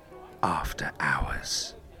Dead After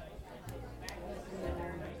Hours.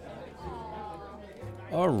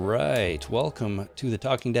 All right. Welcome to the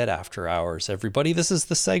Talking Dead After Hours, everybody. This is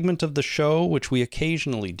the segment of the show which we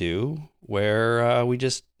occasionally do where we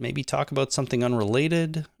just maybe talk about something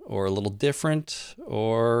unrelated or a little different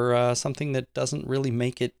or something that doesn't really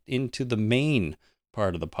make it into the main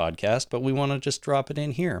part of the podcast, but we want to just drop it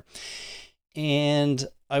in here. And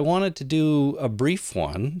I wanted to do a brief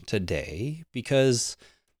one today because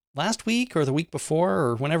last week or the week before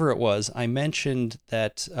or whenever it was, I mentioned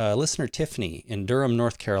that listener Tiffany in Durham,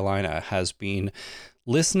 North Carolina has been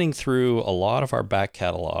listening through a lot of our back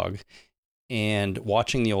catalog and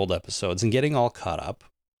watching the old episodes and getting all caught up,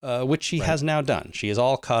 which she has now done. She is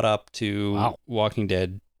all caught up to Walking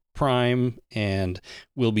Dead Prime and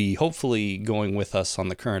will be hopefully going with us on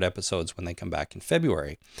the current episodes when they come back in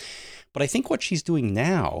February. But I think what she's doing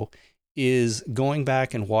now is going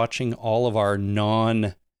back and watching all of our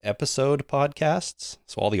non-episode podcasts.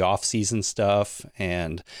 So all the off-season stuff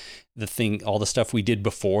and all the stuff we did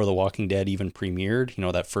before The Walking Dead even premiered,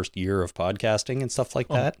 that first year of podcasting and stuff like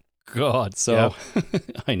that. God. So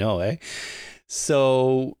I know, eh?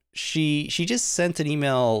 So she just sent an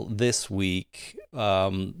email this week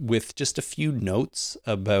with just a few notes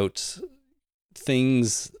about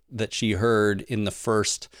things that she heard in the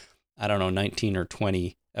first, 19 or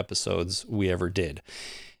 20 episodes we ever did.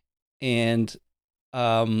 And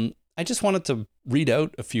I just wanted to read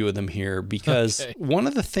out a few of them here because one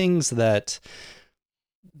of the things that,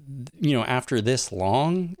 after this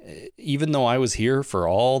long, even though I was here for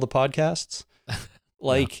all the podcasts,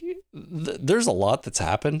 there's a lot that's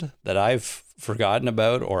happened that I've forgotten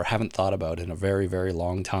about or haven't thought about in a very, very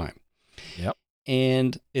long time. Yep.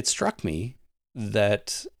 And it struck me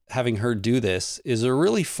that having her do this is a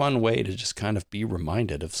really fun way to just kind of be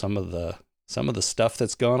reminded of some of the stuff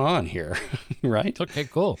that's gone on here, right? Okay,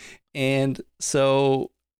 cool. And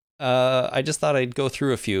so I just thought I'd go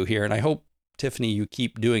through a few here, and I hope, Tiffany, you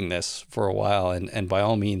keep doing this for a while, and by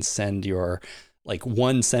all means send your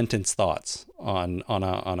one sentence thoughts on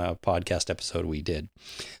a podcast episode we did.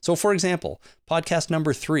 So for example, podcast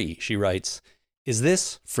number 3, she writes, "Is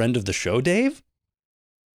this friend of the show, Dave?"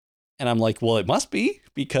 And I'm like, well, it must be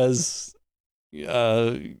because,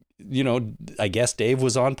 I guess Dave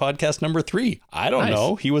was on podcast number 3. I don't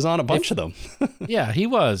know. He was on a bunch of them. Yeah, he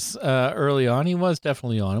was early on. He was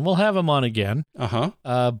definitely on. And we'll have him on again.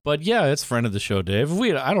 But yeah, it's friend of the show, Dave.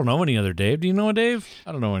 I don't know any other Dave. Do you know a Dave?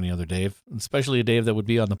 I don't know any other Dave, especially a Dave that would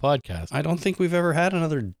be on the podcast. I don't think we've ever had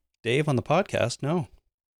another Dave on the podcast. No.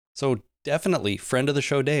 So definitely friend of the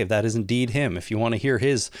show, Dave. That is indeed him. If you want to hear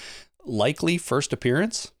his likely first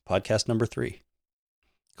appearance, podcast number 3.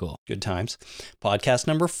 Cool. Good times. Podcast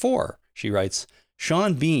number 4, she writes,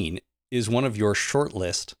 Sean Bean is one of your short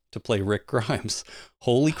list to play Rick Grimes.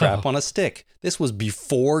 Holy crap on a stick. This was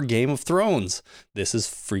before Game of Thrones. This is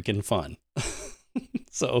freaking fun.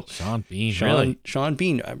 So Sean Bean, really? Sean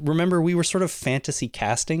Bean. Remember, we were sort of fantasy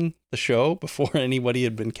casting the show before anybody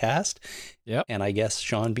had been cast. Yep. And I guess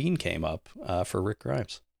Sean Bean came up for Rick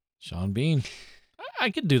Grimes. Sean Bean. I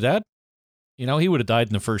could do that. You know, he would have died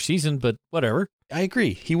in the first season, but whatever. I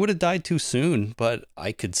agree. He would have died too soon, but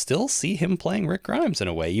I could still see him playing Rick Grimes in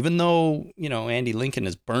a way. Even though, you know, Andy Lincoln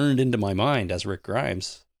is burned into my mind as Rick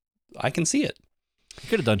Grimes, I can see it. He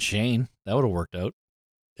could have done Shane. That would have worked out.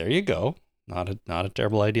 There you go. Not a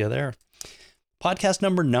terrible idea there. Podcast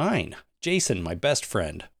number 9. Jason, my best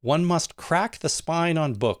friend. One must crack the spine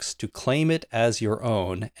on books to claim it as your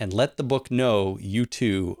own and let the book know you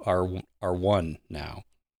two are one now.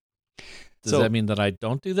 Does that mean that I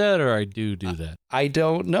don't do that or I do that? I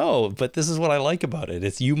don't know, but this is what I like about it.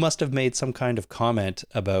 It's you must have made some kind of comment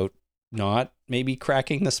about not maybe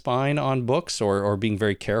cracking the spine on books or being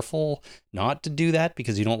very careful not to do that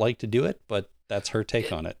because you don't like to do it, but that's her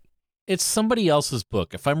take on it. It's somebody else's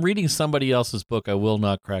book. If I'm reading somebody else's book, I will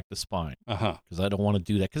not crack the spine because I don't want to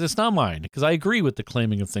do that because it's not mine. Because I agree with the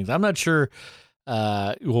claiming of things. I'm not sure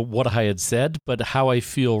what I had said, but how I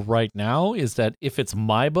feel right now is that if it's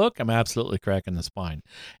my book, I'm absolutely cracking the spine.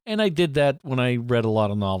 And I did that when I read a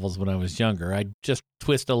lot of novels when I was younger. I'd just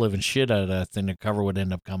twist the living shit out of that thing. The cover would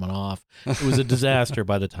end up coming off. It was a disaster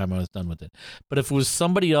by the time I was done with it. But if it was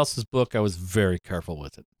somebody else's book, I was very careful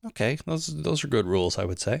with it. Okay, those are good rules, I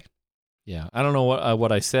would say. Yeah, I don't know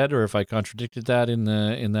what I said or if I contradicted that in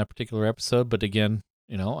that particular episode, but again,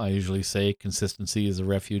 you know, I usually say consistency is a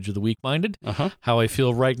refuge of the weak-minded. How I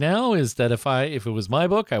feel right now is that if it was my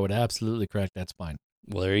book, I would absolutely crack that spine.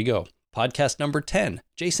 Well, there you go. Podcast number 10,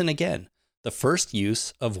 Jason again. The first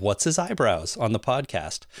use of What's His Eyebrows on the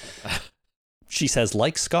podcast. She says,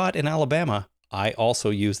 like Scott in Alabama, I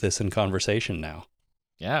also use this in conversation now.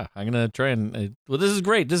 Yeah, I'm going to try and... well, this is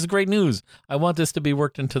great. This is great news. I want this to be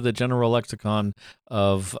worked into the general lexicon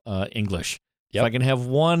of English. Yep. If I can have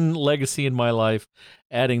one legacy in my life,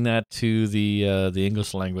 adding that to the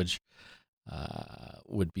English language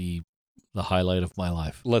would be the highlight of my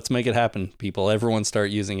life. Let's make it happen, people. Everyone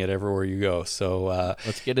start using it everywhere you go. So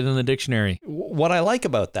let's get it in the dictionary. What I like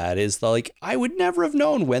about that is I would never have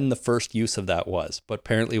known when the first use of that was, but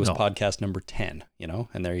apparently it was podcast number 10, you know,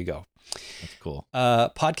 and there you go. That's cool.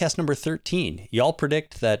 Podcast number 13. Y'all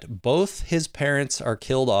predict that both his parents are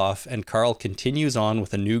killed off and Carl continues on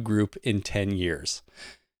with a new group in 10 years.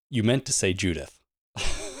 You meant to say Judith.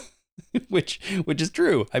 which is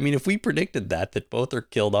true. I mean, if we predicted that both are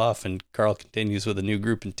killed off and Carl continues with a new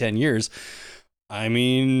group in 10 years, I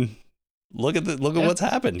mean, look at what's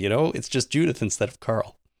happened, you know? It's just Judith instead of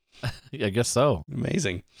Carl. I guess so.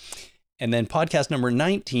 Amazing. And then podcast number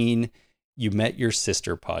 19, You Met Your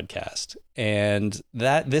Sister podcast. And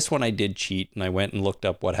this one I did cheat and I went and looked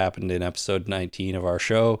up what happened in episode 19 of our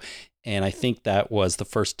show. And I think that was the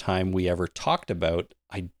first time we ever talked about,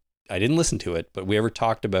 I didn't listen to it, but we ever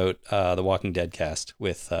talked about the Walking Dead cast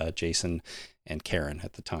with Jason and Karen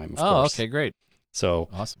at the time, of course. Okay, great. So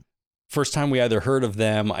awesome. First time we either heard of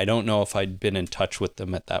them. I don't know if I'd been in touch with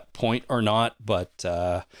them at that point or not, but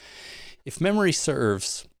if memory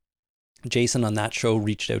serves, Jason on that show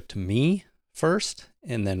reached out to me first,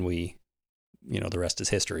 and then we, you know, the rest is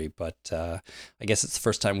history. But I guess it's the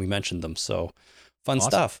first time we mentioned them. So fun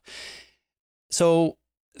stuff. So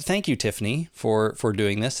thank you, Tiffany, for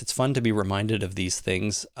doing this. It's fun to be reminded of these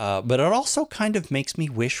things. But it also kind of makes me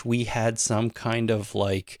wish we had some kind of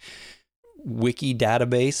like wiki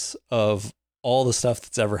database of all the stuff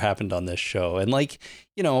that's ever happened on this show. And like,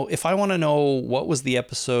 you know, if I want to know what was the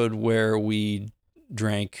episode where we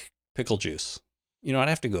drank pickle juice, you know, I'd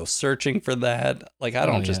have to go searching for that. Like, I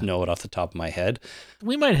don't just know it off the top of my head.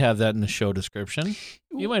 We might have that in the show description.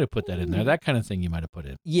 You might have put that in there. That kind of thing you might have put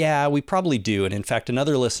in. Yeah, we probably do. And in fact,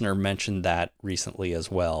 another listener mentioned that recently as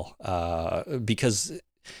well, because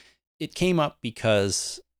it came up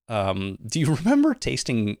because, do you remember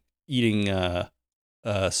eating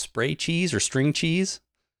spray cheese or string cheese?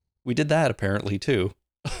 We did that apparently too.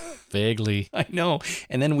 Vaguely. I know.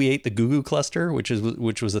 And then we ate the Goo Goo Cluster, which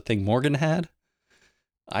was a thing Morgan had.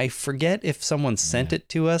 I forget if someone sent it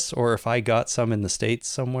to us or if I got some in the States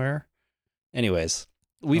somewhere. Anyways,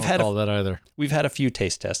 we've had a few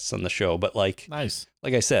taste tests on the show, but like I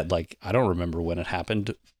said, like I don't remember when it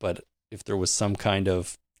happened, but if there was some kind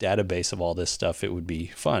of database of all this stuff, it would be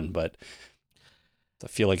fun. But I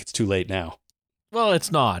feel like it's too late now. Well,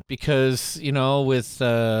 it's not, because, with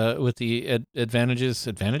the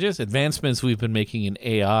advancements we've been making in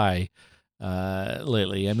AI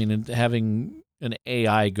lately. I mean, having an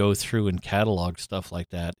AI go through and catalog stuff like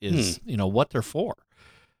that is, what they're for.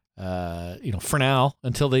 For now,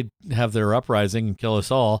 until they have their uprising and kill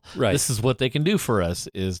us all, Right. This is what they can do for us,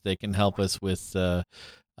 is they can help us with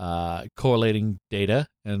correlating data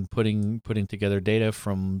and putting together data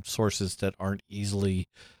from sources that aren't easily,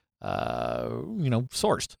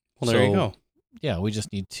 sourced. Well, there you go. Yeah, we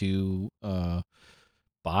just need to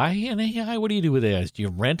buy an AI. What do you do with AIs? Do you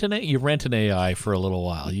rent an AI? You rent an AI for a little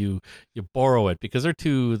while. You borrow it because they're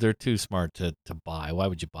too smart to buy. Why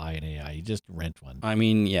would you buy an AI? You just rent one. I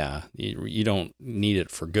mean, yeah, you don't need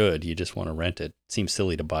it for good. You just want to rent it. Seems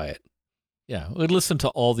silly to buy it. Yeah, we'd listen to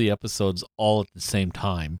all the episodes all at the same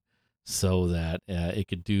time, so that it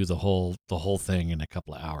could do the whole thing in a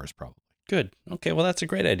couple of hours, probably. Good. Okay, well, that's a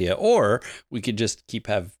great idea. Or we could just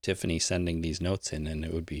have Tiffany sending these notes in, and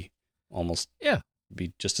it would be almost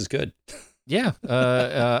be just as good. Yeah,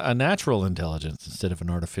 a natural intelligence instead of an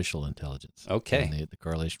artificial intelligence. Okay. The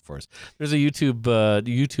correlation for us. There's a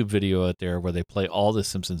YouTube video out there where they play all the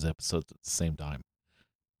Simpsons episodes at the same time.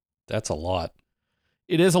 That's a lot.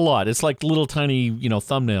 It is a lot. It's like little tiny,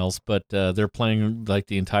 thumbnails, but they're playing like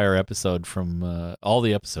the entire episode from all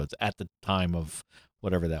the episodes at the time of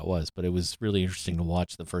whatever that was. But it was really interesting to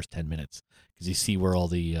watch the first 10 minutes because you see where all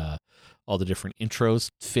the different intros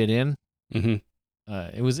fit in. Mm-hmm.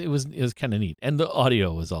 It was kind of neat, and the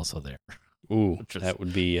audio was also there. Ooh, that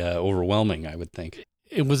would be overwhelming, I would think.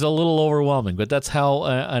 It was a little overwhelming, but that's how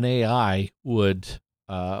an AI would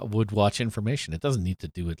watch information. It doesn't need to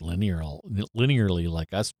do it linearly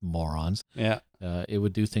like us morons. Yeah. It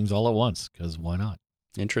would do things all at once, because why not?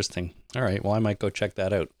 Interesting. All right. Well, I might go check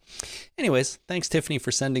that out. Anyways, thanks, Tiffany,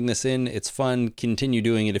 for sending this in. It's fun. Continue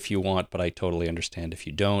doing it if you want, but I totally understand if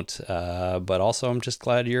you don't. But also, I'm just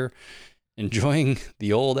glad you're enjoying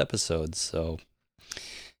the old episodes. So,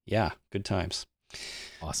 yeah, good times.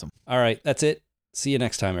 Awesome. All right. That's it. See you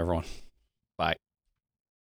next time, everyone.